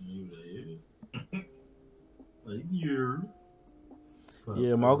 "Phoenix," and he was like, "Like, yeah."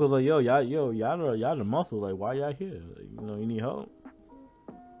 Yeah, Marco's like, y'all the muscle. Like, why y'all here? Like, you need help?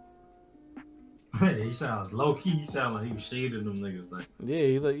 He sounds low key. He sounded like he was shading them niggas. Like, yeah,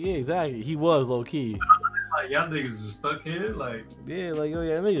 he's like, yeah, exactly. He was low key. Like, y'all niggas is stuck here. Like, yeah, like, yo,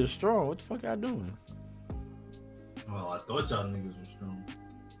 y'all niggas strong. What the fuck y'all doing? Well, I thought y'all niggas were strong.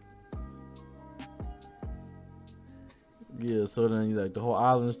 Yeah, so then like the whole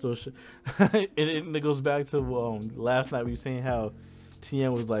island is still shit. it goes back to last night we seen how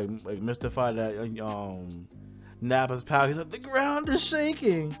Tien was like mystified that Nappa's power. He's like, the ground is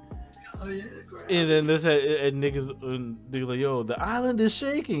shaking. Oh yeah, and then this and niggas like, yo, the island is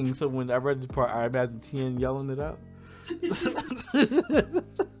shaking. So when I read this part, I imagined Tien yelling it out.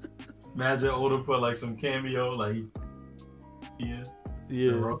 Imagine Oda put like some cameo, like yeah.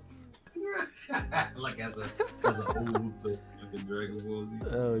 Like as a old to fucking Dragon Ball Z.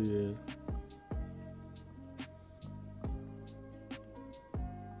 Oh yeah.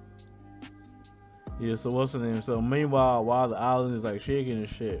 Yeah, so what's the name? So meanwhile, while the island is like shaking and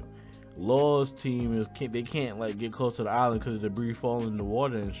shit, Law's team they can't like get close to the island because of debris falling in the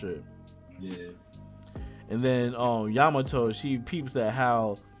water and shit. Yeah. And then Yamato, she peeps at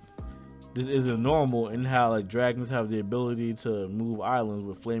how this isn't normal and how like dragons have the ability to move islands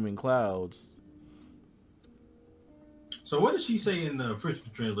with flaming clouds. So what did she say in the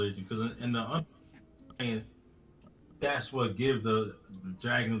official translation? Because in the that's what gives the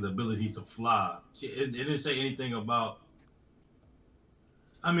dragon the ability to fly. It didn't say anything about.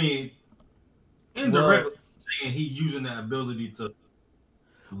 I mean, indirectly saying he's using that ability to.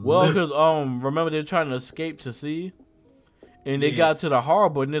 Well, because remember they're trying to escape to sea, and they got to the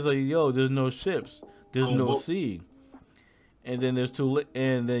harbor, and they're like, "Yo, there's no ships, there's no sea," and then there's too late,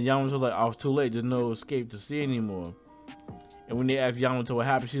 and then Yamato's like, "I was too late. There's no escape to sea anymore." And when they ask Yamato what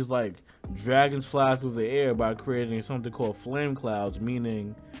happened, she's like, "Dragons fly through the air by creating something called flame clouds,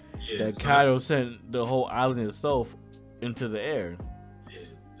 meaning that Kaido sent the whole island itself into the air." Yeah,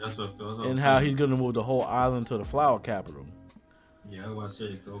 that's what and how he's gonna move the whole island to the flower capital. Yeah, I was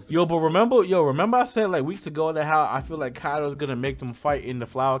saying, okay. Yo, but remember I said like weeks ago that how I feel like Kaido's gonna make them fight in the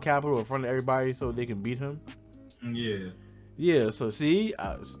flower capital in front of everybody so they can beat him. Yeah. Yeah. So see,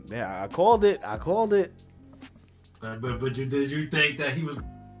 I called it. But did you think that he was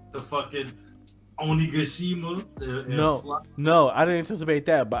the fucking Onigashima? No, I didn't anticipate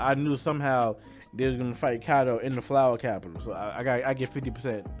that, but I knew somehow they was gonna fight Kaido in the flower capital. So I get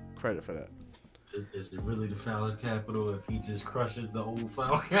 50% credit for that. Is it really the flower capital if he just crushes the old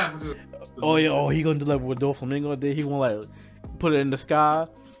flower capital? Oh yeah, he gonna deliver what Doflamingo did. He gonna like put it in the sky.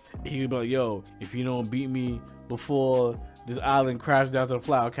 He gonna be like, yo, if you don't beat me before this island crashes down to the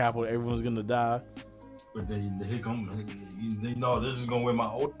flower capital, everyone's gonna die. But then they know this is gonna win my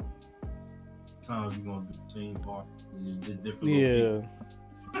old times. You gonna do the same part, just different. Yeah.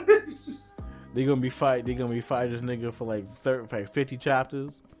 They're gonna be fighting this nigga for like 50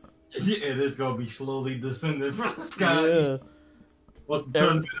 chapters. Yeah, and it's gonna be slowly descending from the sky. Yeah. What's the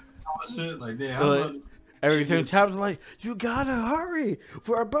turn? Shit like damn. Every 10 chapters, like, you gotta hurry.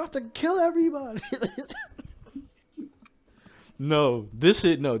 We're about to kill everybody. This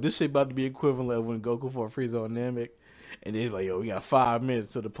shit about to be equivalent of when Goku fought Frieza on Namek, and they're like, yo, we got 5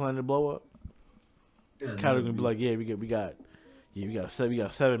 minutes till the planet blow up. Yeah, Kaido gonna be like, yeah, we got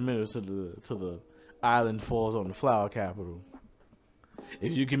 7 minutes till the island falls on the flower capital.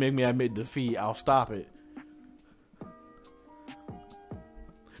 If you can make me admit defeat, I'll stop it.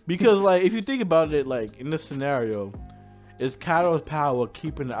 Because like, if you think about it, like in this scenario, it's Kaido's power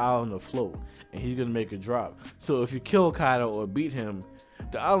keeping the island afloat, and he's gonna make it drop. So if you kill Kaido or beat him,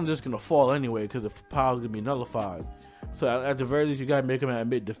 the island's just gonna fall anyway because the power's gonna be nullified. So at the very least, you gotta make him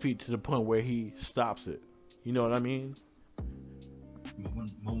admit defeat to the point where he stops it. You know what I mean?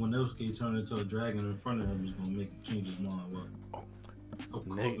 When Inosuke turned into a dragon in front of him, he's gonna make him change his mind.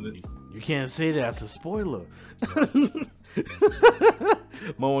 You can't say that. That's a spoiler.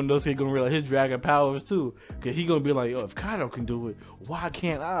 Momonosuke gonna realize his dragon powers too, cause he gonna be like, yo, if Kaido can do it, why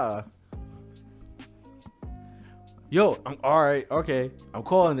can't I? Yo, I'm alright, okay, I'm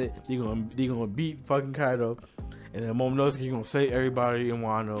calling it. They gonna beat fucking Kaido, and then Momonosuke gonna save everybody in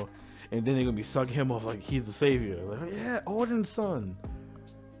Wano, and then they're gonna be sucking him off like he's the savior. Like, yeah, Odin's son.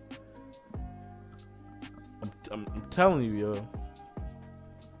 I'm telling you, yo.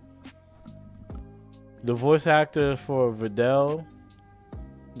 The voice actor for Videl,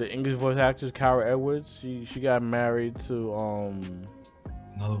 the English voice actress Kyra Edwards, she got married to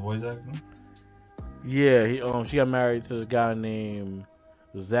another voice actor. Yeah, she got married to this guy named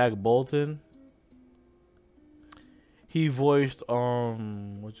Zach Bolton. He voiced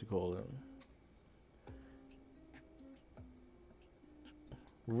what you call him?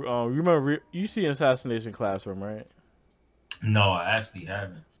 Remember you see Assassination Classroom, right? No, I actually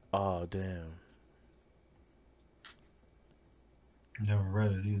haven't. Oh damn. Never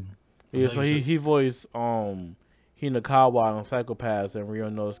read it either. Yeah, so he voiced Hinakawa on Psychopaths and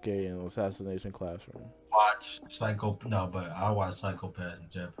Ryunosuke in Assassination Classroom. But I watch Psychopaths in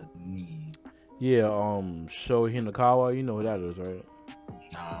Japanese. Yeah, Sho Hinakawa, you know who that is, right?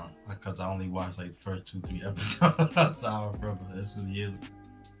 Nah, because I only watched like the first 2-3 episodes. So I don't remember. This was years ago.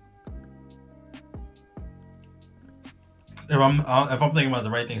 If I'm thinking about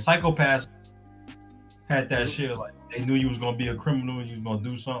the right thing, Psychopaths had that shit like they knew you was gonna be a criminal and you was gonna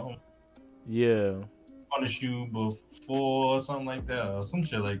do something. Yeah. Punish you before or something like that, or some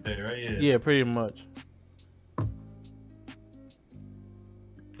shit like that, right? Yeah. Yeah, pretty much.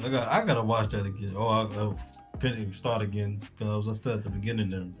 I gotta watch that again. I'll start again because I was still at the beginning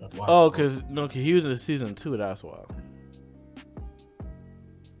then. Cause he was in season 2. That's why.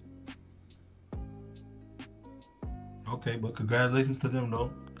 Okay, but congratulations to them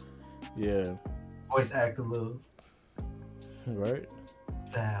though. Yeah. Voice actor love. Right.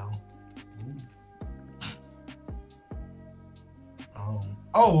 Style.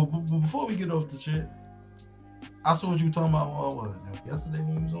 Before we get off the shit, I saw what you were talking about. Yesterday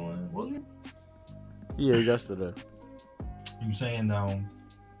when we was on it, wasn't it? Yeah, yesterday. You were saying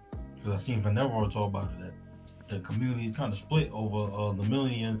because I seen Vanero talk about it, that the community is kind of split over the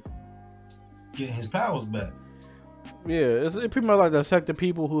million getting his powers back. Yeah, it's pretty much like the sect of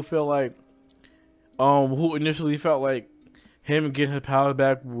people who feel like, who initially felt like him getting his powers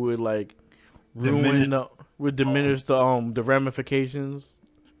back would like diminish the ramifications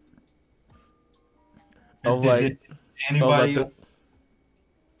of like. Did anybody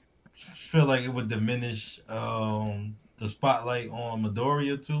feel like it would diminish the spotlight on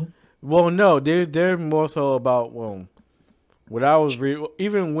Midoriya too? Well, no, they're more so about what I was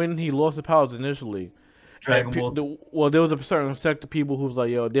even when he lost the powers initially. Dragon Ball. There was a certain sect of people who was like,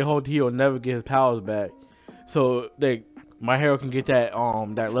 yo, they hope he'll never get his powers back, so my hero can get that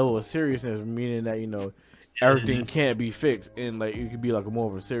that level of seriousness, meaning that everything can't be fixed, and like it could be like a more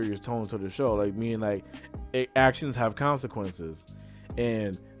of a serious tone to the show, like meaning like actions have consequences,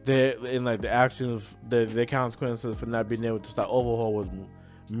 and the actions the consequences for not being able to stop Overhaul was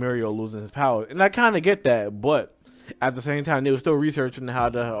Mirio losing his power, and I kind of get that, but at the same time they were still researching how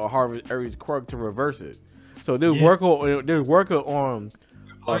to harvest Ares' quirk to reverse it, so they're working on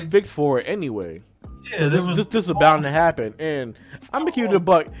a fix for it anyway. Yeah, this is bound to happen, and I'm gonna keep it a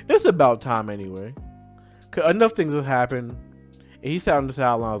buck. It's about time anyway. Cause enough things have happened, and he sat on the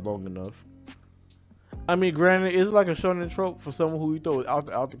sidelines long enough. I mean, granted, it's like a shonen trope for someone who you throw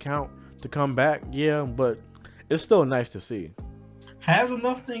out the count to come back. Yeah, but it's still nice to see. Has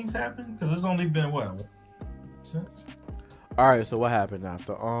enough things happened? Because it's only been what since. All right, so what happened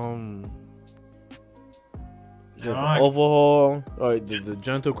after Overhaul, the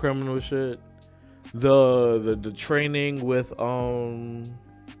gentle criminal shit. The training with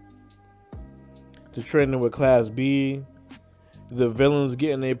Class B, the villains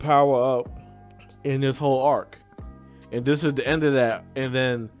getting their power up in this whole arc, and this is the end of that. And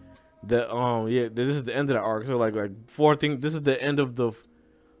then this is the end of the arc. So like four things. This is the end of the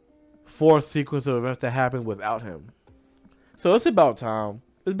fourth sequence of events that happened without him. So it's about time.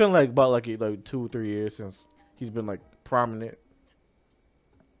 It's been like about like 2 or 3 years since he's been like prominent.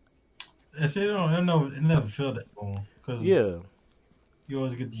 It never felt that long because Yeah, you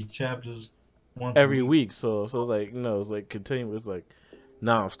always get these chapters once a every week. week. So like it's like continuous, like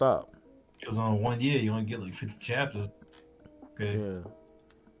non-stop. Because on 1 year you only get like 50 chapters. Okay. Yeah,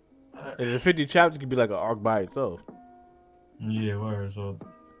 and the 50 chapters could be like an arc by itself. Yeah, word. So,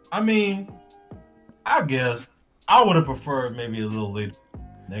 I mean, I guess I would have preferred maybe a little later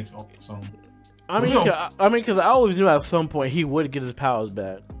next arc or something. I mean, because I always knew at some point he would get his powers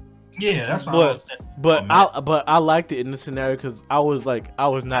back. Yeah, that's what I was saying. But I liked it in this scenario because I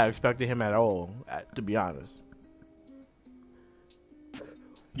was not expecting him at all, to be honest.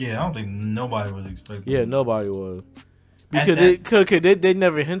 Yeah, I don't think nobody was expecting. Yeah, nobody was. Because they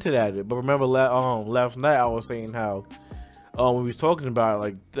never hinted at it. But remember last night I was saying how when we was talking about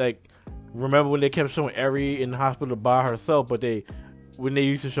it, like remember when they kept showing Eri in the hospital by herself, but when they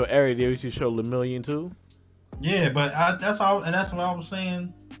used to show Eri, they used to show Lemillion too. Yeah, but that's what I was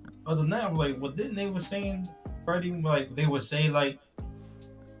saying other night. I was like, well, didn't they were saying Freddie, like they would say like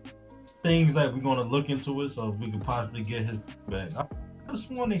things like we're gonna look into it so we could possibly get his back. I just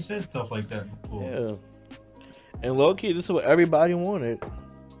sworn they said stuff like that before. Yeah. And low key, this is what everybody wanted.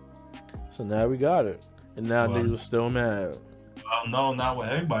 So now we got it. And now niggas are still mad. No, not what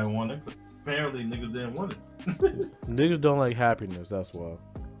everybody wanted. Apparently niggas didn't want it. Niggas don't like happiness, that's why.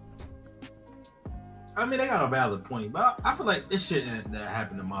 I mean, they got a valid point, but I feel like this shit that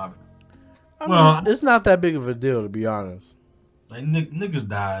happened to Marvel. I mean, it's not that big of a deal, to be honest. Like niggas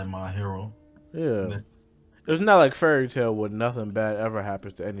died in My Hero. Yeah. It's not like Fairy Tail where nothing bad ever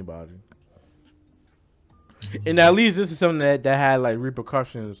happens to anybody. And at least this is something that had like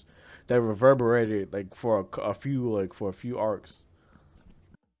repercussions that reverberated like for a few arcs.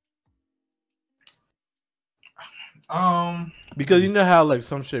 Because you know how like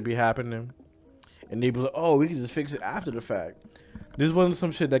some shit be happening, and they be like, "Oh, we can just fix it after the fact." This wasn't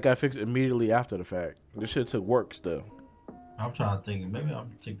some shit that got fixed immediately after the fact. This shit took work still. I'm trying to think. Maybe I'll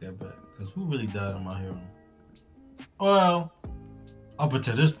take that back. Because who really died in My Hero? Well, up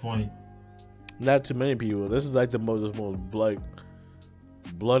until this point, not too many people. This is like the most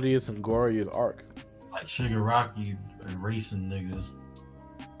bloodiest and goriest arc. Like Shigaraki erasing niggas.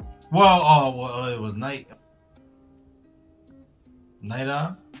 Well, it was Night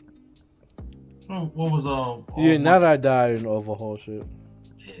Eye. What was Night Eye died in Overhaul shit.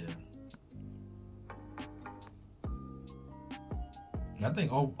 Yeah. I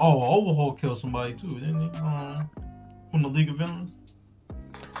think Overhaul killed somebody too, didn't he? From the League of Villains.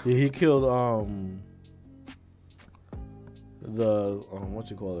 Yeah, he killed what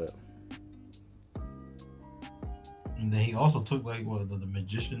you call it? And then he also took like the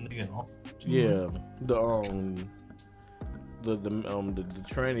magician nigga. Yeah, the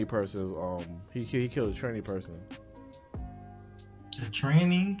trainee person's he killed a trainee person. The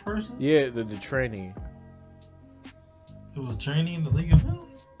training person? Yeah, the trainee. It was a trainee in the League of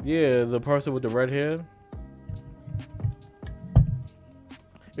Villains? Yeah, the person with the red hair.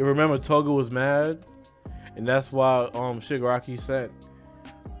 You remember Toga was mad, and that's why Shigaraki sent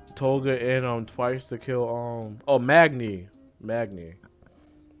Toga in twice to kill Magni.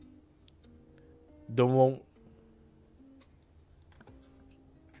 The one.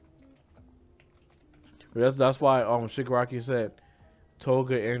 That's why Shigaraki sent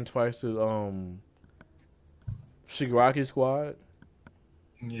Toga in twice to Shigaraki squad.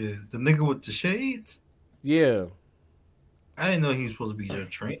 Yeah, the nigga with the shades. Yeah. I didn't know he was supposed to be a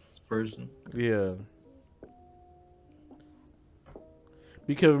trained person. Yeah.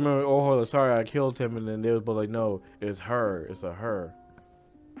 Because remember, oh, sorry, I killed him, and then they was both like, no, it's her. It's a her.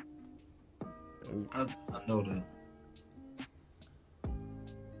 I know that.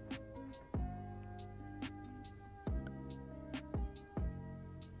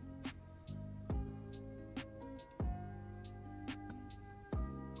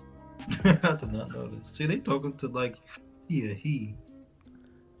 I did not know that. See, they talking to like he.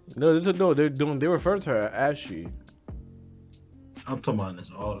 No, they refer to her as she. I'm talking about in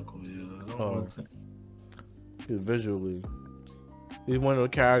this article, yeah. Visually. He's one of the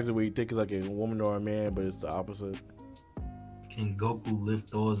characters where you think is like a woman or a man, but it's the opposite. Can Goku lift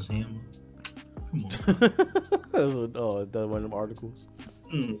Thor's hammer? Come on. That's one of them articles.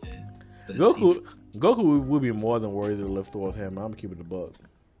 Yeah. Goku would be more than worthy to lift Thor's hammer. I'm keeping the buck.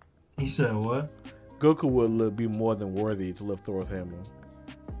 He said what? Goku would be more than worthy to lift Thor's hammer.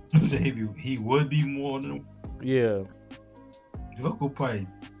 He said he would be more than. Yeah. Goku probably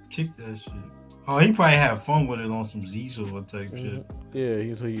kicked that shit. Oh, he probably had fun with it on some Lysol type shit.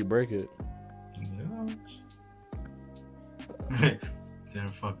 Yeah, so you break it. Yeah. Then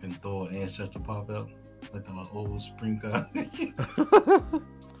fucking throw an ancestor pop out like the old spring guy.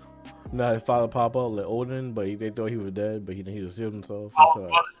 Now his father pop up like Odin, but they thought he was dead, but he just sealed himself I was inside.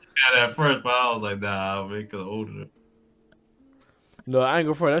 about to say that at first, but I was like, nah, I'll make it older. No, I ain't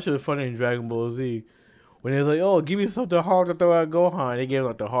gonna front. That shit was funny in Dragon Ball Z. When they was like, "Oh, give me something hard to throw at Gohan," they gave him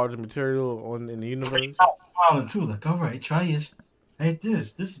like the hardest material in the universe. I was smiling too, like, all right, try this. Hey,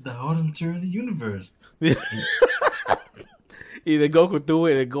 this is the hardest material in the universe. Either Goku threw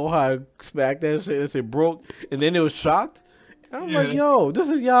it and Gohan smacked that shit and shit broke, and then it was shocked. And I'm like, "Yo, this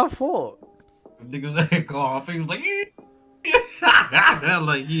is y'all fault." Niggas like Gohan face was like,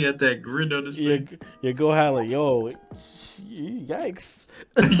 like he had that grin on his face. Yeah, Gohan like, "Yo, yikes."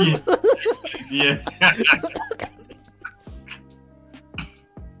 Yeah.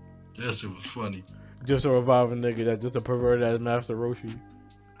 That shit was funny. Just a reviving nigga that just a perverted ass Master Roshi.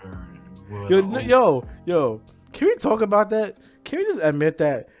 Yo, can we talk about that? Can we just admit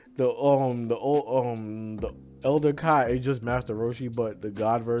that the Elder Kai is just Master Roshi, but the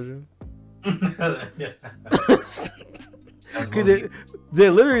God version? Cause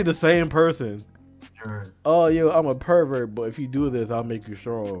they're literally the same person. Oh, yo, I'm a pervert, but if you do this, I'll make you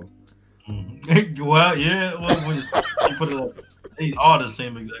strong. Well, yeah. Well, when you put it up, they are the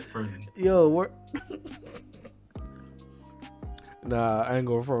same exact person. Yo, what? Nah, I ain't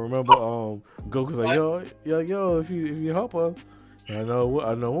gonna remember. Goku's like, yo, if you help her, I know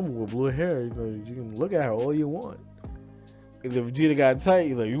a woman with blue hair. You can look at her all you want. And if Vegeta got tight,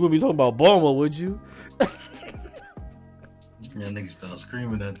 he's like, you wouldn't be talking about Bulma, would you? Yeah, nigga started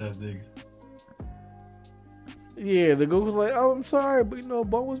screaming at that nigga. Yeah, the Goku's like, oh, I'm sorry, but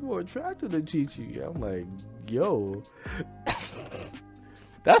Bulma's more attractive than Chi-Chi. I'm like, yo,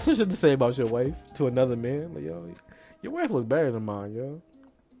 that's what you should say about your wife to another man. Like, yo, your wife look better than mine, yo.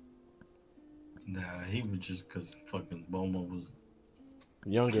 Nah, he was just because fucking Bulma was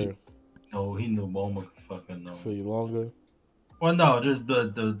younger. He knew Bulma fucking for you longer. Well, no, just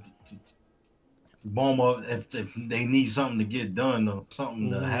the Bulma, if they need something to get done or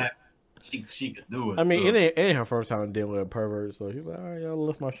something to happen, she could do it. I mean, it ain't her first time dealing with a pervert, so she's like, all right, y'all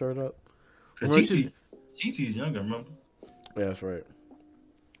lift my shirt up. Because Chi-Chi's younger, remember? Yeah, that's right.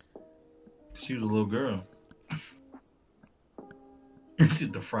 She was a little girl. She's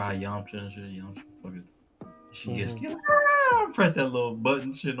the fry Yamcha and shit. Yamcha fucking. She gets scared. Press that little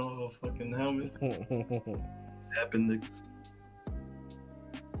button shit on her fucking helmet. Zapping niggas.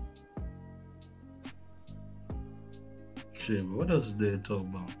 Shit, but what else is there to talk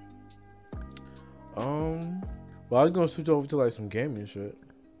about? Well, I was gonna switch over to like some gaming shit.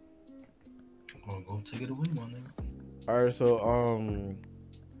 Oh, go take it away, my nigga. Alright, so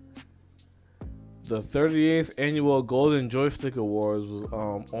the 38th annual Golden Joystick Awards was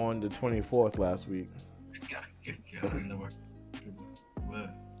on the 24th last week.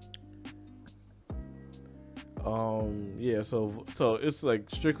 Yeah, so it's like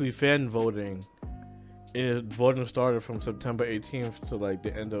strictly fan voting. And voting started from September 18th to like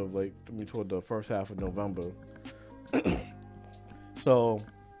the end of toward the first half of November. So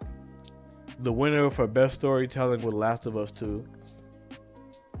the winner for best storytelling was Last of Us 2.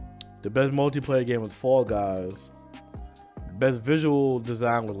 The best multiplayer game was Fall Guys. Best visual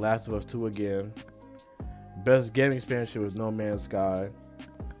design was Last of Us 2 again. Best game expansion was No Man's Sky.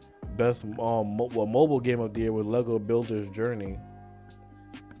 Best mobile game of the year was Lego Builder's Journey.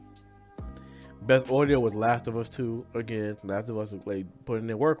 Best audio was Last of Us 2 again. Last of Us is like putting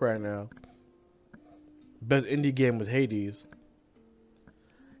in work right now. Best indie game was Hades.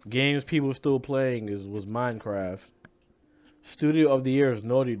 Games people still playing was Minecraft. Studio of the year is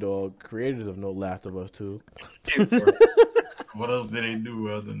Naughty Dog. Creators of No Last of Us 2. What else did they do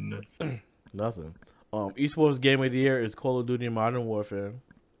other than that? Nothing. Esports game of the year is Call of Duty Modern Warfare.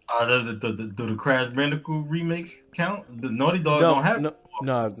 Do the Crash Bandicoot remakes count? The Naughty Dog don't have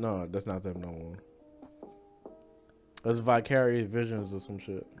No, that's not them no more. That's Vicarious Visions or some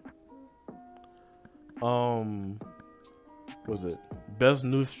shit. Was it best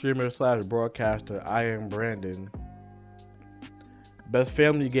new streamer / broadcaster? I am Brandon. Best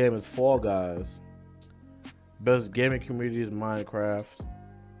family game is Fall Guys. Best gaming community is Minecraft.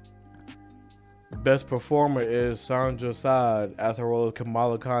 Best performer is Sandra Saad as her role as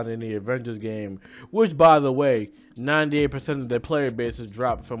Kamala Khan in the Avengers game, which, by the way, 98% of their player base has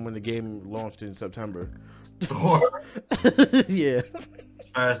dropped from when the game launched in September. Yeah.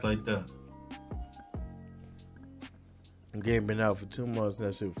 Fast like that. The game been out for 2 months and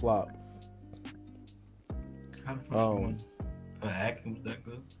that shit flopped. How the fuck she won? Her acting was that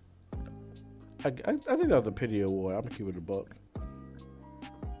good? I think that was a pity award. I'm gonna keep it a buck.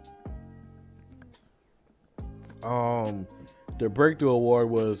 The breakthrough award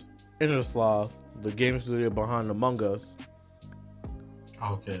was Innersloth, the game studio behind Among Us.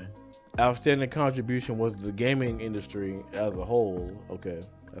 Okay. Outstanding contribution was the gaming industry as a whole. Okay,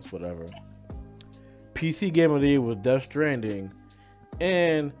 that's whatever. PC Game of the Year was Death Stranding,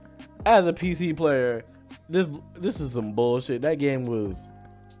 and as a PC player, this is some bullshit. That game was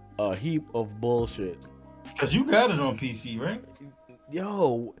a heap of bullshit. Cause you got it on PC, right?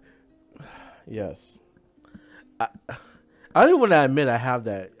 Yo, yes. I don't want to admit I have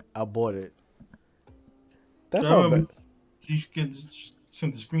that. I bought it. That's all bad. You should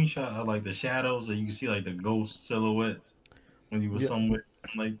send the screenshot of like the shadows, and you can see like the ghost silhouettes when you were somewhere,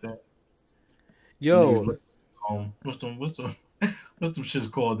 something like that. Yo, like, what's them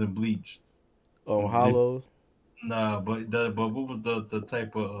shits called in Bleach? Oh, hollows. Nah, but what was the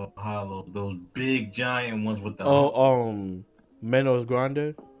type of hollow? Those big giant ones with the Menos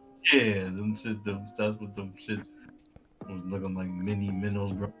Grande. Yeah, them shit. That's what them shits was looking like, mini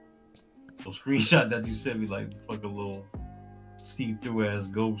Menos Grande. So screenshot that you sent me, like fucking little see-through ass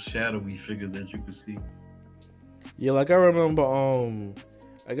ghost shadowy figures that you could see. Yeah, like I remember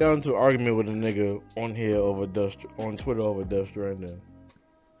I got into an argument with a nigga on here on Twitter over Death Stranding.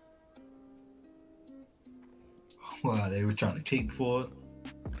 Wow, they were trying to cape for it.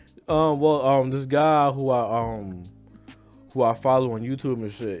 This guy who I follow on YouTube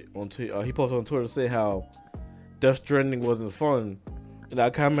and shit he posted on Twitter to say how Death Stranding wasn't fun, and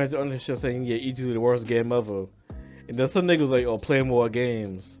I commented on his shit saying, yeah, easily the worst game ever. And then some niggas like, oh, play more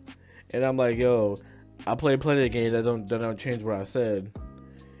games, and I'm like, yo, I play plenty of games that don't change what I said.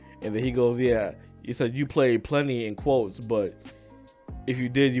 And then he goes, yeah, you said you played plenty in quotes, but if you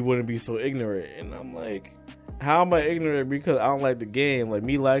did, you wouldn't be so ignorant. And I'm like, how am I ignorant because I don't like the game? Like,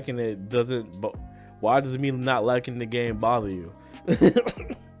 me liking it doesn't. But why does me not liking the game bother you?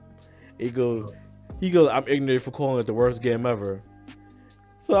 He goes, I'm ignorant for calling it the worst game ever.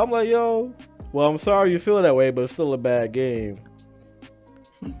 So I'm like, yo, well, I'm sorry you feel that way, but it's still a bad game.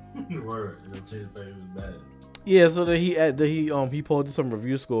 Word, it'll change if it was bad. Yeah, so then he posted some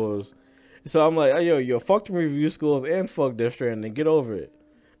review scores. So I'm like, hey, yo, fuck the review scores and fuck Death Stranding, get over it.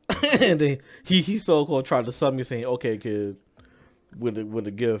 And then he so-called tried to sub me saying, okay, kid, with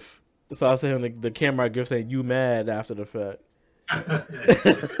a gif. So I sent him the camera gif saying, you mad after the fact.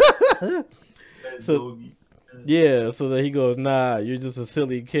 So yeah, so then he goes, nah, you're just a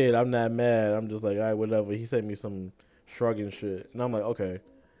silly kid, I'm not mad. I'm just like, alright, whatever. He sent me some shrugging shit, and I'm like, okay.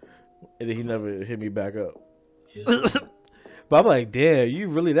 And then he never hit me back up. But I'm like, damn, you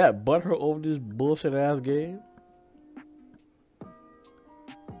really that butthurt over this bullshit ass game?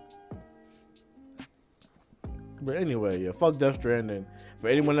 But anyway, yeah, fuck Death Stranding. For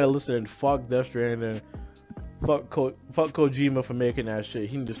anyone that listening, fuck Death Stranding. Fuck Kojima for making that shit.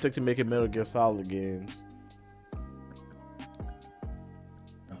 He need to stick to making Metal Gear Solid games.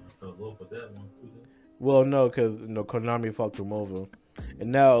 Well, no, because Konami fucked him over.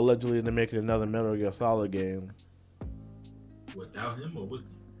 And now, allegedly, they're making another Metal Gear Solid game. Without him or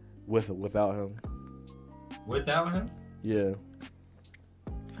with him? Without him. Without him? Yeah.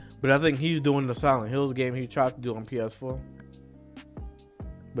 But I think he's doing the Silent Hills game he tried to do on PS4.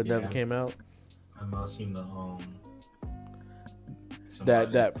 But never came out. I've not seen the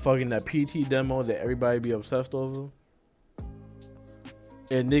that PT demo that everybody be obsessed over.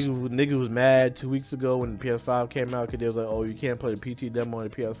 And niggas was mad 2 weeks ago when the PS5 came out because they was like, oh, you can't play the PT demo on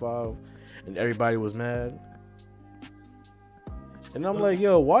the PS5, and everybody was mad. And I'm like,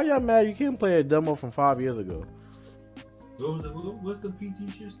 yo, why y'all mad? You can't play a demo from 5 years ago. What was it? What's the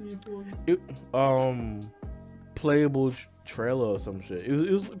PT shit stand for? Playable trailer or some shit.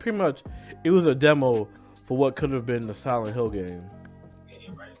 It was pretty much a demo for what could have been the Silent Hill game.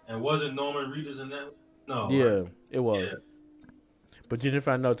 Yeah, right. And wasn't Norman Reedus in that? No. Yeah, right? It was. Yeah. But you didn't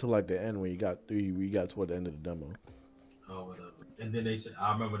find out till like the end when you got toward the end of the demo. Oh, whatever. And then they said,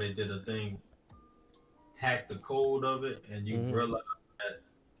 I remember they did a thing, hacked the code of it, and you realized that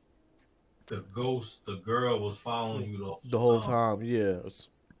the girl was following you the whole time. Yeah.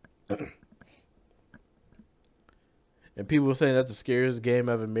 And people were saying that's the scariest game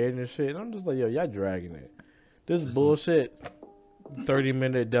ever made and shit. And I'm just like, yo, y'all dragging it. This bullshit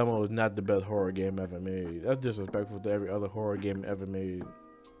 30-minute demo is not the best horror game ever made. That's disrespectful to every other horror game ever made.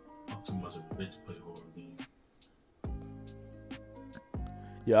 I'm too much of a bitch to play horror games.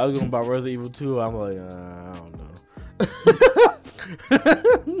 Yeah, I was going to buy Resident Evil 2. I'm like, I don't know.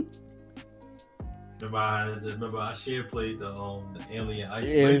 Remember I played the Alien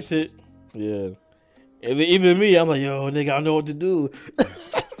Isolation. Yeah, shit. Yeah. And then even me, I'm like, yo, nigga, I know what to do.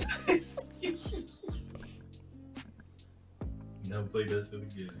 Never play that shit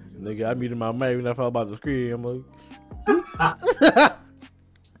again. Nigga, I muted my mic when I felt about to scream. I'm like,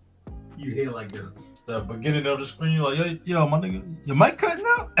 you hear like the beginning of the screen, you're like, yo, my nigga, your mic cutting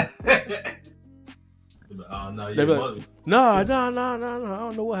out? Oh no, they be like, nah, I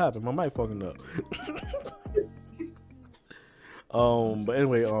don't know what happened. My mic fucking up. But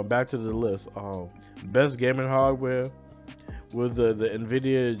anyway, back to the list. Best gaming hardware was the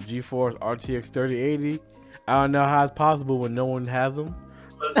NVIDIA GeForce RTX 3080. I don't know how it's possible when no one has them.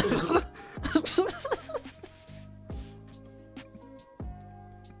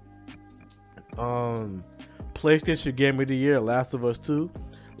 PlayStation Game of the Year, Last of Us 2.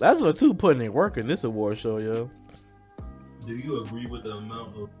 Last of Us 2 putting in work in this award show, yo. Do you agree with the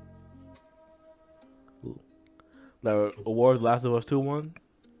amount of The awards Last of Us 2 won?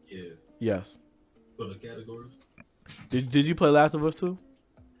 Yeah. Yes. For the categories? Did you play Last of Us 2?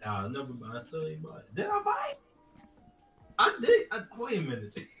 Nah, I never I tell you about it. Did I buy it? I did. Wait a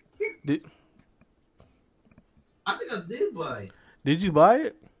minute. I think I did buy it. Did you buy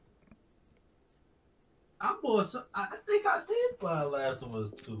it? I bought some. I think I did buy Last of Us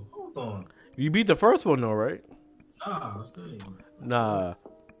 2. Hold on. You beat the first one though, right? Nah, I still ain't. Nah.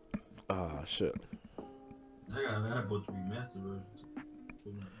 Ah, shit. I got both the remastered versions.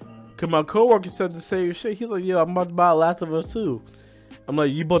 Cause my coworker said the same shit. He's like, "Yo, I'm about to buy Last of Us 2." I'm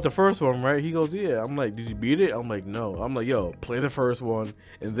like, "You bought the first one, right?" He goes, "Yeah." I'm like, "Did you beat it?" I'm like, "No." I'm like, "Yo, play the first one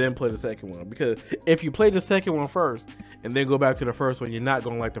and then play the second one, because if you play the second one first and then go back to the first one, you're not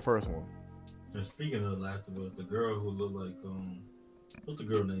gonna like the first one." And speaking of Last of Us, the girl who looked like what's the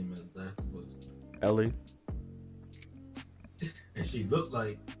girl name in Last of Us? Ellie. And she looked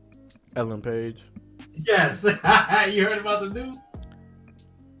like Ellen Page. Yes. You heard about the news?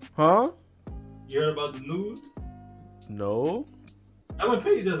 Huh? You heard about the news? No. Ellen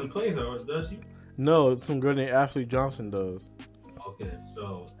Page doesn't play her, does she? No, some girl named Ashley Johnson does. Okay,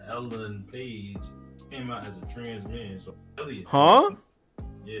 so Ellen Page came out as a trans man, so Elliot. Huh?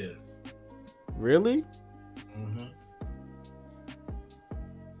 Yeah. Really? Mm-hmm.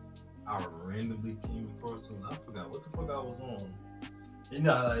 I randomly came across something. I forgot what the fuck I was on. You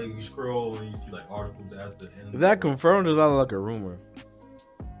know how like, you scroll and you see like articles after the end. Is that confirmed or is that like a rumor?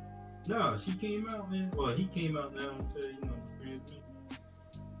 No, she came out, man. Well, he came out now and said, trans man.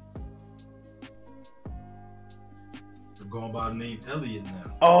 They're going by the name Elliot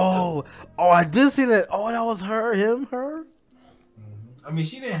now. Oh, I did see that. Oh, that was her, him, her. Mm-hmm. I mean,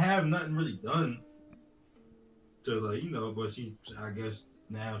 she didn't have nothing really done to like, but I guess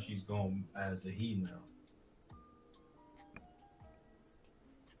now she's going as a he now.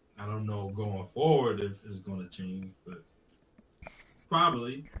 I don't know going forward if it's going to change, but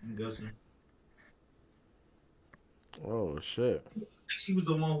probably, I'm guessing. Oh, shit. She was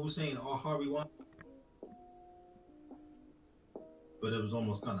the one who was saying, "Oh, Harvey Weinstein," but it was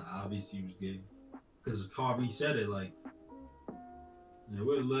almost kind of obvious he was gay because Harvey said it like,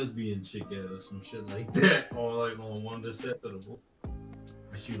 "Where the lesbian chick at?" or some shit like that, or like on one of the sets of the book.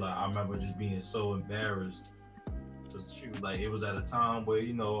 And she was like, "I remember just being so embarrassed." Because she was like, it was at a time where, I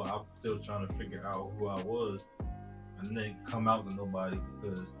was still trying to figure out who I was. And didn't come out to nobody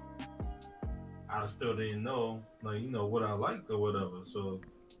because I still didn't know, like, what I liked or whatever. So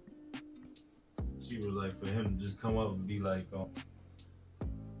she was like, for him to just come up and be like,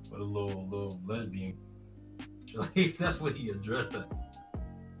 with a little lesbian. Like, that's what he addressed that.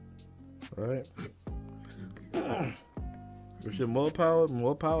 Right. We should more power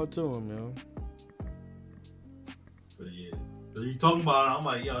to him, man. But yeah. So you talking about it, I'm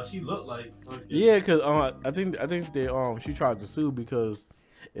like, yo, she looked like. Okay. Yeah, cause I think they she tried to sue because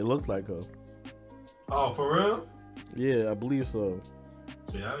it looked like her. Oh, for real? Yeah, I believe so.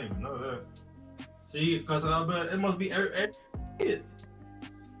 See, I didn't even know that. See, because I bet it must be every kid.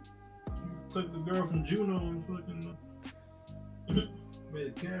 Took the girl from Juno and fucking made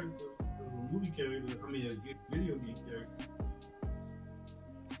a character, a movie character. I mean, a video game character.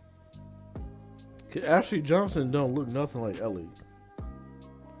 Ashley Johnson don't look nothing like Ellie.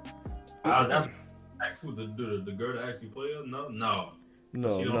 That's actually the girl that actually played her. No.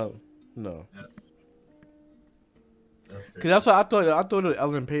 Cause that's what I thought. I thought it was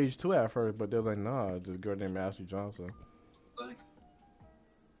Ellen Page too at first, but they're like, nah, it's just a girl named Ashley Johnson.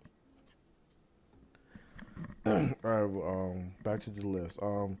 Alright, back to the list.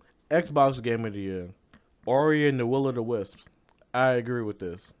 Xbox Game of the Year, Ori and the Will of the Wisps. I agree with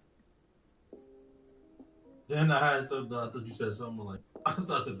this. Then I thought you said something like, I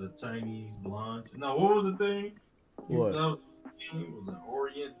thought it said the Chinese blonde. No, what was the thing? What? game? Was it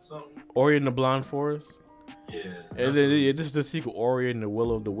Orient something? Ori and the Blind Forest. Yeah. And then this is the sequel, Ori and the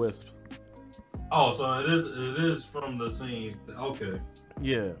Will of the Wisp. Oh, so it is from the same. Okay.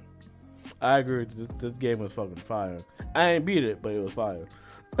 Yeah, I agree. This game was fucking fire. I ain't beat it, but it was fire.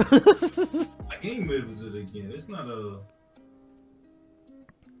 I game moves it again. It's not a.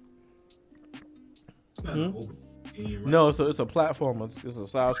 It's not an open game, right? No, so it's a platformer. It's a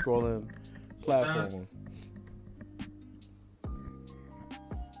side-scrolling platformer.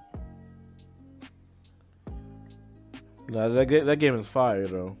 Nah, that game is fire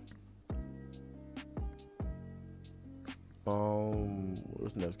though.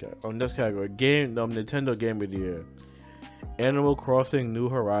 What's next category? Oh, next category. Game, Nintendo Game of the Year. Animal Crossing: New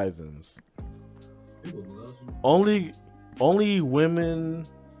Horizons. Only women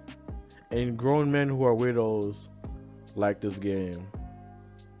and grown men who are widows like this game.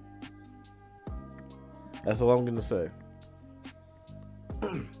 That's all I'm gonna say.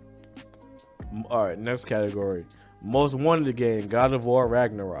 All right, next category. Most wanted game: God of War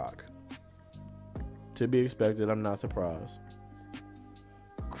Ragnarok. To be expected, I'm not surprised.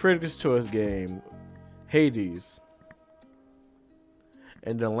 Critics' Choice game: Hades.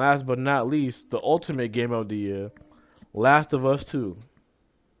 And then last but not least, the ultimate game of the year: Last of Us 2.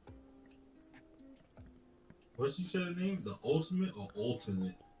 What's you say the name? The ultimate or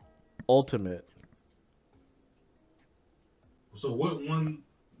ultimate? Ultimate. So what won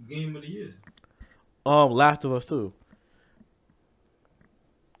game of the year? Last of Us 2.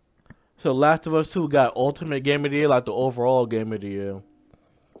 So Last of Us 2 got Ultimate Game of the Year, like the overall Game of the Year.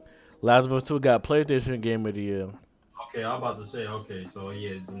 Last of Us 2 got PlayStation Game of the Year. Okay, I'm about to say, okay, so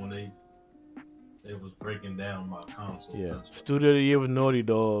yeah, when they was breaking down my console. Yeah. Studio of the Year was Naughty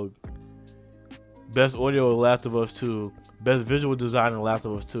Dog. Best audio was Last of Us 2. Best visual design in Last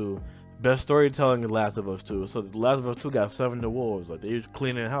of Us 2. Best storytelling in Last of Us 2. So Last of Us 2 got 7 awards. Like they was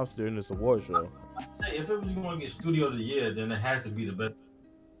cleaning house during this award show. I'd say if it was going to get Studio of the Year, then it has to be the best.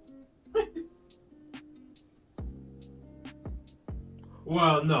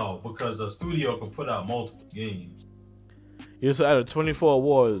 Well, no, because a studio can put out multiple games. Yeah, so out of 24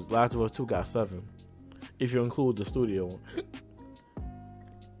 awards, Last of Us 2 got 7. If you include the studio one.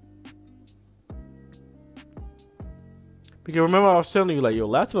 Because remember I was telling you, like, yo,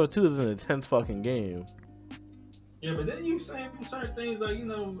 Last of Us 2 is an intense fucking game. Yeah, but then you saying certain things like, you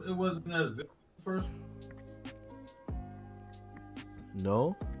know, it wasn't as good first.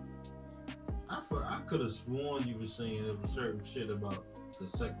 No? I could have sworn you were saying there was certain shit about the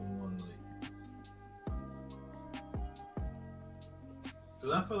second one, like.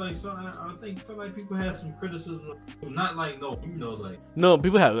 Cause I feel like feel like people had some criticism, not like like. No,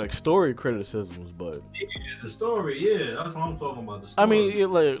 people have like story criticisms, but yeah, the story, yeah, that's what I'm talking about. The story.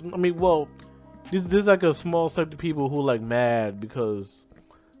 Well, there's like a small set of people who like mad because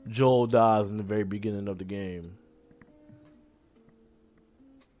Joel dies in the very beginning of the game.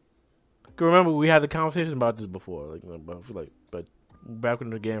 Remember, we had the conversation about this before, but back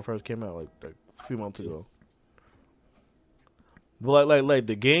when the game first came out, like a few months ago. But like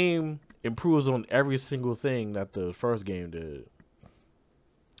the game improves on every single thing that the first game did.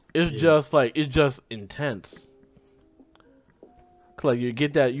 It's just intense. Like you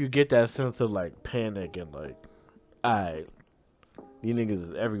get that sense of like panic and like, alright, these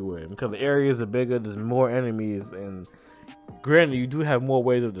niggas is everywhere because the areas are bigger. There's more enemies, and granted, you do have more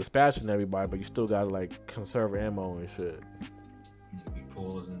ways of dispatching everybody, but you still gotta like conserve ammo and shit. You be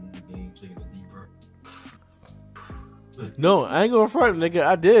pausing the game, taking a deep breath. No, I ain't gonna front, nigga.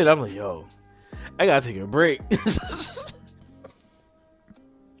 I did. I'm like, yo, I gotta take a break.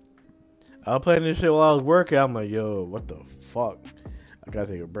 I was playing this shit while I was working. I'm like, yo, what the fuck? I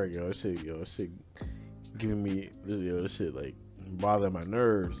gotta take a break, yo. This shit giving me this shit like bothering my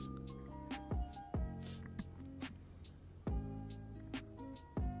nerves.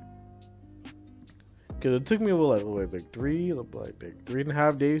 Cause it took me like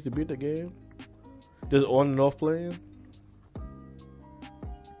 3.5 days to beat the game. Just on and off playing.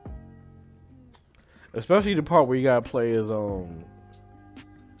 Especially the part where you gotta play as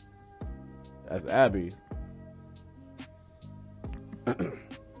Abby.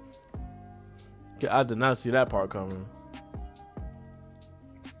 I did not see that part coming.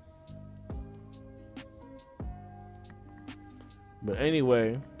 But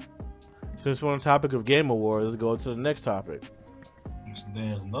anyway, since we're on the topic of Game Awards, let's go to the next topic.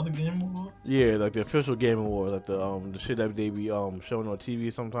 There's another Game Award? Yeah, like the official Game Awards, like the shit that they be showing on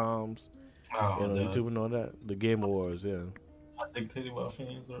TV sometimes. Oh, and on YouTube and all that. The Game Awards, yeah. I dictated by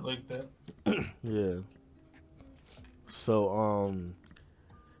fans are like that. Yeah. So,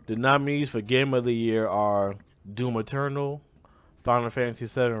 the nominees for Game of the Year are Doom Eternal, Final Fantasy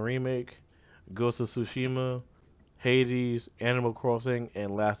VII Remake, Ghost of Tsushima, Hades, Animal Crossing,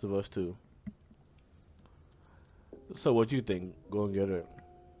 and Last of Us 2. So what you think? Go and get it.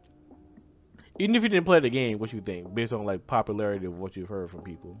 Even if you didn't play the game, what you think? Based on like popularity of what you've heard from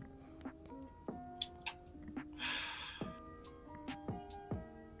people.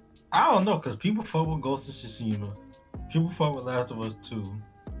 I don't know, because people fuck with Ghost of Tsushima. People fuck with Last of Us 2.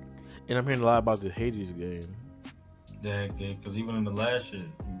 And I'm hearing a lot about the Hades game. Yeah, because even in the last shit,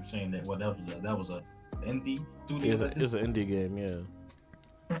 you were saying that that was a indie studio. It's an indie game, yeah.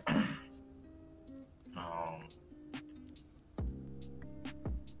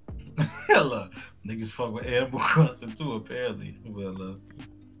 Hella niggas fuck with Animal Crossing too, apparently. Well,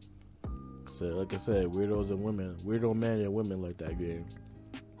 So like I said, weirdos and women, weirdo men and women like that game.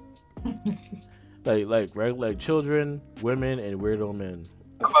 like children, women, and weirdo men.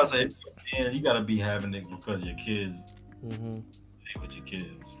 I'm about to say, man, you gotta be having it because your kids. Play with your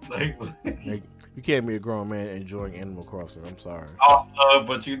kids, like you can't be a grown man enjoying Animal Crossing. I'm sorry.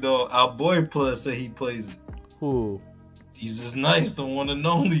 But you know, our boy Plus said he plays it. Who? He's just nice, the one and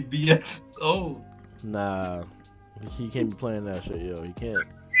only BXO. Nah, he can't be playing that shit, yo. He can't.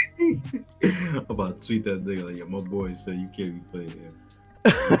 I'm about to tweet that nigga like, yeah, my boy said you can't be playing him.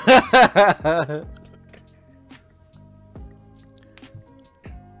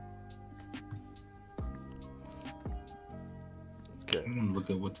 Okay. I'm gonna look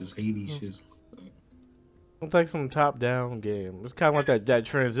at what this Hades shit's like. It's like some top-down game. It's kind of like that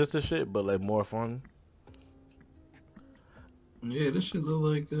transistor shit, but like more fun. Yeah, this shit look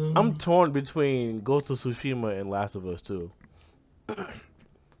like. I'm torn between Ghost of Tsushima and Last of Us 2.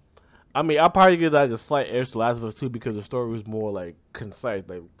 I mean, I'll probably give like a slight edge to Last of Us 2 because the story was more like concise.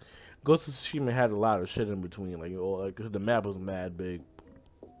 Like Ghost of Tsushima had a lot of shit in between. Like, the map was mad big.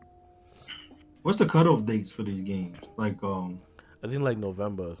 What's the cutoff dates for these games? Like I think like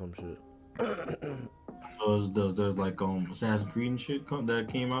November or some shit. So there's like Assassin's Creed and shit that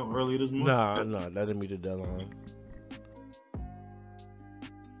came out earlier this month. Nah, that didn't meet the deadline.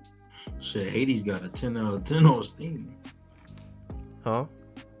 Shit, Hades got a 10 out of 10 on Steam. Huh?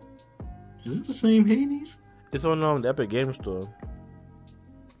 Is it the same Hades? It's on the Epic Game Store.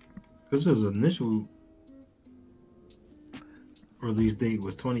 Because his initial release date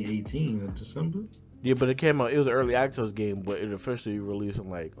was 2018 in December. Yeah, but it came out. It was an early access game, but it officially released in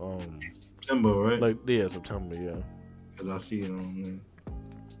like September, right? Like September, yeah. Because I see it on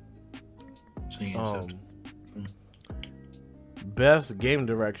there. Best game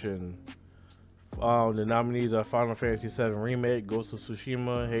direction. The nominees are Final Fantasy VII Remake, Ghost of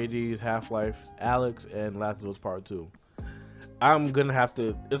Tsushima, Hades, Half-Life, Alex, and Last of Us Part 2. I'm gonna have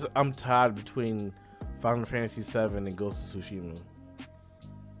to. I'm tied between Final Fantasy VII and Ghost of Tsushima.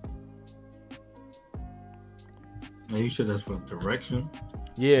 Are you sure that's for direction?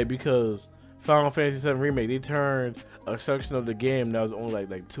 Yeah, because Final Fantasy VII Remake, they turned a section of the game that was only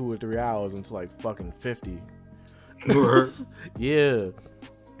like 2 or 3 hours into like fucking 50. Yeah,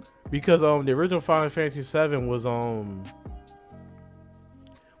 because the original Final Fantasy VII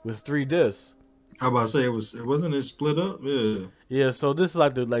was 3 discs. How about to say it wasn't it split up? Yeah. Yeah, so this is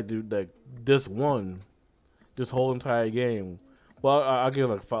like disc 1, this whole entire game. Well, I'll give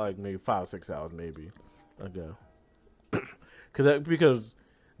it maybe 5 or 6 hours maybe. Okay. Because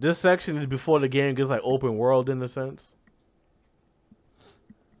this section is before the game gets like open world in a sense.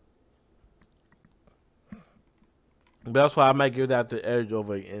 But that's why I might give that the edge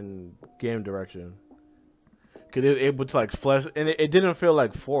over in game direction. Cause it was like flesh, and it didn't feel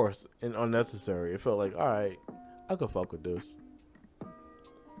like forced and unnecessary. It felt like, all right, I could fuck with this.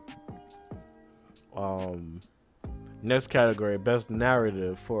 Next category, best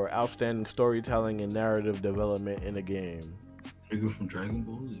narrative for outstanding storytelling and narrative development in a game. Nigga from Dragon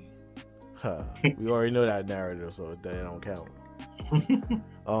Ball Z. Huh. We already know that narrative, so that don't count.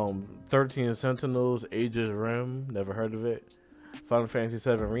 13 Sentinels, Aegis Rim, never heard of it. Final Fantasy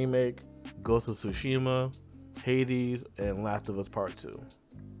VII Remake, Ghost of Tsushima, Hades, and Last of Us Part 2.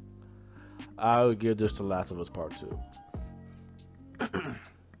 I would give this to Last of Us Part 2. What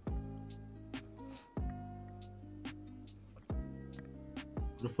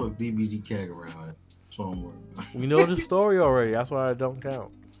the fuck DBZ Kakarot? We know the story already. That's why it don't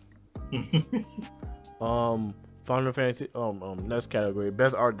count. Final Fantasy. Next category: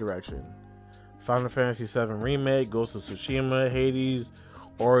 best art direction. Final Fantasy VII Remake, Ghost of Tsushima, Hades,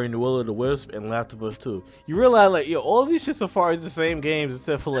 Ori and the Will of the Wisp, and Last of Us 2. You realize, like, all of these shit so far is the same games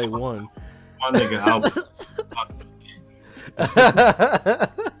except for like one. My nigga,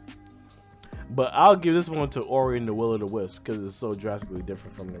 But I'll give this one to Ori and the Will of the Wisp because it's so drastically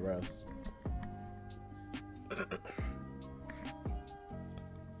different from the rest.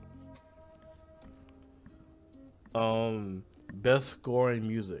 Best scoring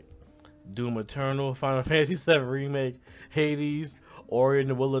music: Doom Eternal, Final Fantasy VII Remake, Hades, Ori and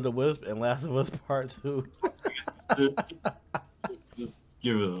the Will of the Wisp, and Last of Us Part 2. Just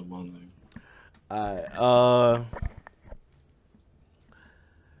give it up, my nigga. Alright,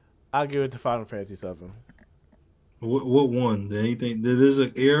 I'll give it to Final Fantasy VII. What one? Did anything? Did this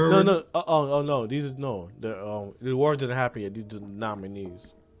an air No, already? no, oh no, these are no. The awards didn't happen yet. These are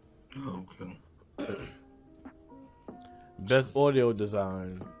nominees. Oh, okay. Best audio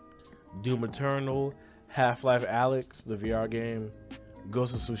design: Doom Eternal, Half-Life Alyx, the VR game,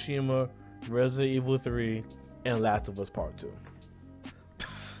 Ghost of Tsushima, Resident Evil 3, and Last of Us Part 2.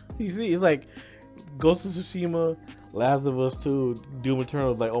 You see, it's like Ghost of Tsushima, Last of Us 2, Doom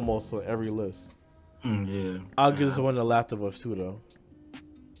Eternal is like almost on every list. Yeah. I'll give this one to Last of Us 2 though.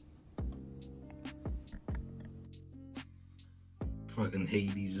 Fucking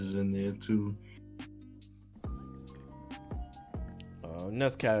Hades is in there too.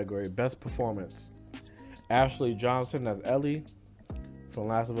 Next category: Best Performance: Ashley Johnson as Ellie from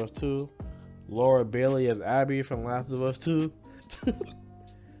Last of Us 2, Laura Bailey as Abby from Last of Us 2,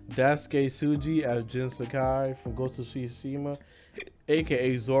 Daisuke Tsuji as Jin Sakai from Ghost of Tsushima,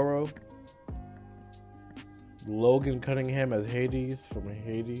 aka Zoro, Logan Cunningham as Hades from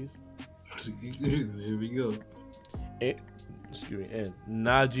Hades, There we go. and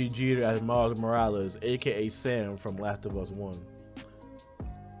Najee Jeter as Miles Morales, aka Sam from Last of Us 1.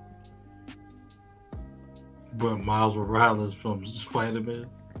 But Miles Morales from Spider-Man.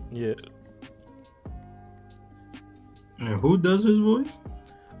 Yeah. And who does his voice?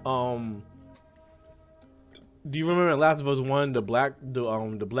 Do you remember in Last of Us 1 the black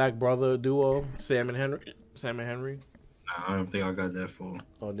brother duo, Sam and Henry? Nah, I don't think I got that far.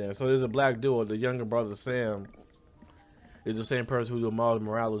 Oh damn. So there's a black duo, the younger brother Sam is the same person who did Miles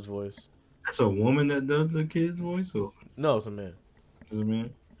Morales' voice. That's a woman that does the kid's voice, or No, it's a man. is it a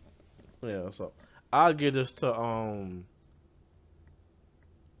man? Yeah, so I'll give this to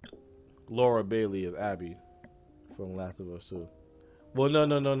Laura Bailey as Abby from Last of Us 2. Well, no,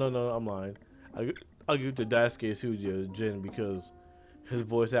 I'm lying. I'll give it to Daisuke Tsuji as Jin because his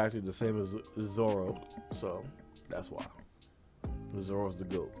voice acting the same as Zoro, so that's why. Zoro's the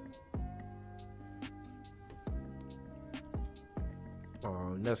GOAT.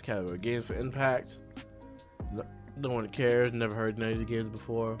 Next category: Games for Impact. No one cares. Never heard any of these games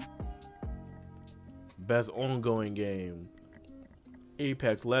before. Best ongoing game: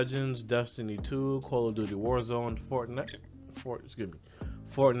 Apex Legends, Destiny 2, Call of Duty Warzone,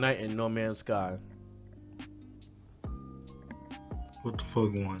 Fortnite, and No Man's Sky. What the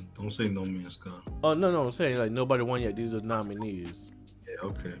fuck won? Don't say No Man's Sky. Oh no, I'm saying like nobody won yet. These are nominees. Yeah,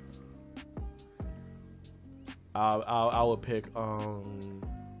 okay. I would pick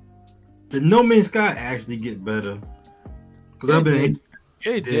Did No Man's Sky actually get better? Because I've been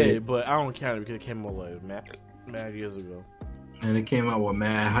it did, but I don't count it because it came out like mad years ago. And it came out with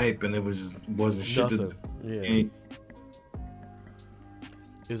mad hype, and it wasn't shit. To yeah.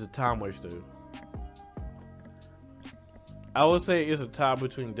 It's a time waster. I would say it's a tie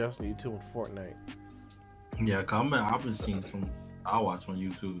between Destiny 2 and Fortnite. Yeah, cause I've been seeing some I watch on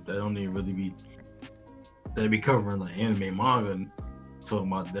YouTube that don't even really be they be covering like anime manga and talking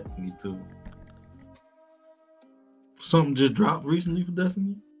about Destiny 2. Something just dropped recently for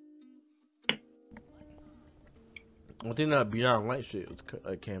Destiny. I think that Beyond Light shit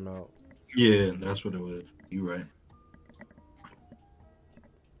came out. Yeah, that's what it was. You right.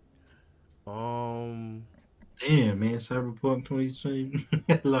 Damn, man, Cyberpunk 2020.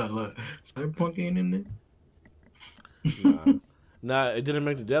 look, Cyberpunk ain't in there. Nah, it didn't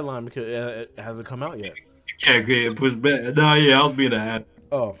make the deadline because it hasn't come out yet. You can't get it pushed back. Nah, yeah, I was being an ass.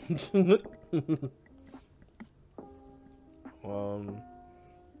 Oh.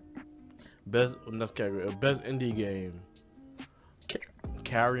 Best indie game: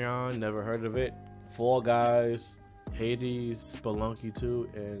 Carry On, never heard of it. Fall Guys, Hades, Spelunky 2,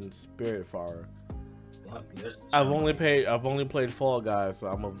 and Spiritfarer. I've only played Fall Guys, so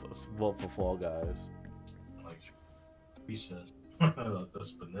I'm gonna vote for Fall Guys. Like he says,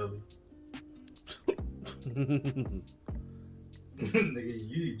 that's Spinelli. Nigga,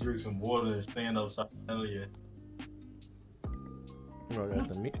 you need to drink some water and stand outside. Hell yeah. Bro, got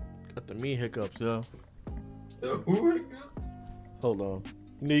the me hiccups, yo. Who? Hold on.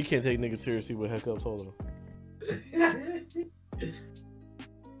 You know you can't take niggas seriously with hiccups. Hold on.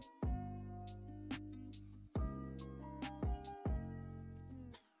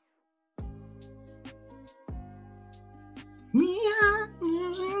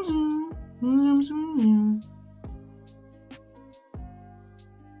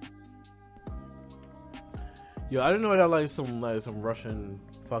 Yo, I didn't know that like some Russian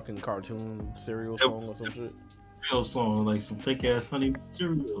fucking cartoon serial song or some shit. Real song, like some fake ass honey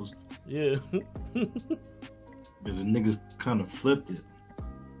cereals. Yeah. But the niggas kind of flipped it.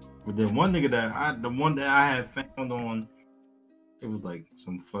 But then one nigga the one that I had found on, it was like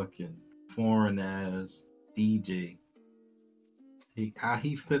some fucking foreign ass DJ.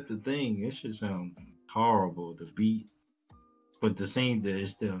 He flipped the thing. It should sound horrible. The beat, but the same that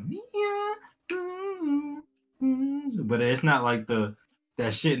it's still. But it's not like that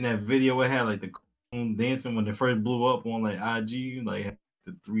shit in that video. It had like the cartoon dancing when it first blew up on like IG, like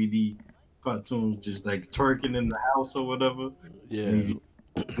the 3D cartoons just like twerking in the house or whatever. Yeah.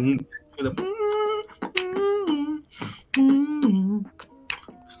 Boom,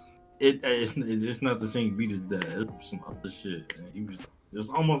 it's not the same beat as that. It's some other shit. It's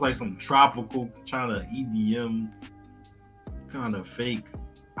almost like some tropical kind of EDM kind of fake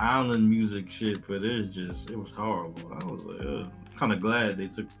island music shit, but it was horrible. I was like, kind of glad they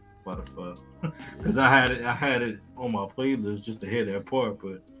took Spotify because I had it on my playlist just to hear that part,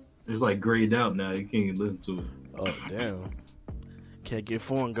 but it's like grayed out now. You can't even listen to it. Oh damn! Can't get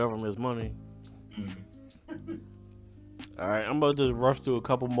foreign government's money. All right, I'm about to rush through a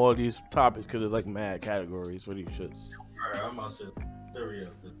couple more of these topics because there's like mad categories for these shits. All right, I'm about to hurry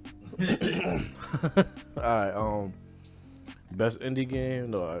up. All right, best indie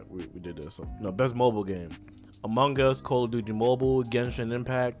game? No, we did this. No, best mobile game. Among Us, Call of Duty Mobile, Genshin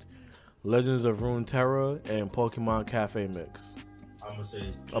Impact, Legends of Runeterra, and Pokemon Cafe Mix. I'm gonna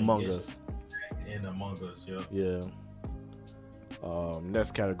say Among Us. And Among Us, yeah. Yeah.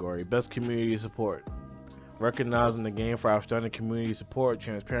 Next category, best community support. Recognizing the game for outstanding community support,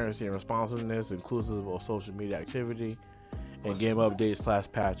 transparency, and responsiveness, inclusive of social media activity, and game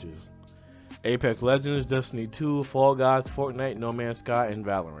updates / patches. Apex Legends, Destiny 2, Fall Guys, Fortnite, No Man's Sky, and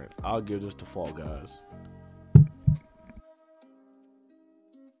Valorant. I'll give this to Fall Guys.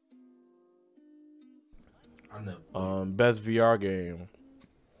 Best VR game.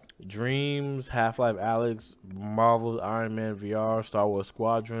 Dreams, Half-Life Alyx, Marvel's Iron Man VR, Star Wars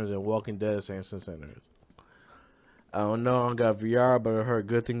Squadrons, and Walking Dead Saints and Sinners. I don't know, I don't got VR, but I heard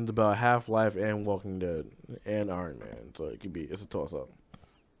good things about Half-Life and Walking Dead and Iron Man, so it's a toss-up.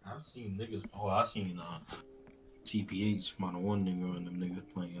 I've seen niggas. I seen TPH, Modern One nigga, and them niggas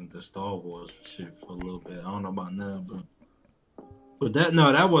playing the Star Wars shit for a little bit. I don't know about now, but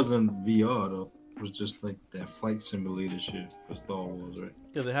that wasn't VR though. It was just like that flight simulator shit for Star Wars, right?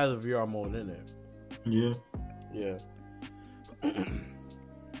 Because it has a VR mode in it. Yeah. Yeah.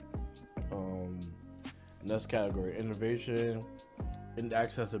 Next category: innovation and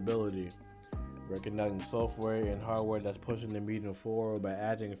accessibility. Recognizing software and hardware that's pushing the medium forward by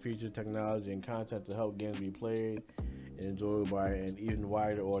adding features, technology, and content to help games be played and enjoyed by an even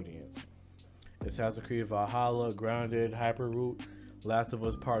wider audience. Assassin's Creed Valhalla, Grounded, Hyperroot, Last of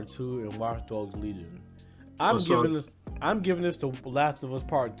Us Part 2, and Watch Dogs Legion. I'm giving this to Last of Us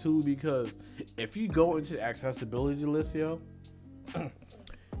Part 2 because if you go into the accessibility list, yo,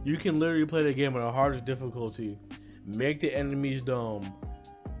 you can literally play the game on the hardest difficulty, make the enemies dumb,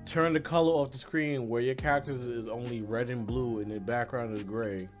 turn the color off the screen where your character is only red and blue and the background is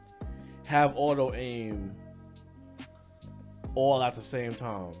gray, have auto aim all at the same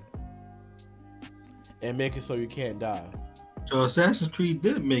time, and make it so you can't die. So Assassin's Creed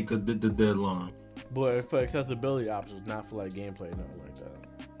did make the deadline. But for accessibility options, not for like gameplay, nothing like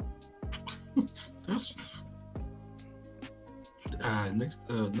that. That's next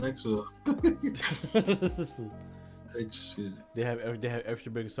next shit. They have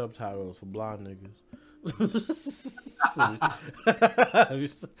extra big subtitles for blind niggas.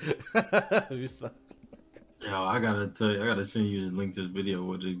 Yo, I gotta tell you, I gotta send you this link to this video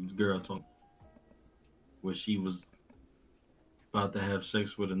where the girl talking, where she was about to have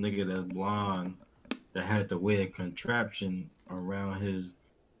sex with a nigga that's blind that had to wear a contraption around his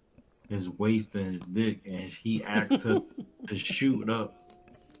waist and his dick, and he asked her to shoot up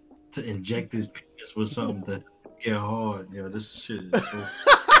to inject his penis with something to get hard. Yo, this shit is so.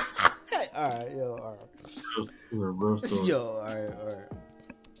 Alright, yo, alright. Real story. Yo, alright.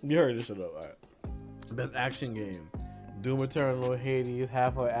 You heard this shit up, alright. Best action game: Doom Eternal, Hades,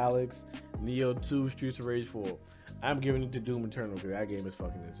 Half-Life Alyx, Neo 2, Streets of Rage 4. I'm giving it to Doom Eternal because that game is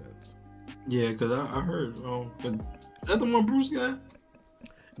fucking intense. Yeah, because I heard. Is that the one Bruce got?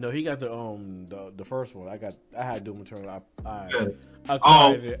 No, he got the first one. I had Doom Eternal. I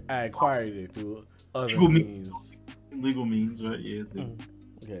acquired it through other means. Legal means, right? Yeah.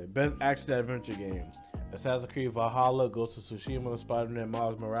 Okay, best action adventure game: Assassin's Creed Valhalla, Ghost of Tsushima, Spider-Man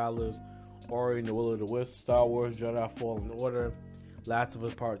Miles Morales, Ori and the Will of the Wisp, Star Wars Jedi Fallen Order, Last of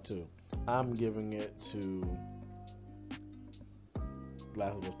Us Part 2. I'm giving it to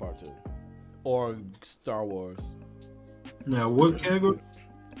Last of Us Part 2 or Star Wars. Now, what category?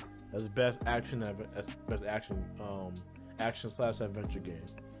 That's best action action / adventure game.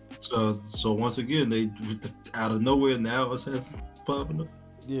 So once again, they out of nowhere now it's popping up.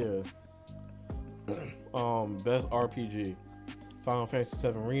 Yeah. Best RPG. Final Fantasy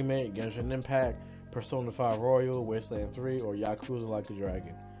VII Remake, Genshin Impact, Persona 5 Royal, Wasteland 3, or Yakuza Like a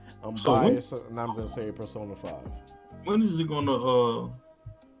Dragon. I'm biased, and I'm gonna say Persona 5. When is it gonna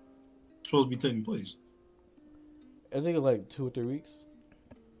supposed to be taking place? I think it's like 2 or 3 weeks.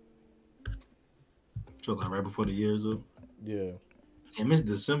 So like right before the year's up. Yeah. Damn, it's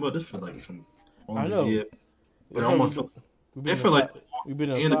December. This feels like some I know. Year. But I almost we've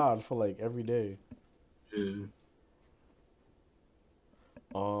been inside for like every day. Yeah.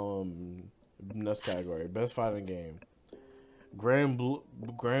 Next category: best fighting game. Grand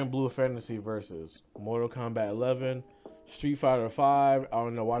Blue Fantasy versus Mortal Kombat 11, Street Fighter 5. I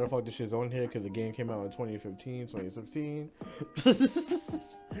don't know why the fuck this shit's on here because the game came out in 2015, 2016.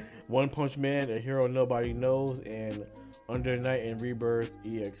 One Punch Man, A Hero Nobody Knows, and Under Night and Rebirth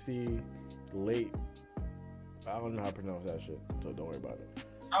EXE late. I don't know how to pronounce that shit, so don't worry about it.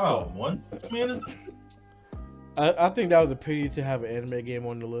 Oh, One Man is. I think that was a pity to have an anime game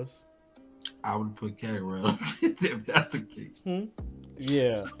on the list. I would put Kagura if that's the case.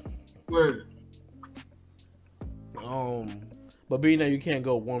 Yeah. Word. But being that you can't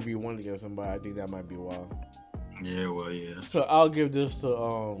go 1v1 against somebody, I think that might be wild. Yeah, well, yeah. So I'll give this to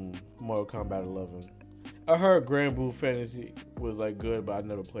Mortal Kombat 11. I heard Grand Blue Fantasy was like good, but I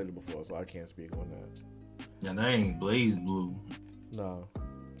never played it before, so I can't speak on that. Yeah, that ain't Blaze Blue. No.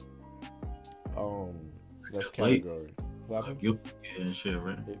 That's category. Guilty Gear and shit,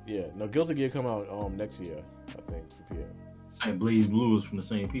 right? Yeah. No, Guilty Gear come out next year, I think, for PM. Same Blaze Blue is from the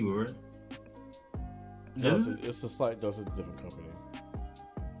same people, right? No, it's a different company.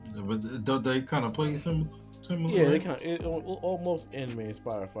 Yeah, but don't they kind of play similar? Yeah, they kind of almost anime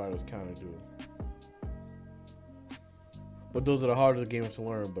inspired fighters kind of do. But those are the hardest games to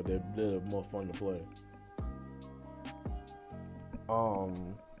learn, but they're the most fun to play.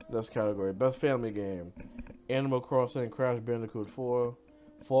 That's category. Best family game. Animal Crossing, Crash Bandicoot 4,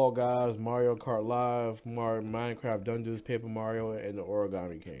 Fall Guys, Mario Kart Live, Minecraft Dungeons, Paper Mario, and the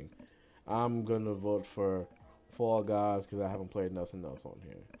Origami King. I'm gonna vote for Fall Guys because I haven't played nothing else on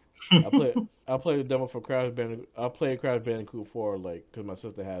here. I played the demo for Crash Bandicoot. I played Crash Bandicoot 4 because my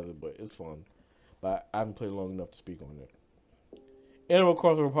sister has it, but it's fun. But I haven't played long enough to speak on it. Animal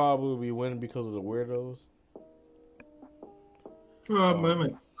Crossing will probably be winning because of the weirdos. Well, my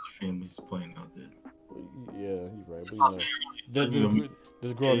family's playing out there. Yeah, he's right. But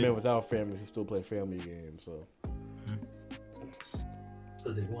there's grown men without families who still play family games, so.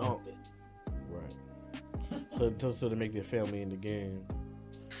 Because they want it. Right. So to make their family in the game.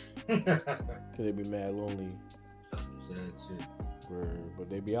 Because they be mad lonely. That's some sad shit. But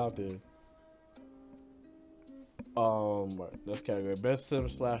they be out there. That's category. Best sim /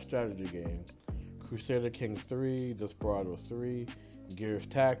 strategy game. Crusader Kings 3, Desperados 3, Gears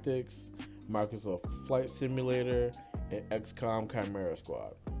Tactics, Microsoft Flight Simulator, and XCOM Chimera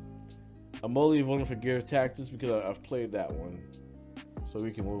Squad. I'm only voting for Gears Tactics because I've played that one. So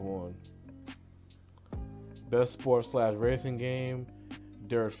we can move on. Best sports / racing game,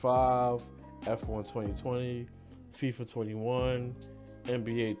 Dirt 5, F1 2020, FIFA 21,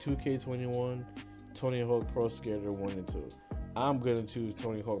 NBA 2K21, Tony Hawk Pro Skater 1 and 2. I'm gonna choose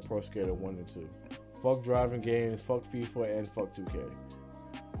Tony Hawk Pro Skater 1 and 2. Fuck driving games, fuck FIFA, and fuck 2K.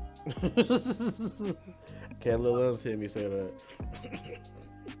 Can't let us hear me say that.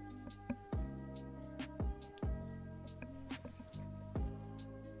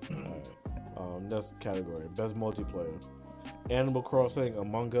 Next category, best multiplayer. Animal Crossing,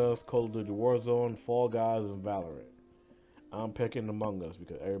 Among Us, Call of Duty Warzone, Fall Guys, and Valorant. I'm picking Among Us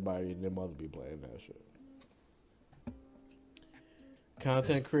because everybody and their mother be playing that shit.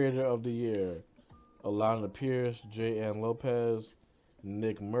 Content Creator of the Year, Alana Pierce, J.N. Lopez,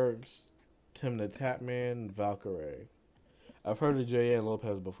 Nick Merckx, Tim the Tapman, Valkyrie. I've heard of J.N.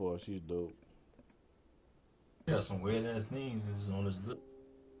 Lopez before. She's dope. Yeah, some weird ass names on this list.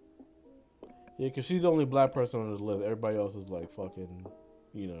 Yeah, because she's the only black person on this list. Everybody else is like fucking,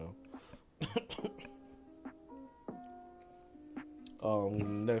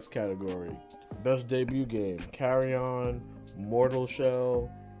 Next category. Best debut game. Carry On, Mortal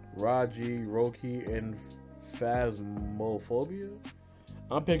Shell, Raji, Roki, and Phasmophobia?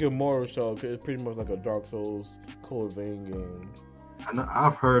 I'm picking Mortal Shell because it's pretty much like a Dark Souls Code Vein game.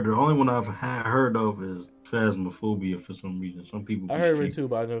 I've heard the only one I've heard of is Phasmophobia for some reason. Some people. I heard of it too,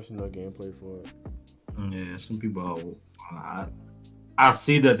 but I never seen no gameplay for it. Yeah, some people. I I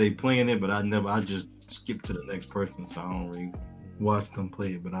see that they playing it, but I just skip to the next person, so I don't really watch them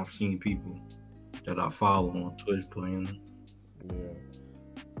play it. But I've seen people that I follow on Twitch playing it. Yeah.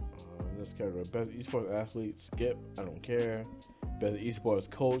 This category: best esports athlete, skip. I don't care. Best esports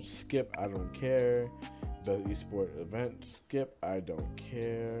coach, skip. I don't care. Best esports event, skip. I don't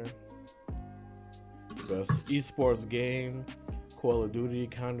care. Best esports game: Call of Duty,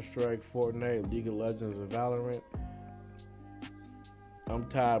 Counter Strike, Fortnite, League of Legends, and Valorant. I'm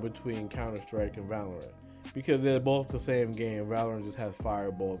tied between Counter Strike and Valorant because they're both the same game. Valorant just has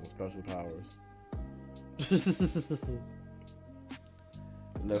fireballs and special powers.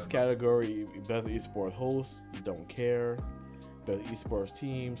 Next category: best esports host, don't care. Best esports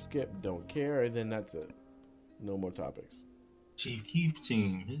team, skip, don't care. And then that's it. No more topics. Chief Keef's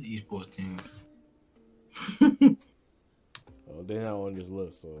team, his esports team. Oh, they're not on this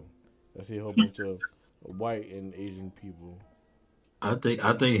list, so I see a whole bunch of white and Asian people. I think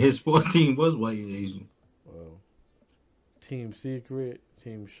his sports team was white and Asian. Team Secret,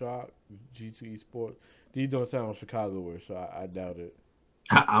 Team Shock, G2 Esports. These don't sound Chicago-ish, so I doubt it.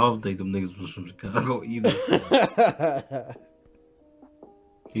 I don't think them niggas was from Chicago either.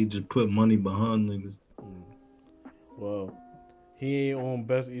 He just put money behind niggas. Well, he ain't on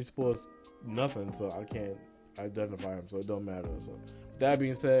best esports nothing, so I can't identify him, so it don't matter. So that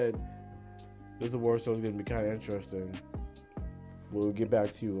being said, this award show is gonna be kind of interesting. We'll get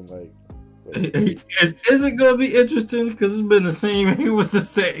back to you in like. Is it gonna be interesting? Because it's been the same. It was the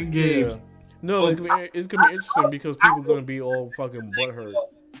same games. Yeah. No, it's gonna be interesting because people are gonna be all fucking butthurt.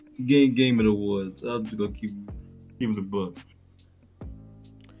 Game of the Woods. I'm just gonna keep the book.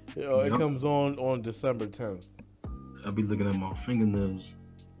 It comes on December 10th. I'll be looking at my fingernails.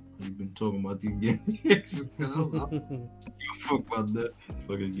 You've been talking about these games. Fuck about that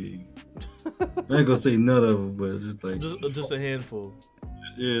fucking game. I ain't gonna say none of them, but just like just a handful.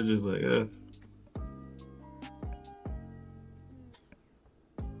 Yeah, it's just like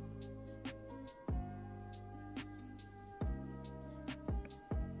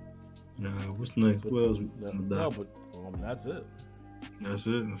Nah, what's next? What else? No, but that's it. That's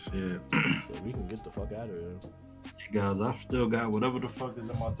it. Yeah. So we can get the fuck out of here. Yeah, guys, I still got whatever the fuck is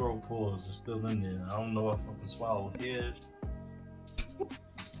in my throat pores. It's still in there. I don't know if I can swallow here.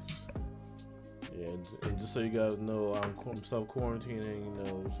 Yeah, and just so you guys know, I'm self-quarantining. You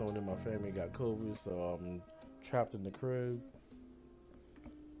know, someone in my family got COVID, so I'm trapped in the crib.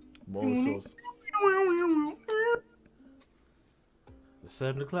 It's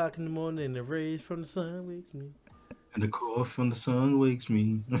 7 o'clock in the morning, and the rays from the sun wakes me. And the call from the sun wakes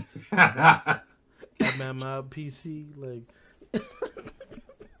me. I'm at my PC, like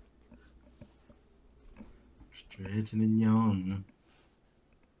stretching and yawning.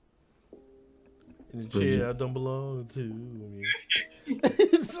 in the chair I don't belong to.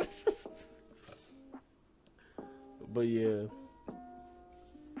 But yeah.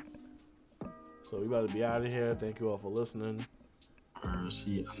 So we about to be out of here. Thank you all for listening.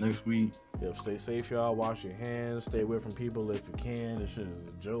 See you next week. Yep, stay safe, y'all. Wash your hands. Stay away from people if you can. This shit is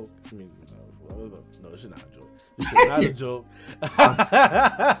a joke. I mean, no, this is not a joke. This is not a joke.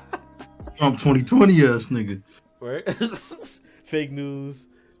 I'm 2020 ass nigga. Right? Fake news.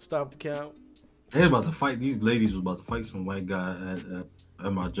 Stop the count. They about to fight. These ladies was about to fight some white guy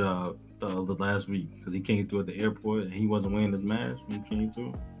at my job the last week because he came through at the airport and he wasn't wearing his mask when he came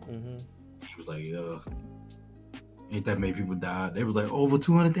through. Mm-hmm. He was like, ain't that many people died? They was like over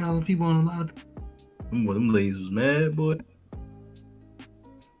 200,000 people on a lot of people. Them ladies was mad, boy.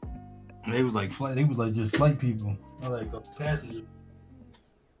 And they was like just flight people. I like passengers.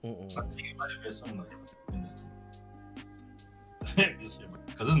 I think it might have been something like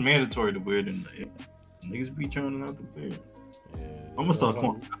because it's mandatory to wear it in the air. Niggas be turning out the beard. Yeah, I'm gonna start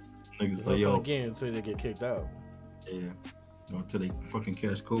calling niggas like yo again until they get kicked out. Yeah. Until they fucking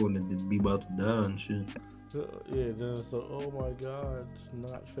catch cold and they be about to die and shit. Yeah, then it's like, oh my god, it's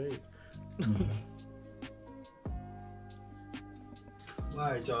not fake.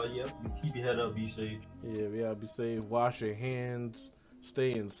 Alright, y'all. Yep. Keep your head up. Be safe. Yeah, we gotta be safe. Wash your hands.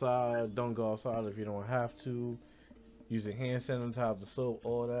 Stay inside. Don't go outside if you don't have to. Using hand sanitizer, the soap,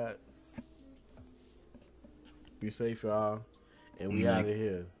 all that. Be safe, y'all. And we out of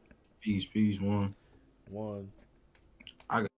here. Peace. One. One. I got